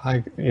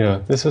like,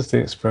 this is the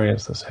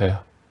experience that's here.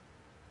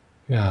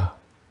 Yeah,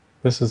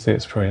 this is the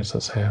experience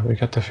that's here. We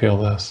get to feel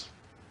this.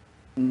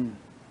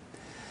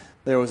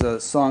 There was a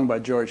song by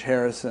George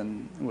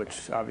Harrison,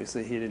 which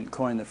obviously he didn't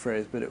coin the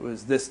phrase, but it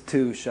was "This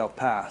too shall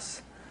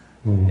pass,"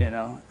 you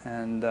know.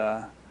 And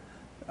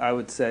I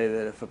would say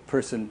that if a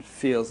person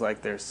feels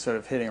like they're sort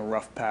of hitting a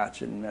rough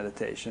patch in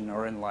meditation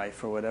or in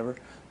life or whatever,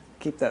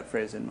 keep that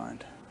phrase in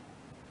mind.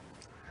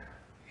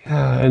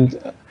 Yeah,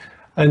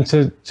 and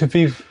to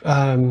be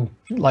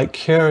like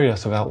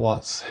curious about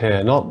what's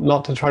here,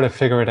 not to try to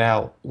figure it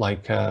out,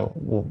 like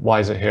why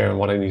is it here and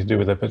what I need to do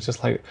with it, but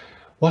just like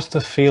what's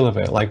the feel of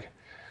it, like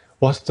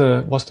what's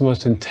the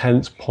most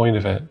intense point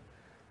of it,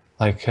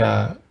 like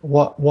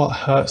what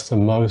hurts the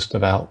most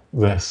about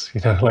this,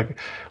 you know, like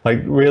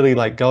really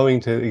like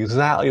going to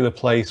exactly the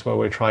place where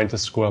we're trying to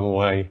squirm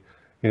away,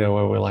 you know,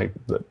 where we're like,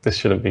 this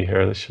shouldn't be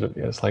here, this shouldn't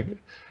be. It's like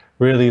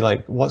really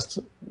like what's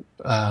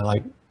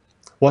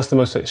the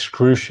most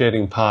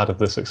excruciating part of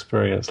this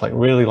experience? Like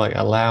really like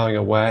allowing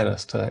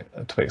awareness to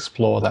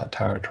explore that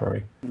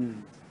territory.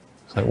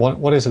 It's like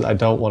what is it I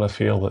don't want to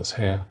feel that's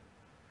here?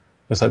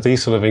 It's like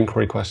these sort of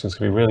inquiry questions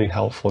can be really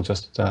helpful,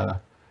 just sort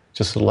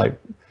of like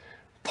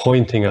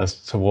pointing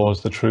us towards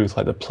the truth,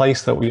 like the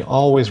place that we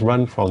always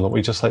run from, that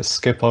we just like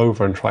skip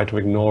over and try to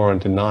ignore and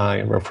deny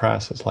and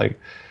repress. It's like,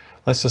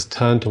 let's just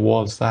turn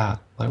towards that.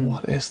 Like,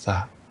 what is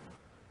that?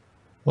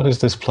 What is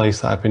this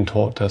place that I've been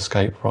taught to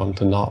escape from,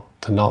 to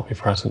not be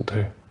present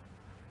to?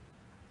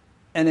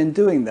 And in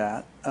doing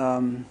that,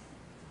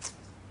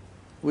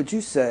 would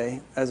you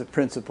say, as a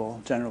principle,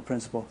 general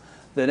principle,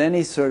 that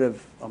any sort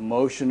of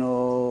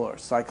emotional or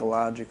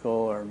psychological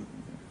or,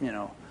 you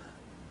know,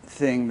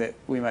 thing that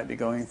we might be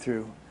going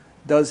through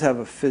does have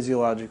a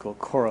physiological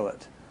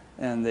correlate,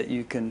 and that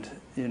you can,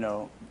 you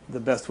know, the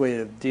best way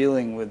of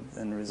dealing with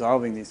and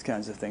resolving these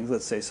kinds of things,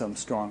 let's say some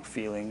strong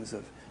feelings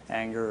of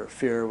anger or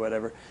fear or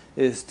whatever,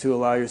 is to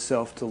allow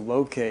yourself to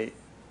locate,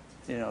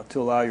 you know,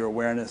 to allow your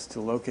awareness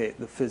to locate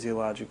the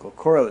physiological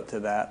correlate to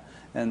that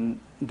and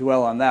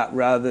dwell on that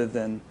rather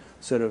than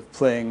sort of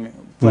playing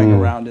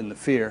around in the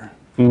fear.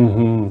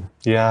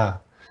 Yeah,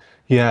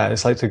 yeah.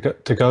 It's like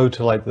to go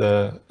to like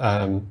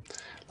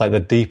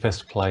the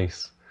deepest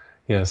place.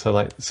 You know,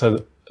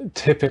 so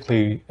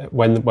typically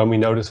when we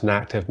notice an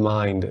active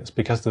mind, it's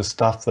because there's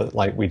stuff that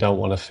like we don't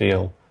want to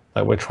feel.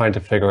 Like we're trying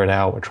to figure it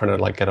out. We're trying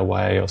to like get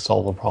away or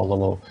solve a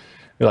problem, or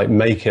like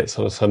make it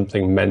sort of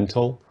something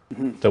mental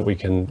that we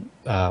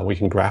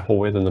can grapple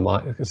with in the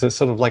mind. It's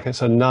sort of like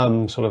it's a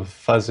numb, sort of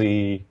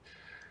fuzzy,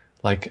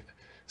 like.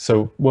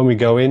 So when we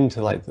go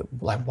into like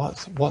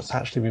what's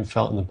actually been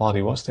felt in the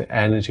body, what's the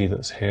energy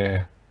that's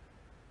here,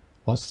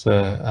 what's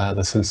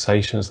the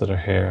sensations that are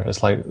here?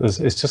 It's like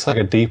it's just like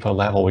a deeper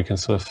level. We can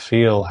sort of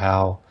feel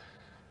how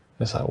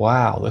it's like,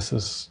 wow, this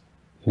is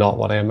not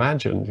what I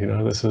imagined. You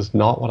know, this is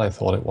not what I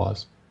thought it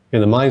was. You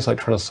know, the mind's like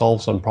trying to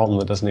solve some problem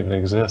that doesn't even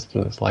exist,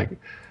 and it's like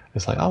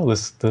oh,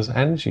 there's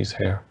energies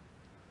here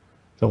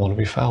that want to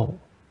be felt.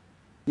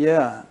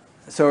 Yeah.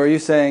 So are you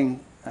saying?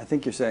 I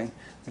think you're saying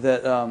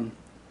that.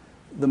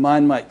 The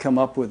mind might come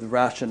up with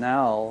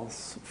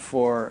rationales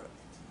for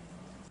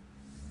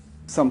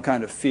some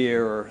kind of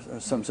fear or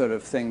some sort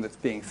of thing that's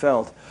being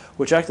felt,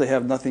 which actually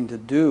have nothing to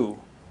do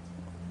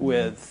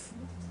with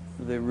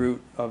the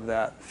root of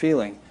that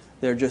feeling.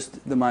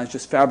 The mind's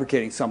just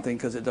fabricating something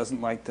because it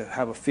doesn't like to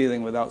have a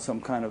feeling without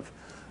some kind of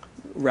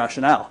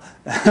rationale.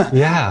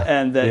 Yeah.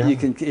 And that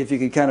if you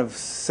can kind of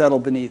settle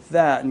beneath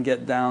that and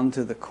get down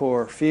to the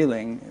core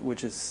feeling,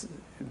 which is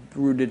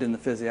rooted in the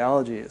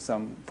physiology at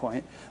some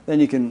point, then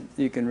you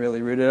can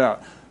really root it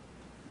out.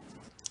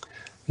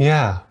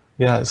 Yeah,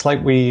 it's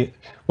like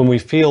when we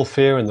feel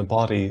fear in the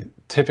body,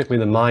 typically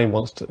the mind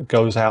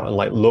goes out and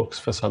like looks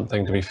for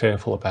something to be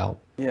fearful about.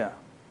 Yeah.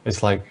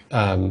 It's like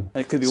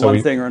it could be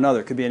one thing or another.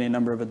 It could be any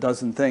number of a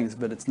dozen things,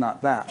 but it's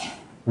not that.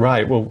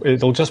 Right. Well,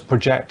 it'll just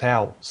project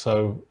out.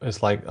 So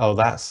it's like, oh,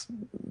 that's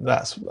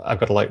I've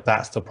got to like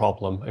that's the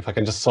problem. If I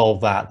can just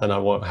solve that, then I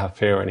won't have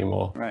fear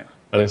anymore. Right.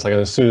 And it's like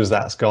as soon as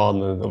that's gone,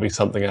 then there'll be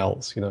something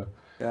else, you know.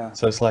 Yeah.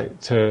 So it's like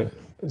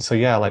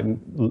like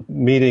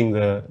meeting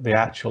the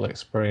actual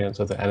experience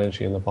of the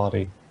energy in the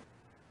body.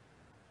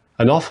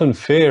 And often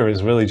fear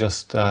is really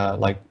just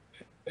like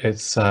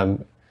it's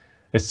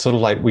sort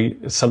of like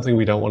it's something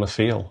we don't want to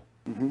feel.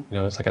 You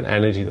know, it's like an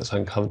energy that's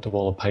uncomfortable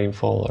or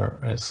painful, or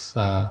it's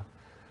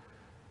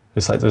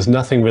like there's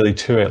nothing really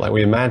to it. Like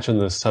we imagine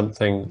there's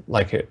something,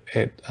 like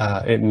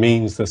it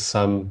means there's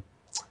some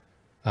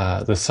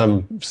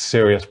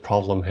serious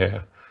problem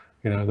here.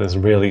 You know, there's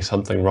really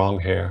something wrong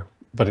here,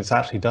 but it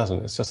actually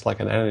doesn't. It's just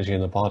like an energy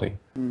in the body.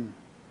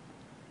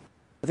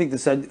 I think the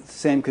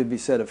same could be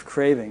said of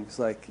cravings,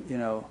 like, you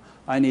know,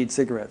 I need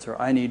cigarettes,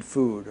 or I need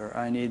food, or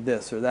I need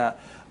this or that,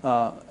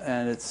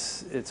 and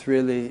it's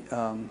really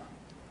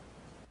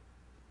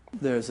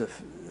there's a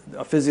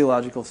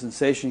physiological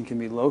sensation can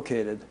be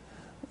located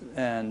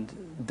and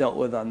dealt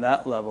with on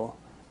that level,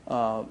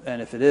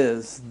 and if it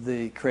is,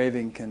 the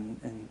craving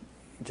can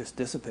just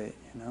dissipate,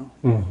 you know,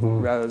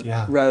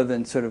 rather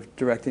than sort of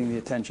directing the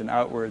attention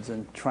outwards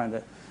and trying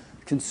to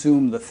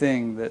consume the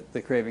thing that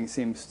the craving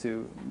seems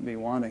to be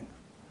wanting.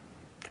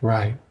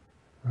 Right.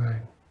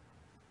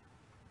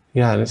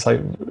 Yeah, and it's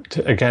like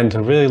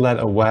to really let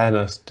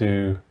awareness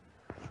do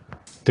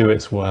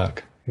its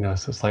work. You know,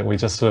 so it's like we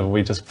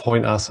just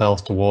point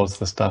ourselves towards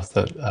the stuff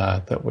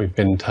that we've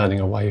been turning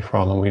away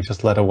from, and we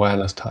just let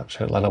awareness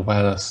touch it, let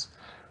awareness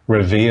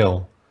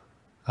reveal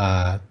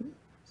the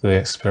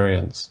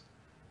experience.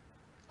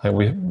 Like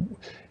when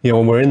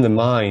we're in the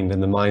mind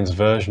and the mind's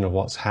version of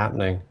what's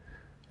happening,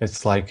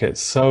 it's like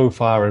it's so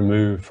far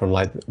removed from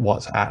like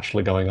what's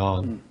actually going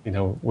on. You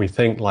know, we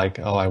think like,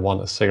 oh, I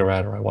want a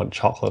cigarette or I want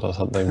chocolate or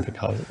something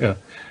because, you know,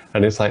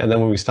 and it's like, and then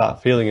when we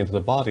start feeling into the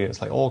body,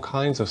 it's like all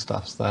kinds of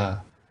stuff's there.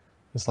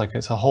 It's like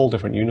it's a whole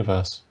different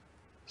universe.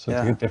 So it's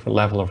like a different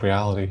level of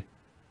reality.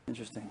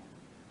 Interesting.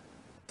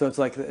 So it's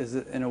like, is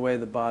it, in a way,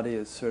 the body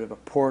is sort of a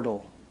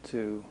portal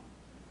to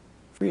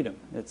freedom.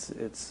 It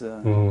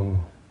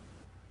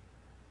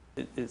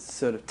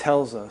sort of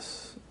tells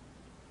us.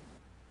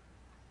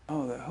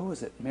 Oh, who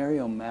was it? Mary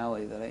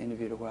O'Malley that I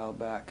interviewed a while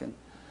back,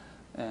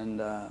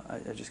 and I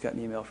just got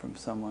an email from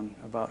someone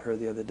about her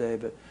the other day.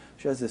 But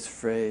she has this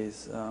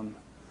phrase.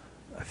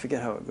 I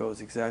forget how it goes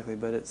exactly,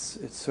 but it's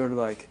sort of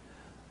like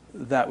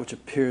that which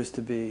appears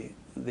to be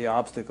the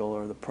obstacle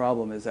or the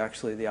problem is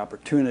actually the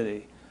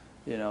opportunity,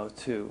 you know,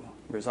 to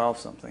resolve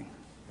something.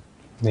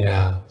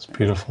 Yeah, it's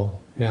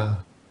beautiful. Yeah,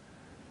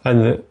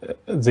 and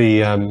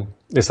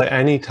it's like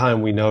any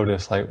time we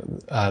notice like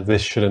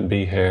this shouldn't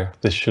be here,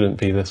 this shouldn't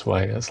be this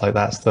way. It's like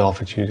that's the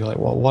opportunity. Like,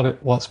 well,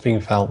 what's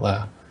being felt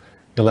there?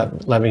 You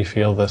let me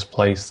feel this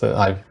place that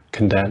I've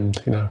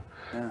condemned. You know,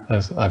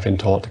 as I've been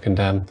taught to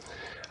condemn.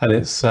 And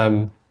it's,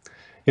 you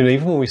know,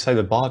 even when we say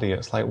the body,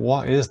 it's like,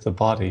 what is the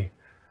body?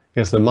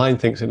 Because the mind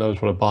thinks it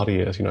knows what a body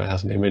is. You know, it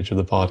has an image of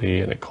the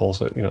body and it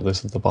calls it, you know,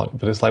 this is the body.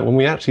 But it's like when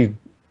we actually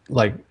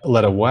like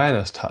let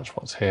awareness touch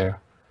what's here,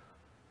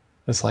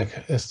 it's like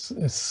it's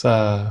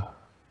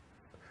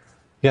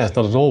yeah, it's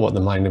not at all what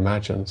the mind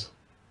imagines.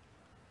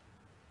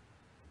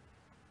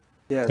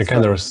 Yeah.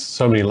 Again, there are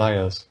so many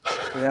layers.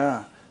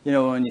 Yeah. You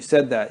know, when you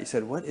said that, you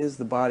said, what is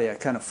the body? I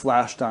kind of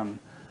flashed on,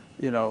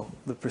 you know,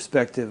 the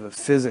perspective of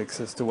physics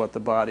as to what the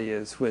body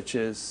is, which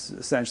is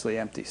essentially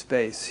empty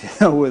space, you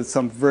know, with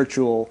some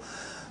virtual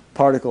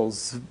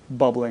particles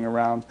bubbling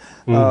around.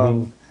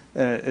 And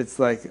it's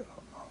like,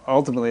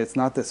 ultimately, it's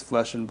not this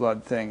flesh and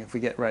blood thing. If we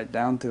get right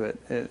down to it,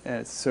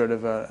 it's sort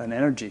of an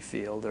energy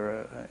field,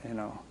 or you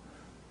know,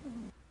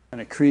 an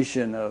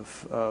accretion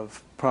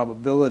of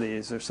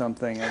probabilities or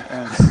something.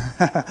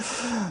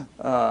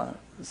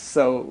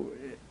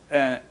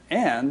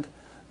 And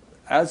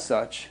as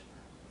such,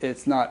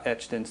 it's not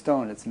etched in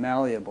stone. It's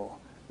malleable.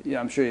 Yeah,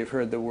 I'm sure you've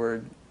heard the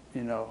word,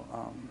 you know,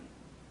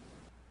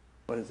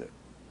 what is it?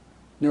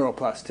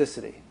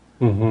 Neuroplasticity.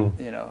 You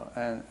know,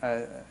 and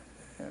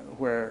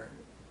where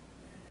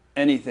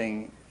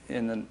anything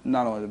in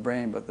not only the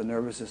brain but the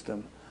nervous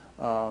system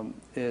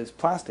is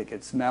plastic.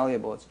 It's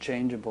malleable. It's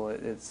changeable.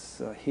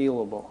 It's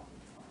healable.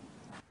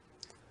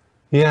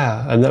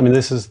 Yeah, and I mean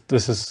this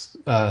is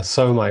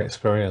so my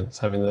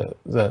experience. I mean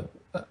that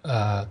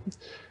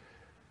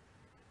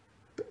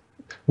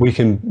we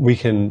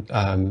can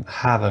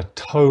have a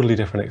totally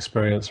different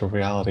experience of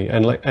reality,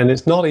 and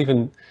it's not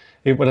even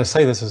when I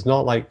say this, it's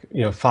not like,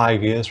 you know,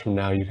 5 years from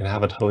now you can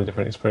have a totally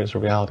different experience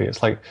of reality.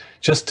 It's like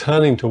just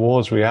turning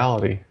towards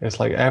reality. It's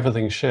like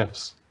everything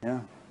shifts. Yeah.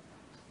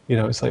 You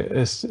know, it's like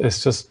it's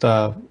just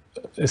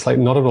it's like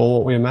not at all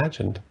what we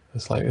imagined.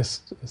 It's like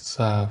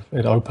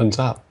it opens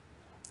up.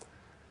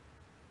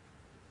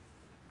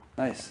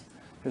 Nice.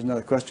 Here's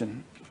another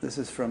question. This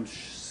is from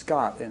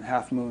Scott in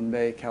Half Moon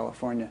Bay,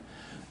 California.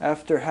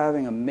 After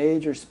having a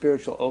major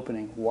spiritual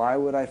opening, why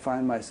would I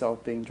find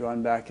myself being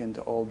drawn back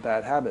into old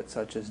bad habits,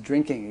 such as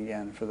drinking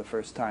again for the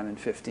first time in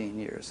 15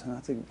 years? And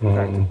that's a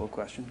practical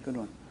question. Good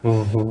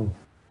one.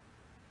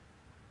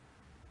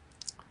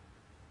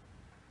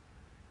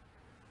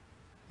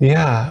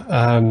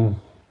 Yeah.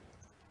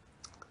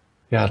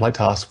 Yeah, I'd like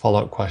to ask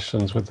follow-up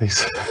questions with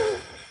these.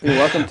 You're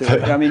welcome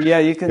to. I mean, yeah,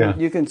 you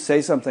can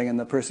say something, and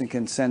the person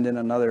can send in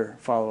another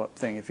follow-up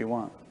thing if you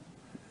want.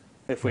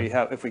 If we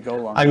go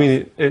long. I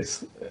mean,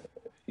 it's,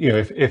 you know,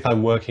 if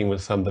I'm working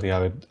with somebody, I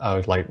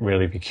would like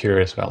really be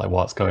curious about like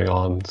what's going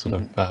on,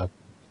 sort of.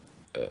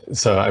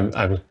 So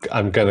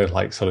I'm gonna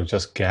like sort of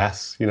just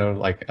guess, you know,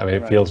 like, I mean,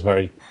 it feels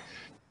very.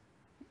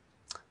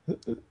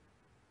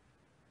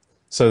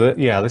 So that,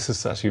 yeah, this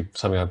is actually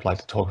something I'd like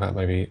to talk about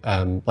maybe.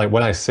 Like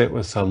when I sit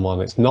with someone,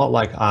 it's not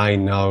like I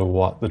know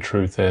what the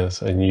truth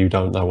is and you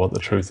don't know what the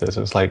truth is.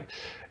 It's like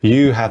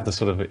you have the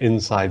sort of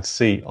inside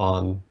seat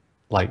on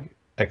like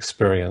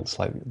experience,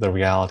 like the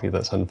reality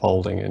that's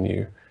unfolding in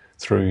you,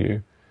 through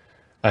you.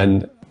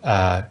 And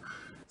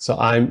so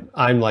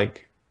I'm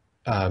like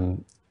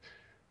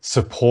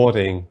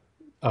supporting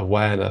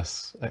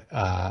awareness,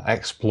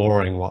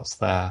 exploring what's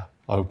there,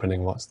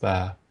 opening what's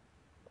there.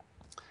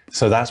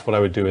 So that's what I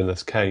would do in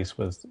this case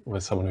with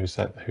someone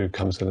who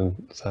comes in and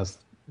says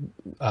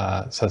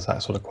that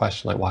sort of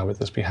question, like, why would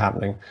this be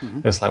happening?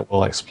 It's like,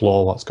 we'll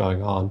explore what's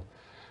going on.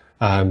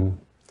 I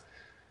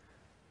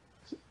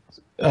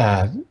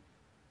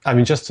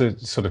mean, just to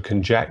sort of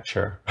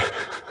conjecture,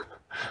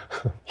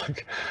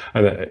 like,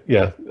 and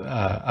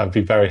I'd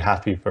be very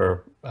happy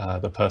for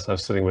the person I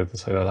was sitting with to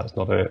say, no, that's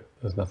not it.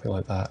 There's nothing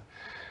like that.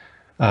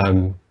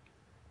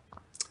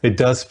 It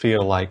does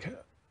feel like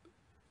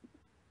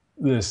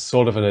there's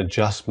sort of an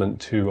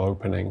adjustment to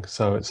opening.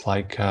 So it's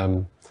like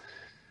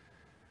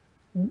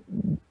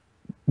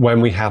when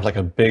we have like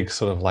a big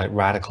sort of like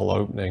radical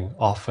opening,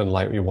 often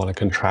like we want to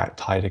contract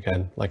tight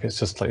again. Like it's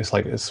just like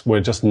we're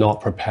just not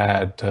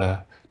prepared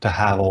to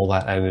have all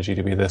that energy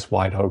to be this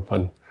wide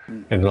open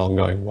in an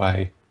ongoing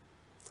way.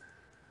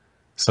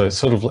 So it's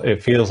sort of,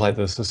 it feels like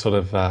there's a sort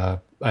of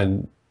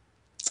and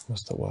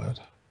what's the word?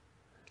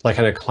 like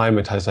an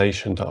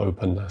acclimatization to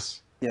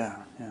openness. Yeah,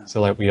 yeah.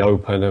 So like we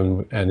open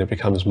and it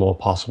becomes more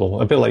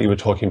possible. A bit like you were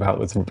talking about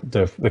with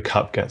the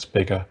cup gets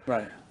bigger.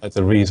 Right. Like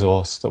the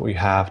resource that we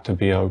have to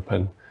be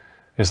open.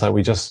 It's like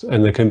we just,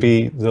 and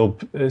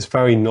it's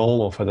very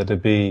normal for there to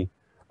be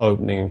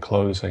opening and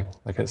closing.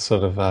 Like it's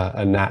sort of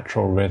a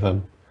natural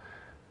rhythm.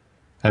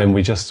 And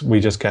we just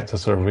get to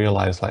sort of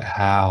realize like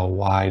how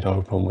wide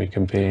open we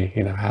can be,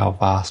 you know, how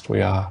vast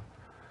we are,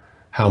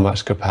 how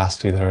much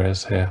capacity there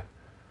is here.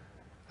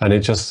 And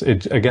it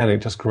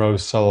just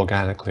grows so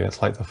organically.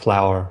 It's like the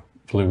flower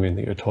blooming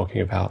that you're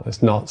talking about.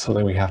 It's not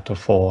something we have to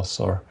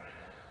force or,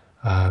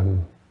 yeah.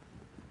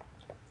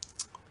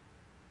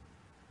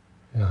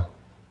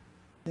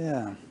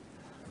 Yeah.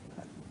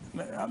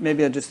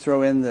 Maybe I'd just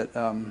throw in that,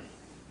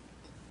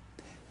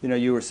 you know,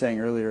 you were saying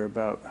earlier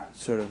about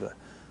sort of the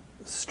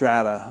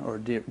strata or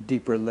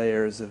deeper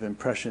layers of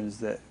impressions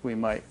that we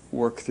might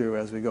work through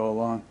as we go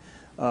along.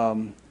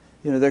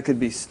 You know, there could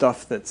be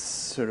stuff that's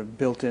sort of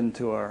built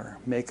into our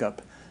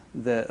makeup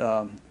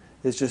that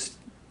is just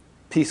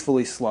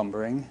peacefully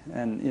slumbering,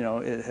 and you know,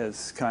 it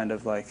has kind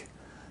of like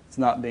it's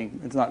not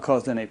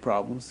caused any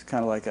problems.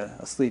 Kind of like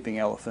a sleeping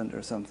elephant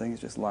or something.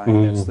 It's just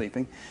lying there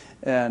sleeping,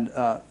 and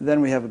then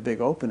we have a big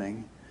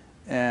opening,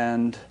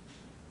 and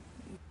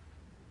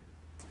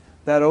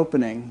that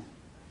opening,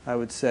 I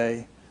would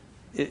say,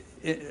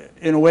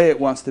 in a way, it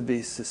wants to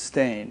be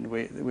sustained.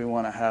 We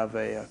want to have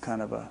a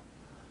kind of a.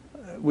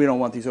 We don't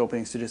want these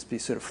openings to just be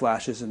sort of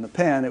flashes in the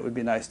pan. It would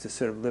be nice to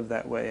sort of live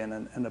that way in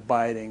an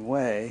abiding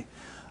way.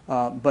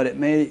 But it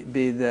may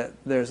be that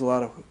there's a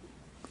lot of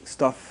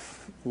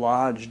stuff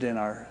lodged in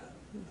our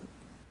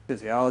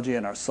physiology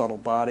and our subtle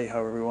body,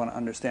 however we want to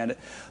understand it,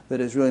 that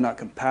is really not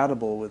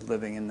compatible with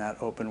living in that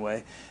open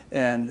way.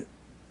 And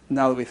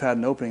now that we've had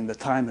an opening, the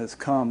time has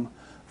come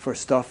for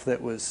stuff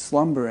that was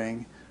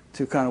slumbering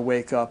to kind of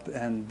wake up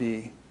and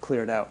be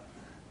cleared out.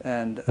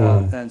 And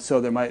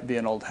so there might be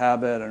an old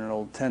habit or an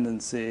old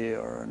tendency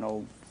or an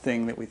old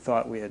thing that we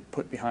thought we had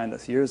put behind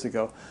us years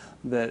ago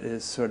that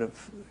is sort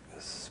of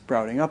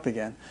sprouting up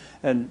again.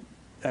 And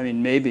I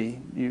mean, maybe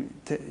you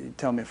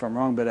tell me if I'm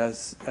wrong, but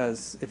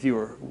as if you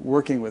were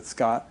working with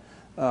Scott,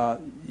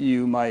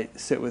 you might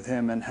sit with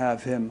him and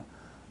have him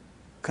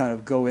kind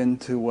of go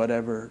into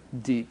whatever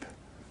deep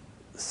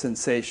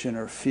sensation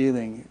or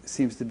feeling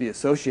seems to be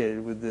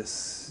associated with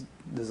this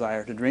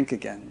desire to drink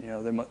again. You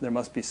know, there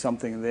must be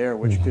something there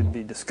which could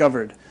be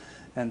discovered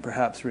and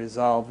perhaps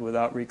resolved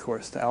without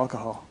recourse to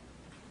alcohol.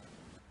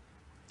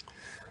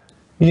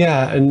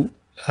 Yeah, and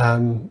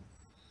and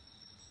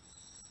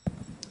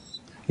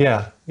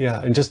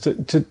just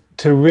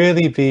to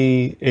really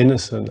be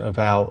innocent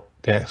about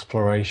the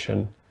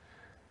exploration.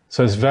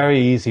 So it's very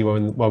easy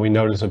when we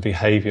notice a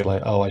behavior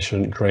like, oh, I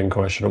shouldn't drink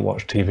or I shouldn't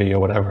watch TV or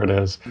whatever it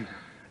is.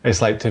 It's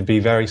like to be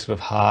very sort of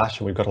harsh,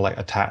 and we've got to like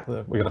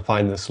we've got to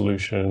find the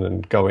solution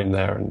and go in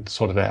there and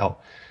sort it out.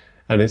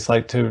 And it's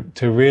like to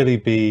really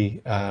be,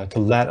 to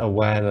let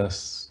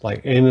awareness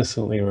like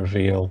innocently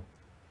reveal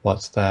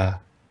what's there.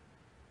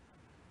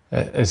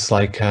 It's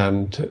like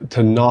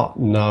to not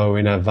know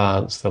in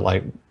advance that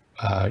like,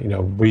 you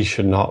know, we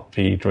should not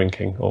be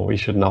drinking or we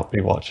should not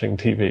be watching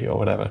TV or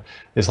whatever.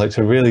 It's like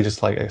to really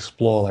just like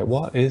explore like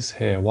what is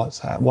here, what's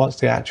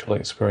the actual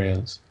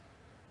experience.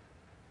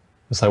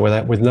 It's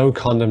like with no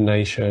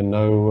condemnation,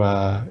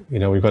 no, you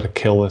know, we've got to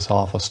kill this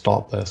off or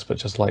stop this, but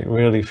just like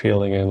really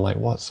feeling in like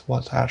what's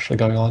actually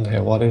going on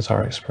here, what is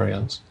our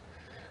experience.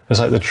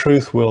 It's like the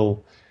truth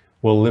will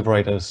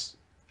liberate us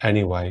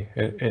anyway.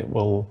 It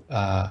will,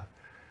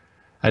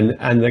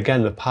 and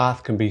again, the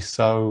path can be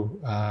so,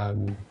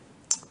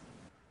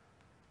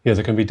 yeah,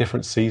 there can be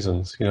different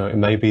seasons. You know, it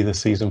may be the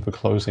season for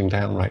closing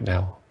down right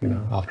now, you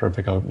know, after a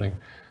big opening.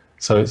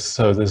 So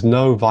there's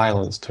no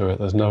violence to it.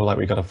 There's no like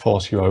we got to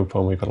force you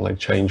open. We've got to like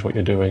change what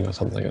you're doing or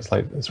something. It's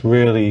like it's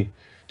really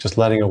just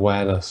letting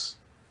awareness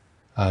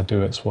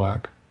do its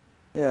work.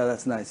 Yeah,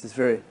 that's nice. It's a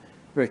very,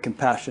 very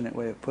compassionate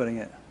way of putting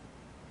it.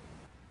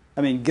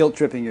 I mean, guilt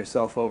tripping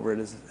yourself over it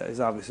is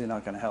obviously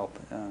not going to help.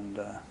 And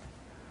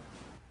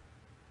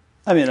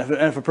I mean,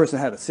 if a person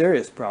had a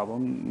serious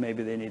problem,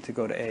 maybe they need to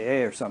go to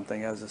AA or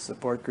something as a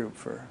support group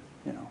for,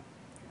 you know,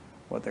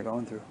 what they're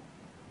going through.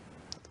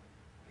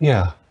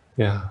 Yeah.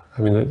 Yeah,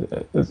 I mean,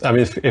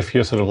 if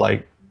you're sort of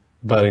like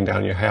burning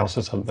down your house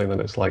or something, then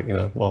it's like, you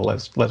know, well,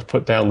 let's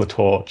put down the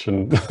torch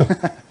and.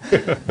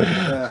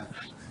 Yeah.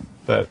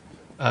 But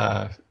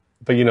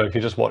you know, if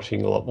you're just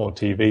watching a lot more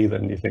TV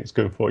than you think is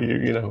good for you,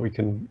 you know, we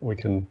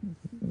can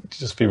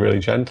just be really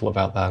gentle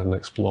about that and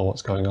explore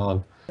what's going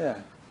on. Yeah,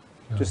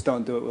 just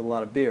don't do it with a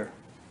lot of beer.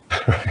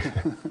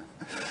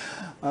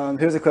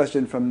 Here's a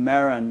question from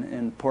Marin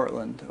in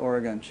Portland,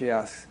 Oregon. She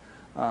asks.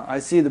 I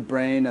see the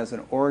brain as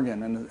an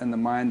organ and the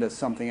mind as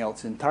something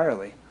else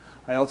entirely.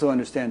 I also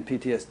understand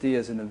PTSD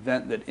as an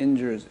event that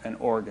injures an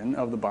organ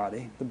of the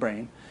body, the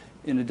brain,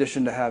 in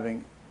addition to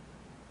having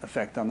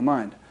effect on the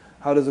mind.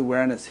 How does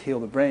awareness heal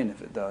the brain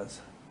if it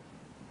does?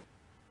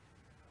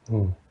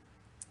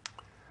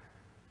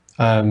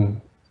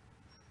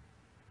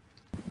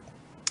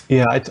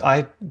 Yeah,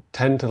 I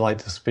tend to like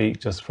to speak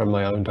just from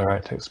my own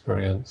direct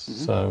experience.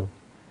 Mm-hmm. So,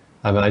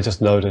 I mean, I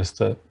just noticed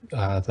that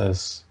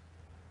there's,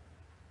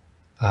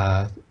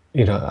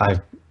 you know,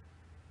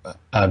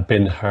 I've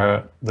been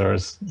hurt.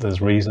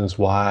 There's reasons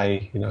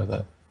why, you know,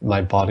 that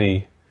my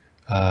body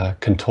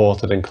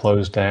contorted and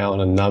closed down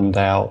and numbed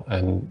out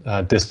and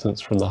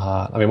distanced from the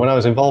heart. I mean, when I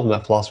was involved in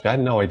that philosophy, I had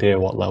no idea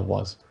what love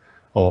was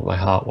or what my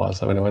heart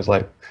was. I mean, I was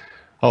like,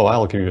 oh,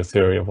 I'll give you a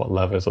theory of what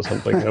love is or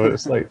something. You know,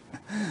 it's like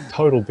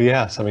total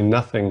BS. I mean,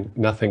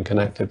 nothing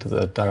connected to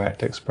the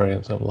direct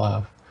experience of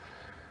love.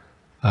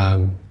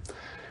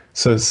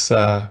 So it's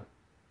so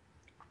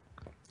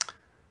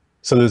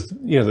there's,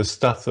 you know, there's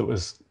stuff that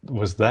was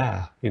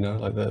there, you know,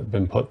 like that had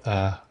been put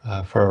there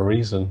for a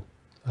reason,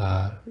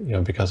 you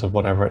know, because of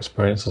whatever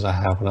experiences I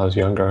had when I was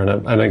younger.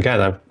 And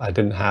again, I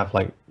didn't have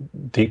like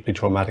deeply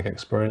traumatic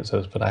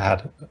experiences, but I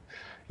had,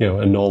 you know,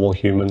 a normal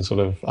human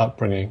sort of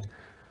upbringing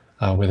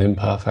with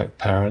imperfect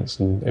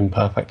parents and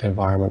imperfect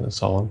environment and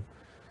so on.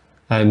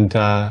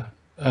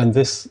 And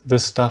this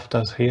stuff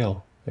does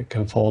heal. It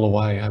can fall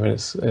away. I mean,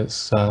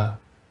 it's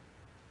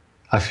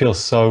I feel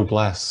so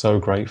blessed, so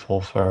grateful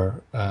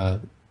for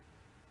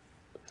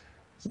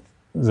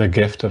the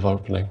gift of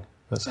opening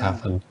that's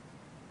happened.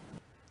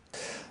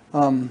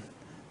 And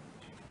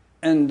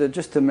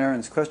just to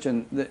Marin's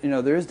question, you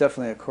know, there is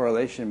definitely a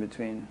correlation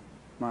between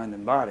mind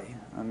and body.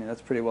 I mean,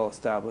 that's pretty well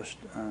established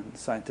in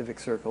scientific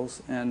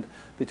circles, and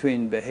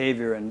between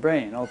behavior and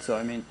brain also.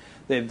 I mean,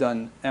 they've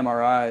done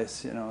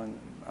MRIs, you know,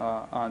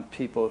 on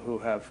people who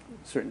have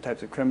certain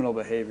types of criminal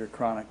behavior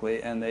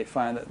chronically, and they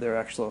find that there are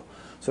actual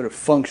sort of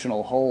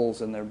functional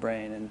holes in their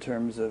brain in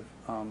terms of,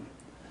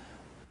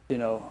 you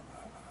know,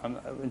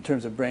 in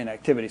terms of brain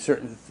activity.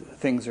 Certain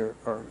things are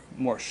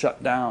more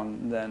shut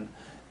down than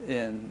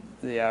in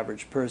the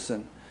average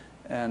person.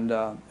 And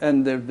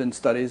there have been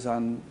studies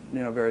on, you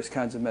know, various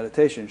kinds of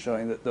meditation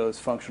showing that those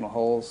functional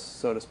holes,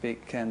 so to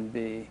speak, can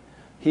be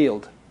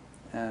healed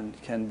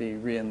and can be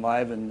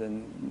re-enlivened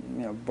and,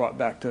 you know, brought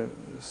back to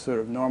sort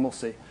of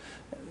normalcy,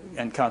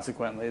 and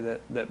consequently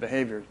that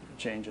behavior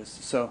changes.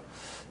 So,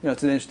 you know,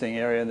 it's an interesting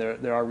area.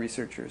 There are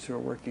researchers who are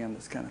working on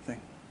this kind of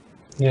thing.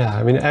 Yeah,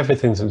 I mean,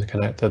 everything's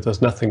interconnected.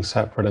 There's nothing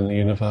separate in the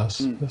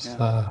universe.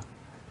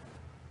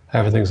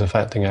 Everything's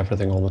affecting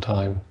everything all the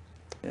time.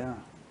 Yeah.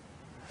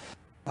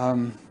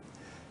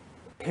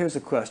 Here's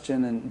a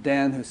question, and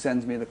Dan, who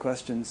sends me the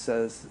question,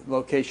 says,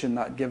 location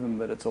not given,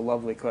 but it's a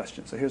lovely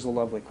question. So here's a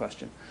lovely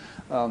question.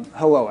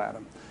 Hello,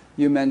 Adam.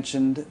 You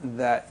mentioned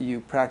that you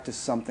practice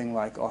something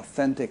like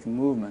authentic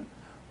movement.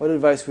 What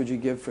advice would you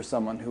give for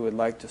someone who would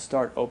like to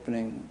start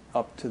opening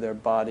up to their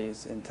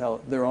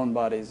their own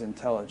body's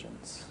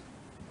intelligence?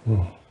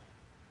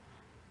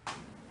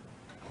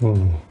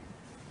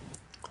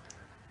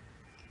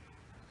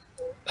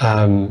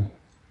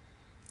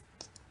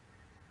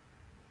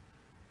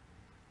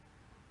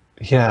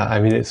 Yeah, I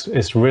mean,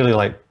 it's really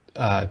like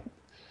the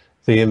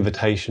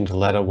invitation to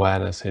let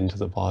awareness into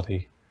the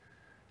body,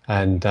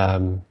 and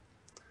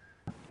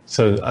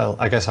so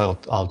I guess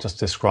I'll just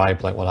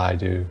describe like what I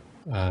do,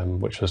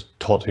 which was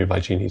taught to me by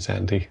Jeannie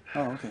Zandy.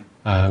 Oh, okay.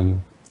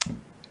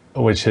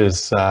 Which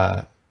is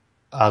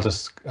I'll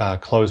just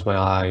close my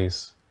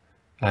eyes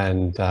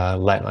and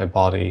let my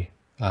body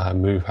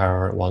move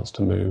however it wants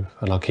to move,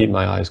 and I'll keep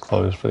my eyes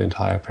closed for the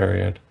entire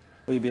period.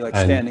 Will you be like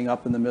standing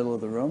up in the middle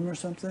of the room or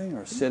something,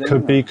 or sitting?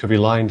 Could be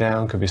lying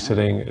down, could be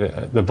sitting.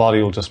 The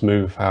body will just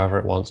move however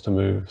it wants to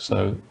move.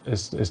 So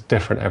it's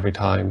different every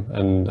time,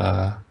 and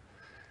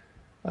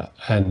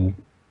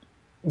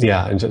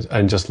yeah,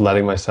 and just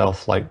letting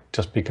myself like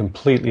just be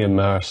completely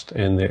immersed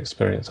in the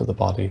experience of the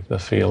body, the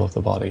feel of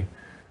the body,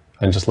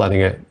 and just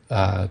letting it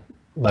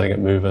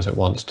move as it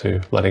wants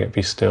to, letting it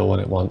be still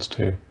when it wants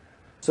to.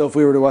 So if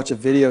we were to watch a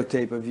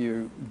videotape of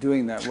you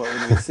doing that, what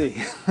would we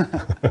see?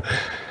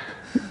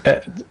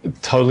 It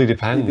totally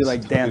depends. You'd be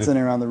like dancing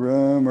around the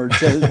room, or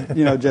just,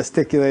 you know,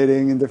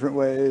 gesticulating in different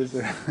ways.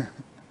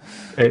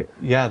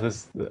 Yeah,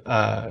 there's.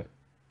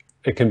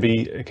 It can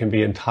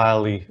be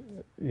entirely.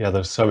 Yeah,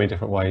 there's so many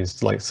different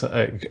ways. Like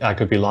I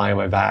could be lying on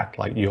my back,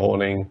 like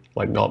yawning,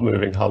 like not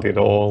moving hardly at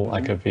all. Mm-hmm.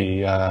 I could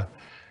be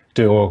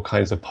doing all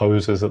kinds of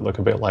poses that look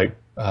a bit like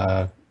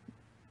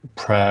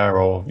prayer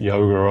or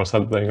yoga or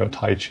something, or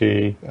Tai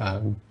Chi.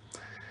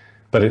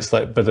 But it's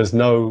like,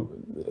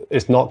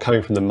 it's not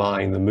coming from the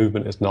mind. The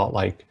movement is not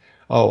like,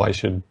 oh, I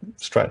should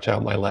stretch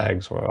out my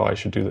legs, or oh, I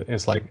should do that.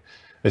 It's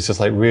just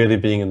like really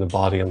being in the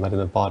body and letting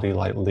the body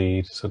like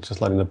lead. So just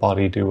letting the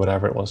body do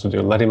whatever it wants to do,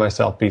 and letting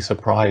myself be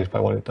surprised by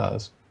what it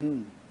does.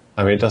 Mm.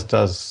 I mean, it just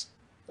does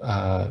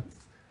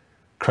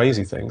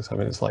crazy things. I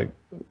mean, it's like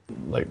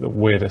the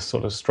weirdest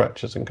sort of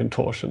stretches and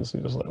contortions.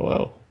 And you're just like,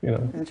 well, you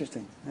know.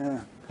 Interesting.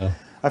 Yeah.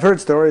 I've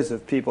heard stories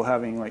of people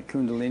having like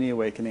Kundalini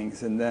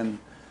awakenings, and then,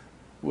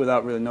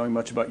 without really knowing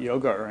much about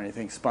yoga or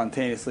anything,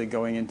 spontaneously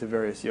going into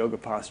various yoga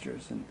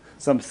postures. And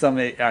some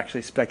may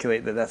actually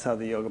speculate that that's how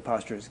the yoga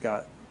postures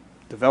got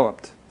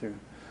developed. Through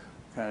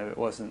kind of, it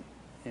wasn't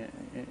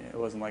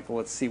like, well,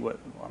 let's see what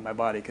my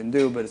body can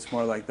do, but it's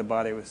more like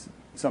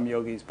some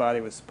yogi's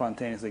body was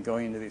spontaneously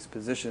going into these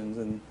positions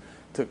and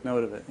took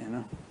note of it, you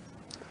know?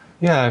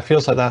 Yeah, it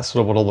feels like that's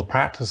sort of what all the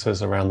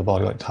practices around the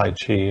body, like Tai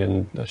Chi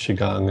and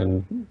Qigong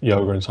and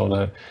yoga and so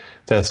on,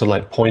 they're sort of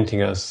like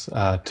pointing us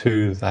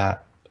to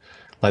that,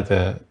 like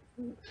the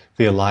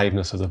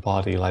aliveness of the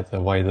body, like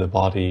the way the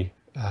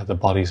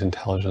body's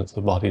intelligence,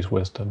 the body's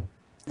wisdom.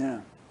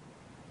 Yeah.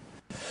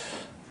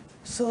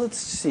 So let's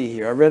see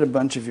here. I read a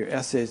bunch of your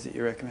essays that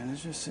you recommend.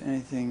 Is there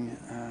anything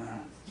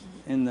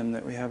in them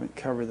that we haven't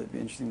covered that'd be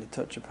interesting to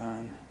touch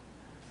upon?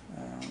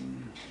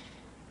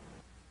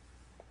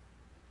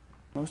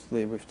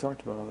 Mostly we've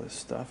talked about all this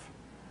stuff.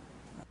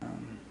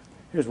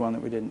 Here's one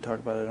that we didn't talk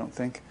about, I don't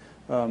think.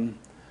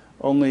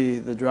 Only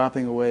the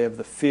dropping away of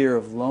the fear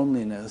of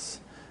loneliness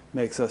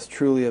makes us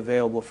truly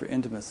available for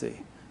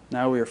intimacy.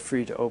 Now we are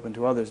free to open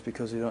to others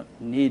because we don't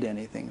need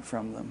anything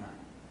from them.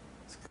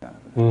 It's kind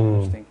of an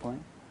interesting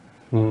point.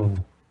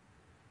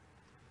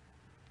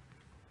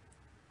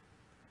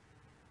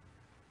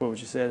 What would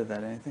you say to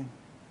that? Anything?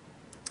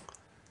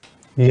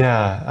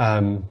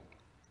 Yeah,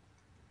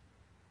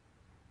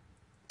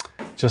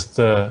 just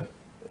like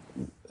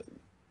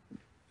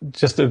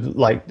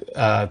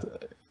I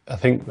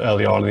think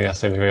earlier on in the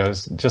essay, maybe I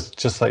was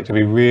just like to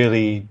be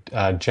really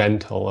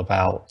gentle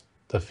about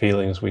the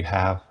feelings we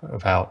have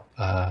about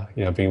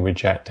you know, being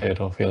rejected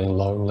or feeling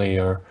lonely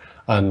or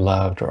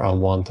unloved or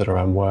unwanted or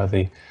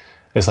unworthy.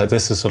 It's like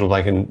this is sort of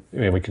like you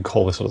know, we could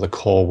call this sort of the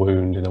core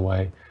wound in a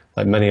way.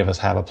 Like many of us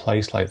have a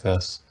place like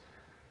this,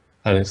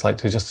 and it's like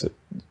to just you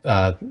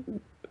know,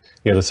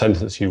 the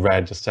sentence you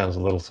read just sounds a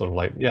little sort of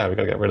like, yeah, we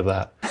got to get rid of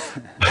that.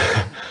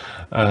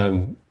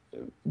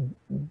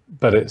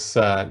 But it's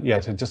yeah,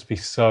 to just be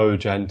so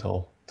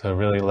gentle, to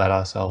really let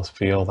ourselves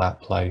feel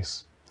that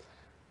place,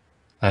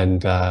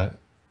 and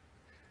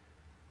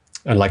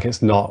like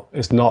it's not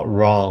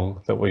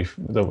wrong that we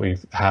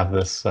have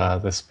this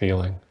this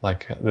feeling.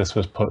 Like this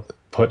was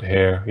put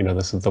here. You know,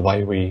 this is the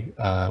way we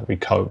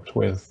coped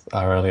with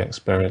our early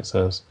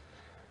experiences,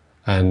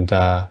 and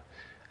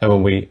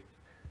when we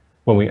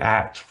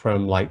act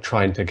from like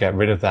trying to get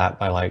rid of that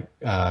by like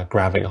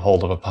grabbing a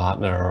hold of a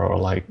partner or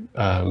like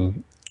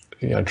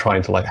you know,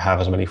 trying to like have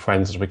as many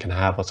friends as we can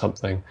have or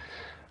something,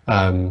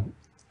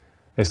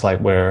 it's like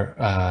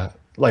we're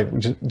like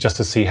just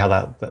to see how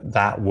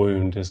that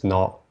wound is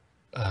not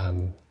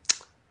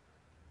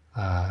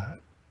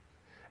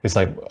it's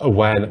like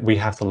we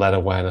have to let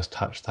awareness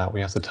touch that.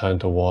 We have to turn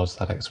towards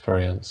that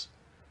experience.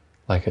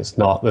 Like it's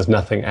not, there's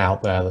nothing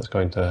out there that's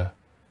going to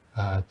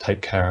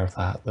take care of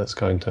that, that's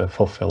going to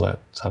fulfill it,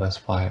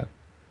 satisfy it,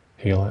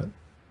 heal it.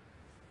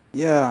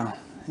 Yeah,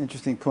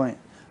 interesting point.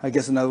 I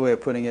guess another way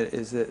of putting it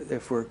is that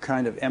if we're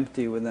kind of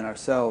empty within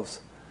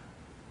ourselves,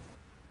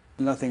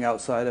 nothing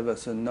outside of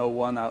us and no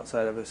one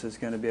outside of us is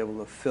going to be able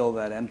to fill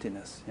that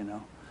emptiness, you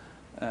know.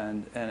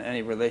 And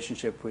any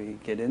relationship we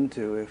get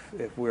into,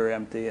 if we're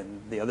empty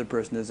and the other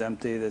person is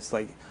empty, that's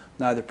like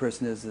neither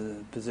person is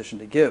in a position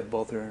to give.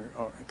 Both are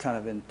kind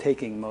of in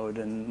taking mode,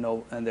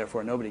 and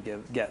therefore nobody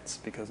gets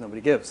because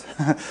nobody gives.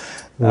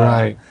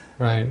 Right.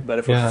 But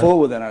if we're full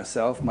within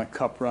ourselves, my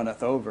cup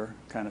runneth over,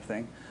 kind of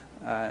thing.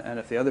 And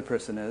if the other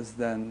person is,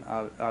 then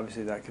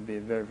obviously that could be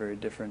a very, very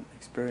different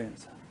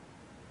experience.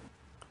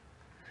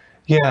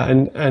 Yeah,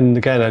 and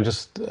again, I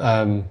just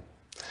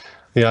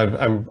you know,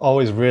 I'm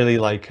always really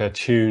like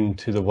attuned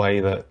to the way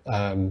that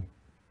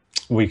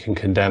we can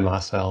condemn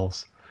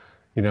ourselves,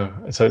 you know.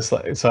 So it's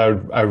like,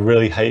 so I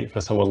really hate for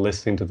someone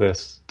listening to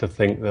this to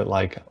think that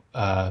like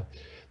that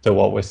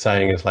what we're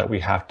saying is like we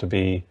have to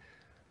be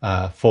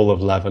full of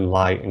love and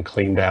light and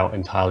cleaned out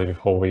entirely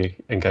before we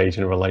engage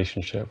in a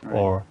relationship, right.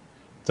 Or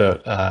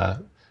that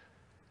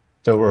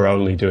that we're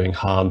only doing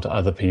harm to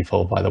other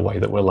people by the way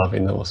that we're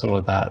loving them or something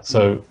like that.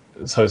 So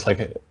it's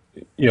like,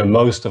 you know,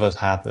 most of us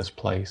have this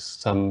place,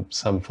 some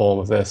form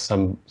of this,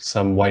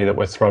 some way that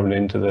we're thrown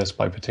into this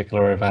by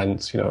particular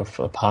events. You know, if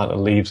a partner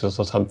leaves us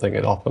or something,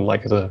 it often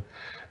like is a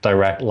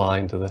direct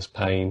line to this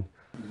pain.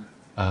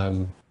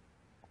 So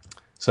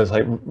it's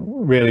like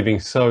really being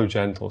so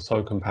gentle,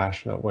 so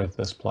compassionate with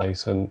this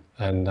place, and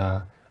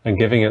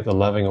giving it the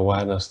loving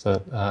awareness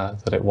that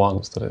that it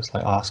wants, that it's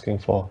like asking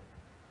for.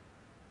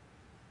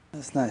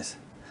 That's nice.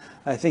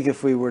 I think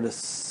if we were to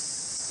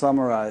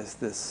summarize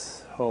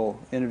this whole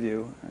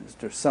interview,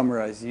 or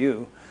summarize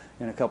you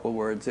in a couple of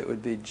words, it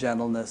would be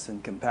gentleness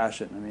and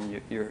compassion. I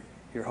mean,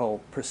 your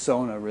whole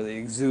persona really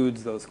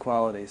exudes those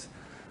qualities,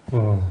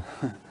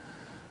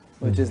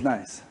 which is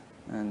nice.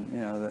 And you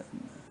know,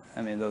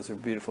 I mean, those are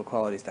beautiful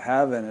qualities to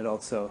have, and it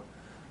also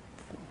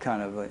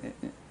kind of,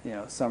 you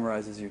know,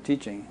 summarizes your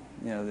teaching.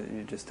 You know, that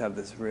you just have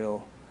this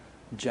real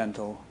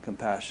gentle,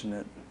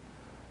 compassionate,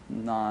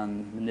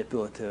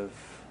 non-manipulative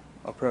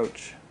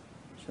approach.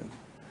 So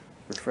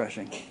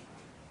refreshing.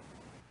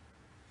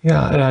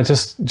 Yeah, and I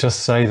just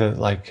say that,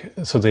 like,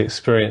 so the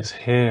experience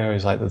here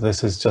is like that.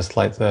 This is just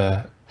like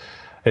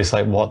it's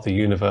like what the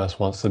universe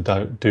wants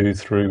to do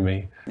through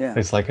me. Yeah.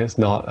 It's like it's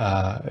not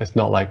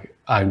like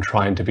I'm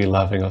trying to be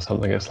loving or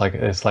something. It's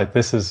like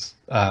this is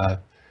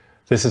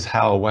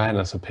how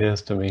awareness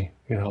appears to me.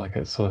 You know, like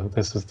it's sort of,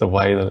 this is the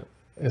way that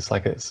it's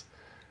like it's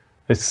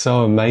it's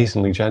so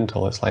amazingly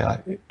gentle. It's like,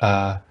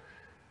 Have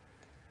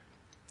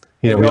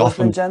we you always been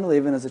often, gentle,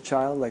 even as a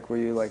child? Like, were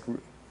you like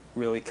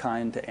really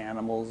kind to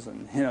animals,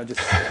 and just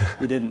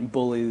you didn't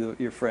bully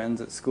your friends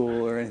at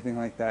school or anything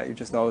like that? You've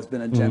just always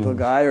been a gentle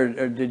guy,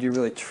 or did you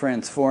really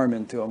transform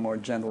into a more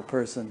gentle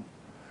person?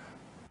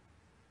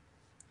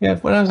 yeah,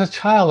 when I was a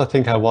child, I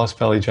think I was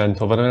fairly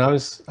gentle, but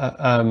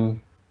I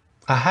mean,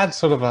 I had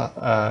sort of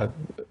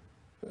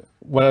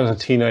when I was a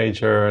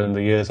teenager and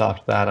the years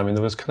after that, I mean,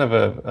 there was kind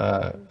of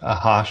a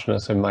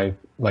harshness in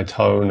my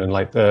tone and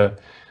like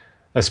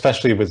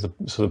especially with the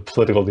sort of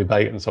political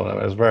debate and so on.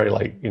 I was very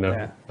like,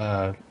 Yeah.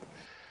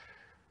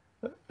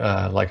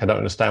 like I don't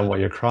understand why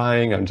you're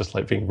crying. I'm just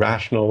like being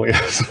rational.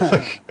 It's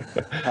like,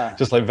 Huh.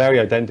 just like very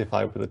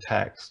identified with the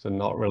text and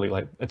not really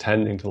like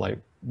attending to like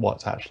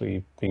what's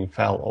actually being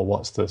felt or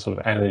what's the sort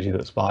of energy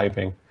that's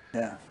vibing.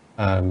 Yeah.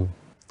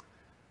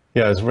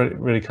 Yeah, it's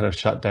really kind of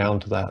shut down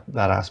to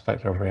that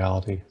aspect of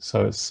reality.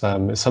 So it's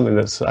something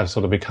that's I've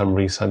sort of become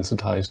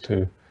resensitized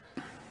to.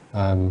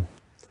 Um,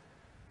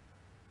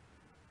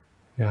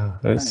 yeah,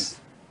 Nice.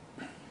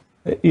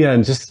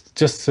 and just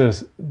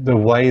the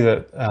way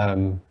that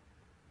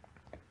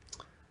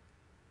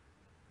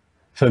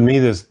for me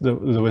there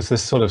was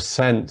this sort of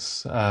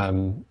sense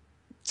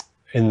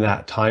in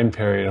that time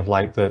period of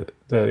like that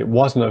it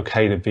wasn't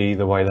okay to be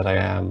the way that I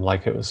am.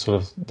 Like it was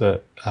sort of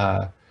that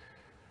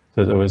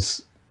there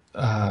was.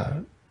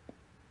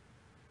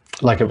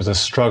 Like it was a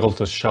struggle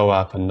to show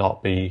up and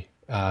not be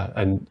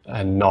and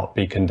not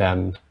be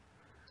condemned.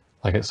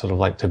 Like it's sort of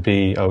like to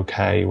be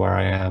okay where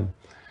I am,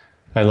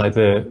 and like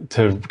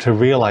to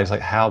realize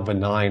like how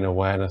benign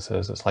awareness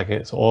is. It's like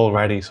it's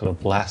already sort of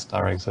blessed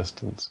our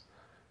existence.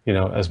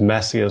 As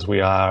messy as we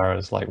are,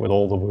 as like with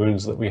all the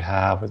wounds that we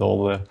have, with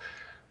all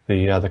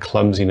the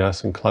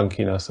clumsiness and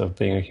clunkiness of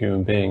being a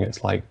human being,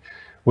 it's like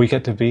we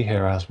get to be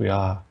here as we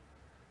are.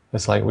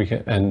 It's like we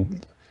can,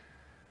 and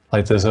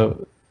like there's a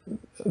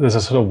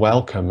sort of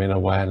welcome in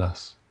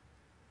awareness.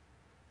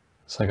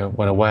 It's like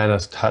when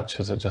awareness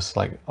touches, it just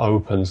like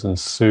opens and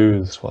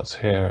soothes what's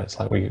here.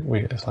 It's like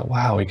it's like,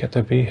 wow, we get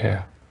to be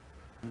here.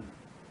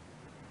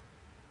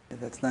 Yeah,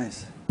 that's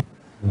nice.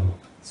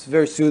 It's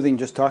very soothing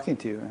just talking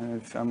to you.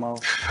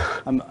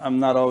 And I'm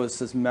not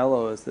always as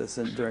mellow as this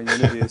during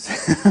interviews.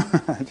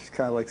 I'm just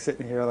kind of like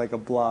sitting here like a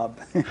blob.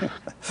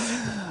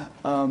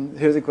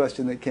 Here's a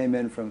question that came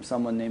in from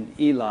someone named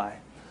Eli.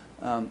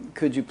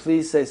 Could you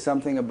please say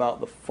something about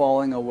the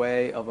falling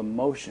away of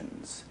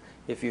emotions,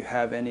 if you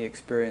have any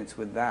experience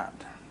with that?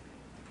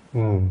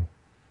 Mm.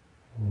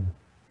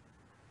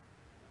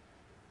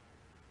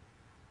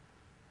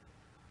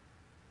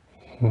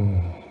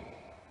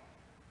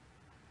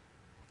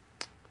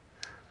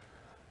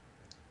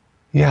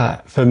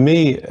 Yeah, for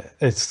me,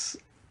 it's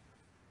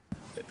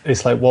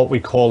like what we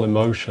call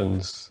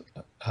emotions.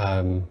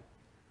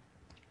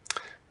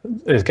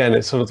 Again,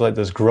 it's sort of like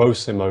there's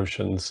gross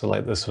emotions. So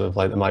like there's sort of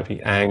like there might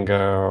be anger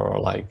or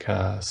like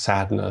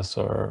sadness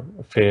or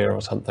fear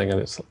or something,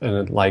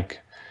 and like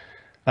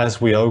as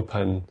we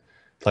open,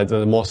 like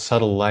the more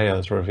subtle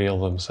layers reveal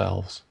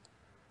themselves.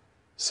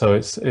 So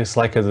it's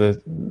like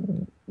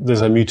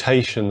there's a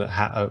mutation that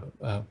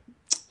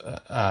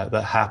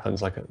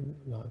happens. Like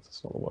no,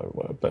 that's not the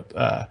word,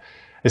 but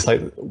it's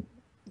like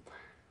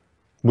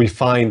we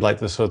find like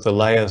the sort of the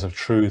layers of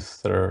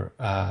truth that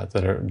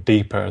are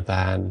deeper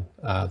than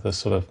the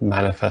sort of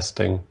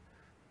manifesting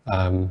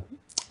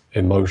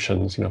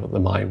emotions, that the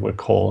mind would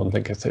call and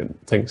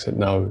thinks it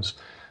knows.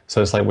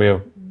 So it's like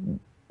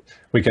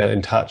we get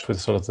in touch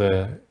with sort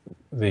of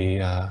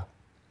the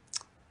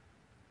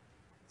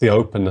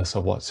openness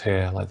of what's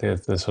here, like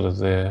the sort of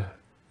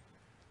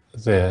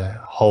the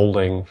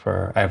holding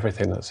for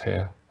everything that's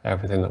here,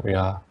 everything that we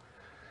are.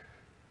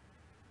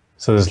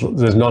 So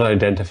there's not an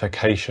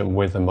identification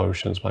with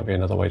emotions, might be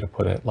another way to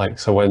put it. Like,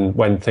 so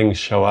when things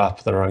show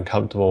up that are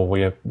uncomfortable,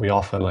 we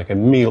often like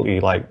immediately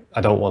like, I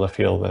don't want to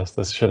feel this.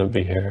 This shouldn't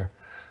be here.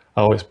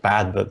 Oh, it's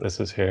bad that this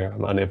is here.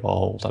 I'm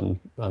unevolved. I'm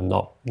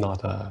not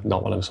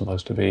what I'm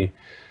supposed to be.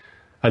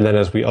 And then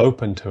as we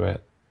open to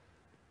it,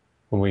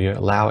 when we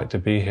allow it to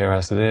be here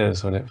as it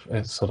is, when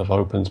it sort of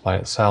opens by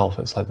itself,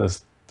 it's like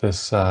this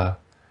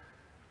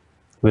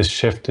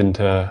shift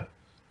into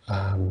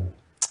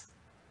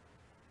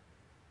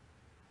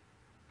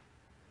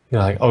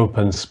like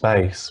open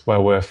space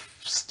where we're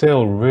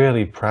still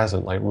really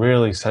present, like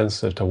really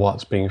sensitive to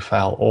what's being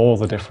felt, all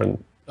the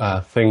different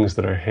things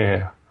that are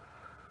here.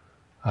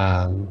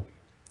 But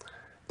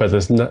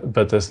there's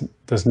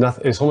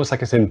nothing. It's almost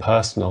like it's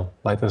impersonal.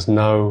 Like there's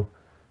no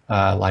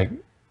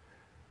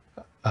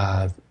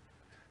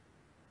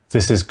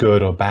this is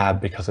good or bad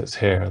because it's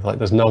here. Like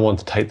there's no one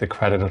to take the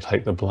credit or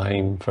take the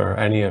blame for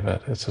any of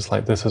it. It's just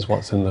like this is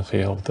what's in the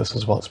field. This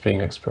is what's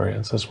being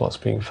experienced. This is what's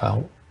being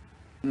felt.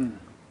 Mm.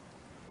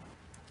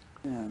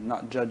 Yeah,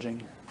 not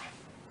judging.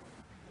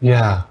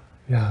 Yeah.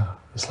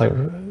 It's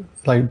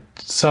like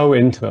so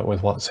intimate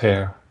with what's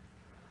here.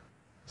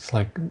 It's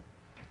like,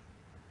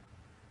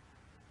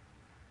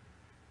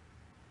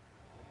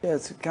 yeah,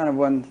 it's kind of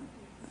one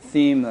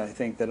theme that I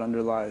think that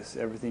underlies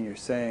everything you're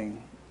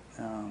saying.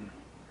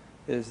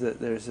 is that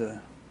there's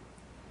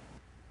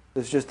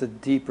just a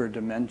deeper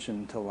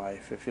dimension to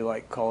life, if you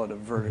like, call it a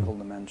vertical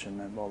dimension,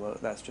 and although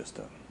that's just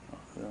a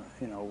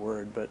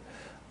word, but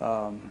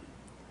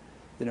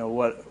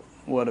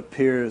what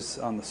appears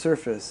on the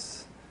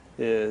surface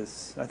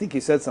is, I think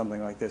you said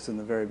something like this in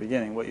the very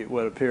beginning,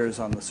 what appears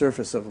on the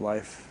surface of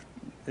life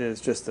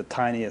is just the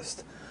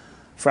tiniest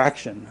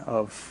fraction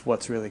of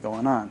what's really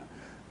going on.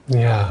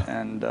 Yeah.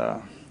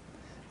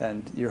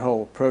 And your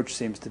whole approach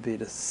seems to be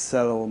to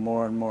settle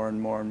more and more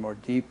and more and more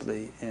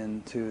deeply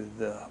into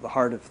the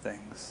heart of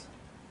things.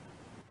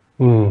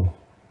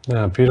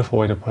 Yeah, beautiful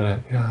way to put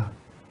it. Yeah.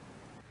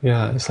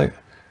 Yeah, it's like,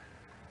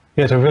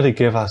 yeah, to really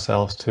give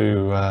ourselves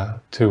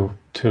to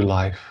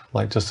life,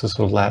 like just to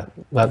sort of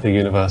let the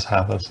universe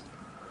have us.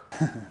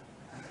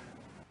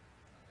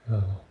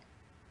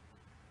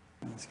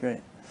 That's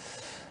great.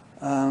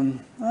 All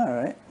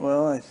right.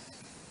 Well, I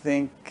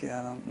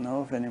don't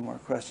know if any more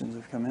questions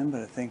have come in,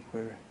 but I think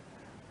we've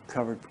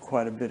covered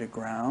quite a bit of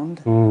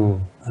ground.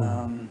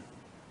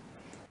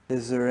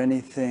 Is there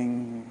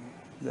anything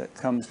that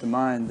comes to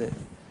mind that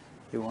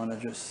you want to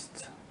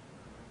just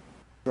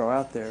throw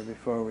out there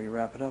before we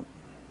wrap it up?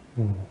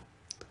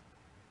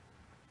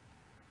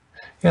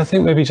 Yeah, I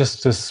think maybe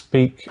just to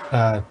speak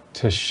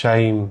to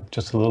shame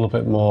just a little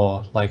bit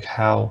more, like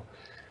how,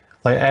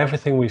 like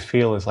everything we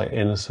feel is like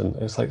innocent.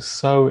 It's like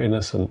so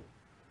innocent.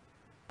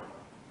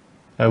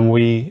 And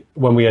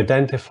when we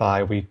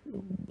identify,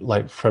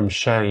 like from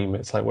shame,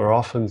 it's like we're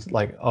often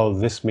like, oh,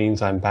 this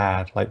means I'm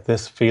bad. Like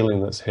this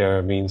feeling that's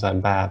here means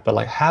I'm bad. But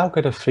like, how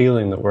could a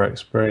feeling that we're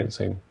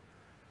experiencing,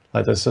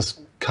 like that's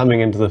just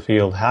coming into the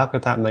field, how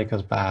could that make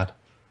us bad?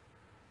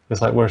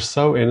 It's like we're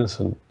so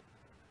innocent.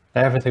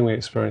 Everything we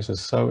experience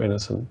is so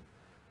innocent.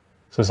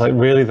 So it's like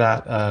really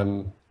that,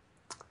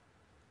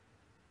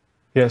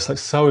 yeah, it's like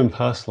so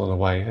impersonal in a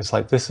way. It's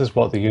like this is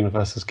what the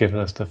universe has given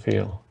us to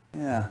feel.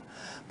 Yeah.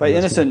 By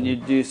innocent,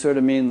 do you sort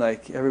of mean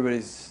like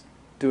everybody's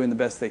doing the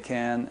best they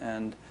can,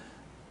 and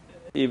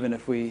even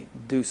if we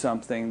do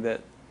something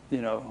that,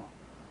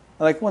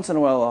 like once in a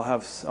while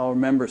I'll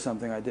remember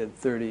something I did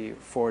 30,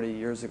 40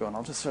 years ago, and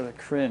I'll just sort of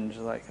cringe,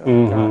 like,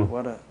 oh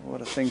God,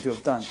 what a thing to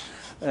have done.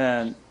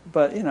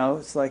 But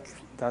it's like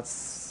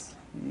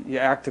you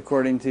act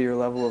according to your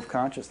level of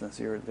consciousness,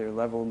 your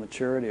level of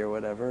maturity or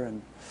whatever,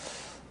 and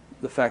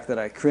the fact that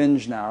I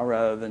cringe now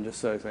rather than just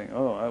sort of saying,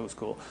 oh, that was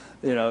cool,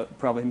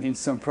 probably means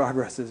some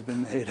progress has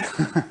been made.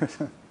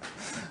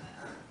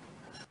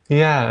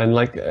 Yeah,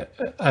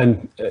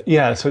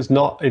 yeah,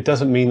 so it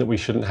doesn't mean that we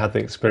shouldn't have the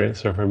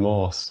experience of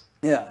remorse.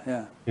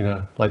 Yeah.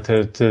 Like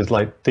to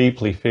like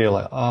deeply feel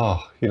like,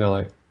 oh,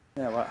 like.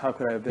 Yeah, well, how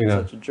could I have been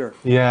such a jerk?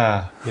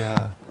 Yeah.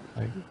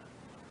 Like,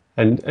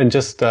 and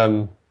just,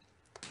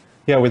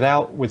 yeah,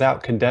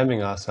 without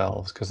condemning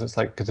ourselves, because it's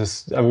like,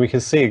 I mean, we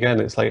can see again,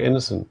 it's like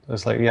innocent.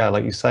 It's like, yeah,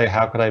 like you say,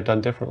 how could I have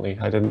done differently?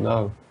 I didn't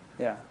know.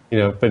 Yeah.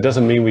 But it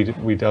doesn't mean we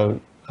don't, we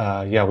don't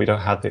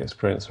have the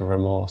experience of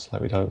remorse.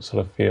 Like we don't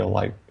sort of feel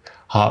like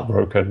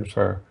heartbroken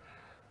for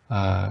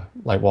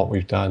like what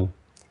we've done.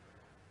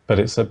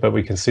 But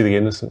we can see the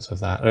innocence of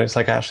that, and it's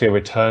like actually a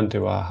return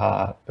to our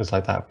heart. It's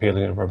like that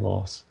feeling of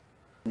remorse.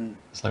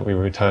 It's like we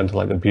return to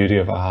like the beauty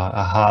of our heart.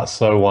 Our heart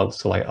so wants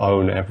to like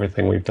own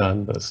everything we've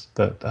done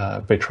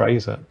that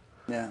betrays it.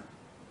 Yeah.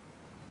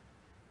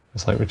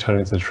 It's like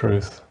returning to the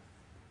truth.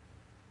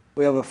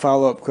 We have a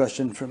follow-up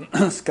question from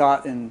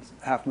Scott in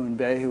Half Moon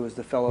Bay, who was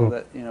the fellow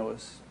that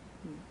was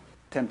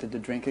tempted to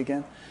drink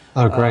again.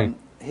 Oh, great.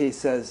 He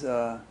says,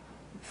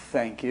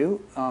 "Thank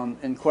you.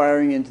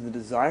 Inquiring into the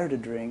desire to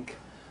drink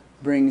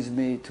brings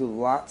me to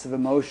lots of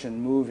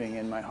emotion moving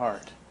in my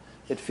heart.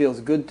 It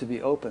feels good to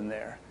be open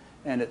there,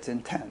 and it's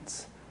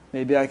intense.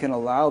 Maybe I can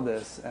allow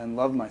this and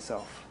love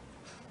myself."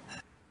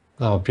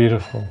 Oh,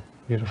 beautiful,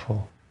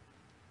 beautiful.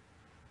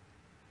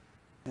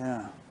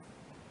 Yeah.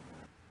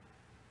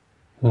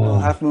 Well,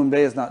 Half Moon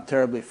Bay is not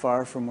terribly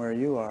far from where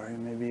you are.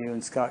 Maybe you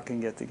and Scott can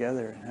get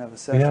together and have a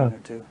session or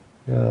two.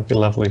 Yeah, that'd be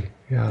lovely.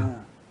 Yeah.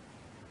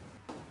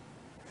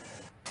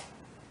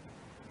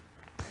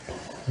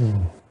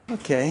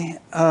 Okay.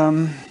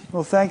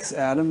 Well, thanks,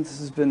 Adam. This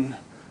has been,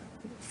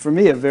 for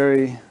me, a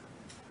very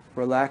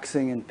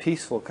relaxing and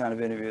peaceful kind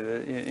of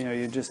interview.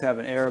 You just have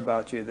an air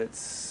about you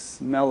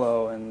that's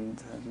mellow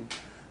and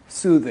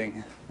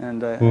soothing,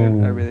 and I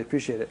really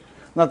appreciate it.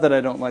 Not that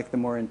I don't like the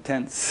more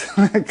intense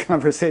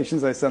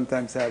conversations I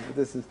sometimes have, but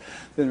this has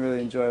been really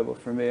enjoyable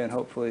for me, and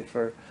hopefully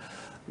for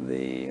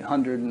the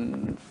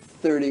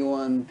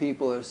 131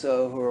 people or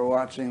so who are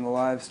watching the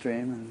live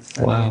stream and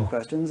sending in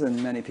questions,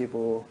 and many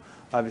people will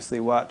obviously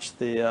watch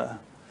the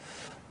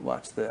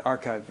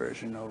archive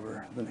version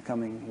over the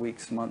coming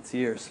weeks, months,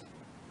 years.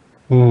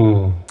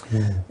 And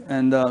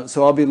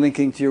so I'll be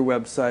linking to your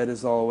website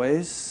as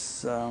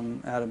always,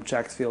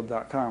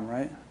 adamchacksfield.com,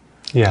 right?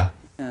 Yeah.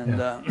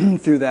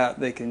 And through that,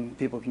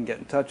 people can get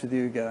in touch with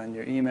you, get on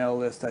your email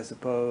list, I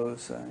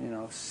suppose.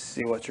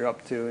 See what you're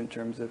up to in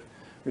terms of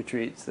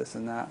retreats, this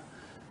and that,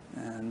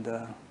 and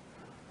the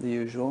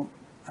usual.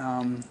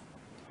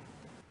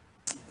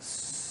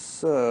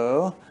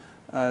 So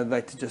I'd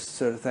like to just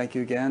sort of thank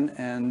you again,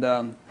 and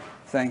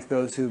thank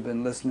those who've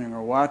been listening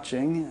or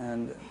watching.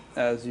 And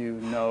as you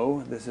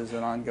know, this is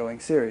an ongoing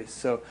series.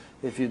 So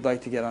if you'd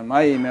like to get on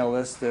my email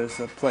list, there's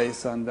a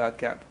place on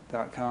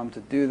 .gap.com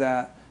to do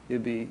that. You'll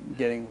be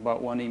getting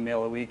about 1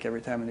 email a week every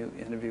time a new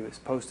interview is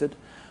posted.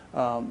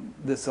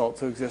 This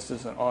also exists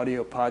as an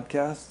audio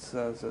podcast,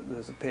 so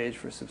there's a page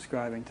for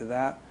subscribing to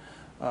that.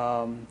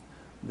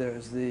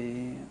 There's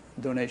the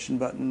donation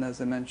button,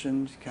 as I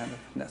mentioned, kind of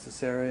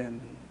necessary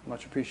and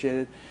much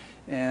appreciated.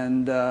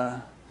 And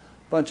a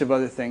bunch of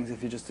other things.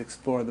 If you just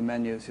explore the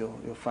menus, you'll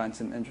find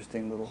some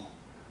interesting little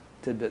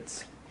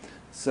tidbits.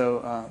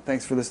 So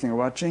thanks for listening or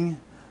watching.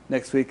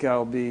 Next week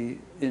I'll be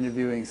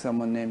interviewing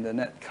someone named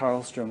Annette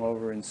Karlström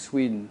over in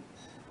Sweden.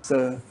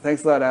 So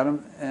thanks a lot,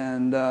 Adam.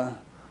 And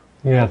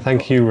yeah,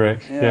 thank you,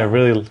 Rick. Yeah,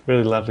 really,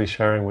 really lovely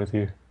sharing with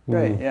you.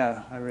 Great,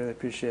 yeah, I really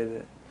appreciated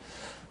it.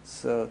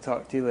 So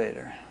talk to you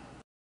later.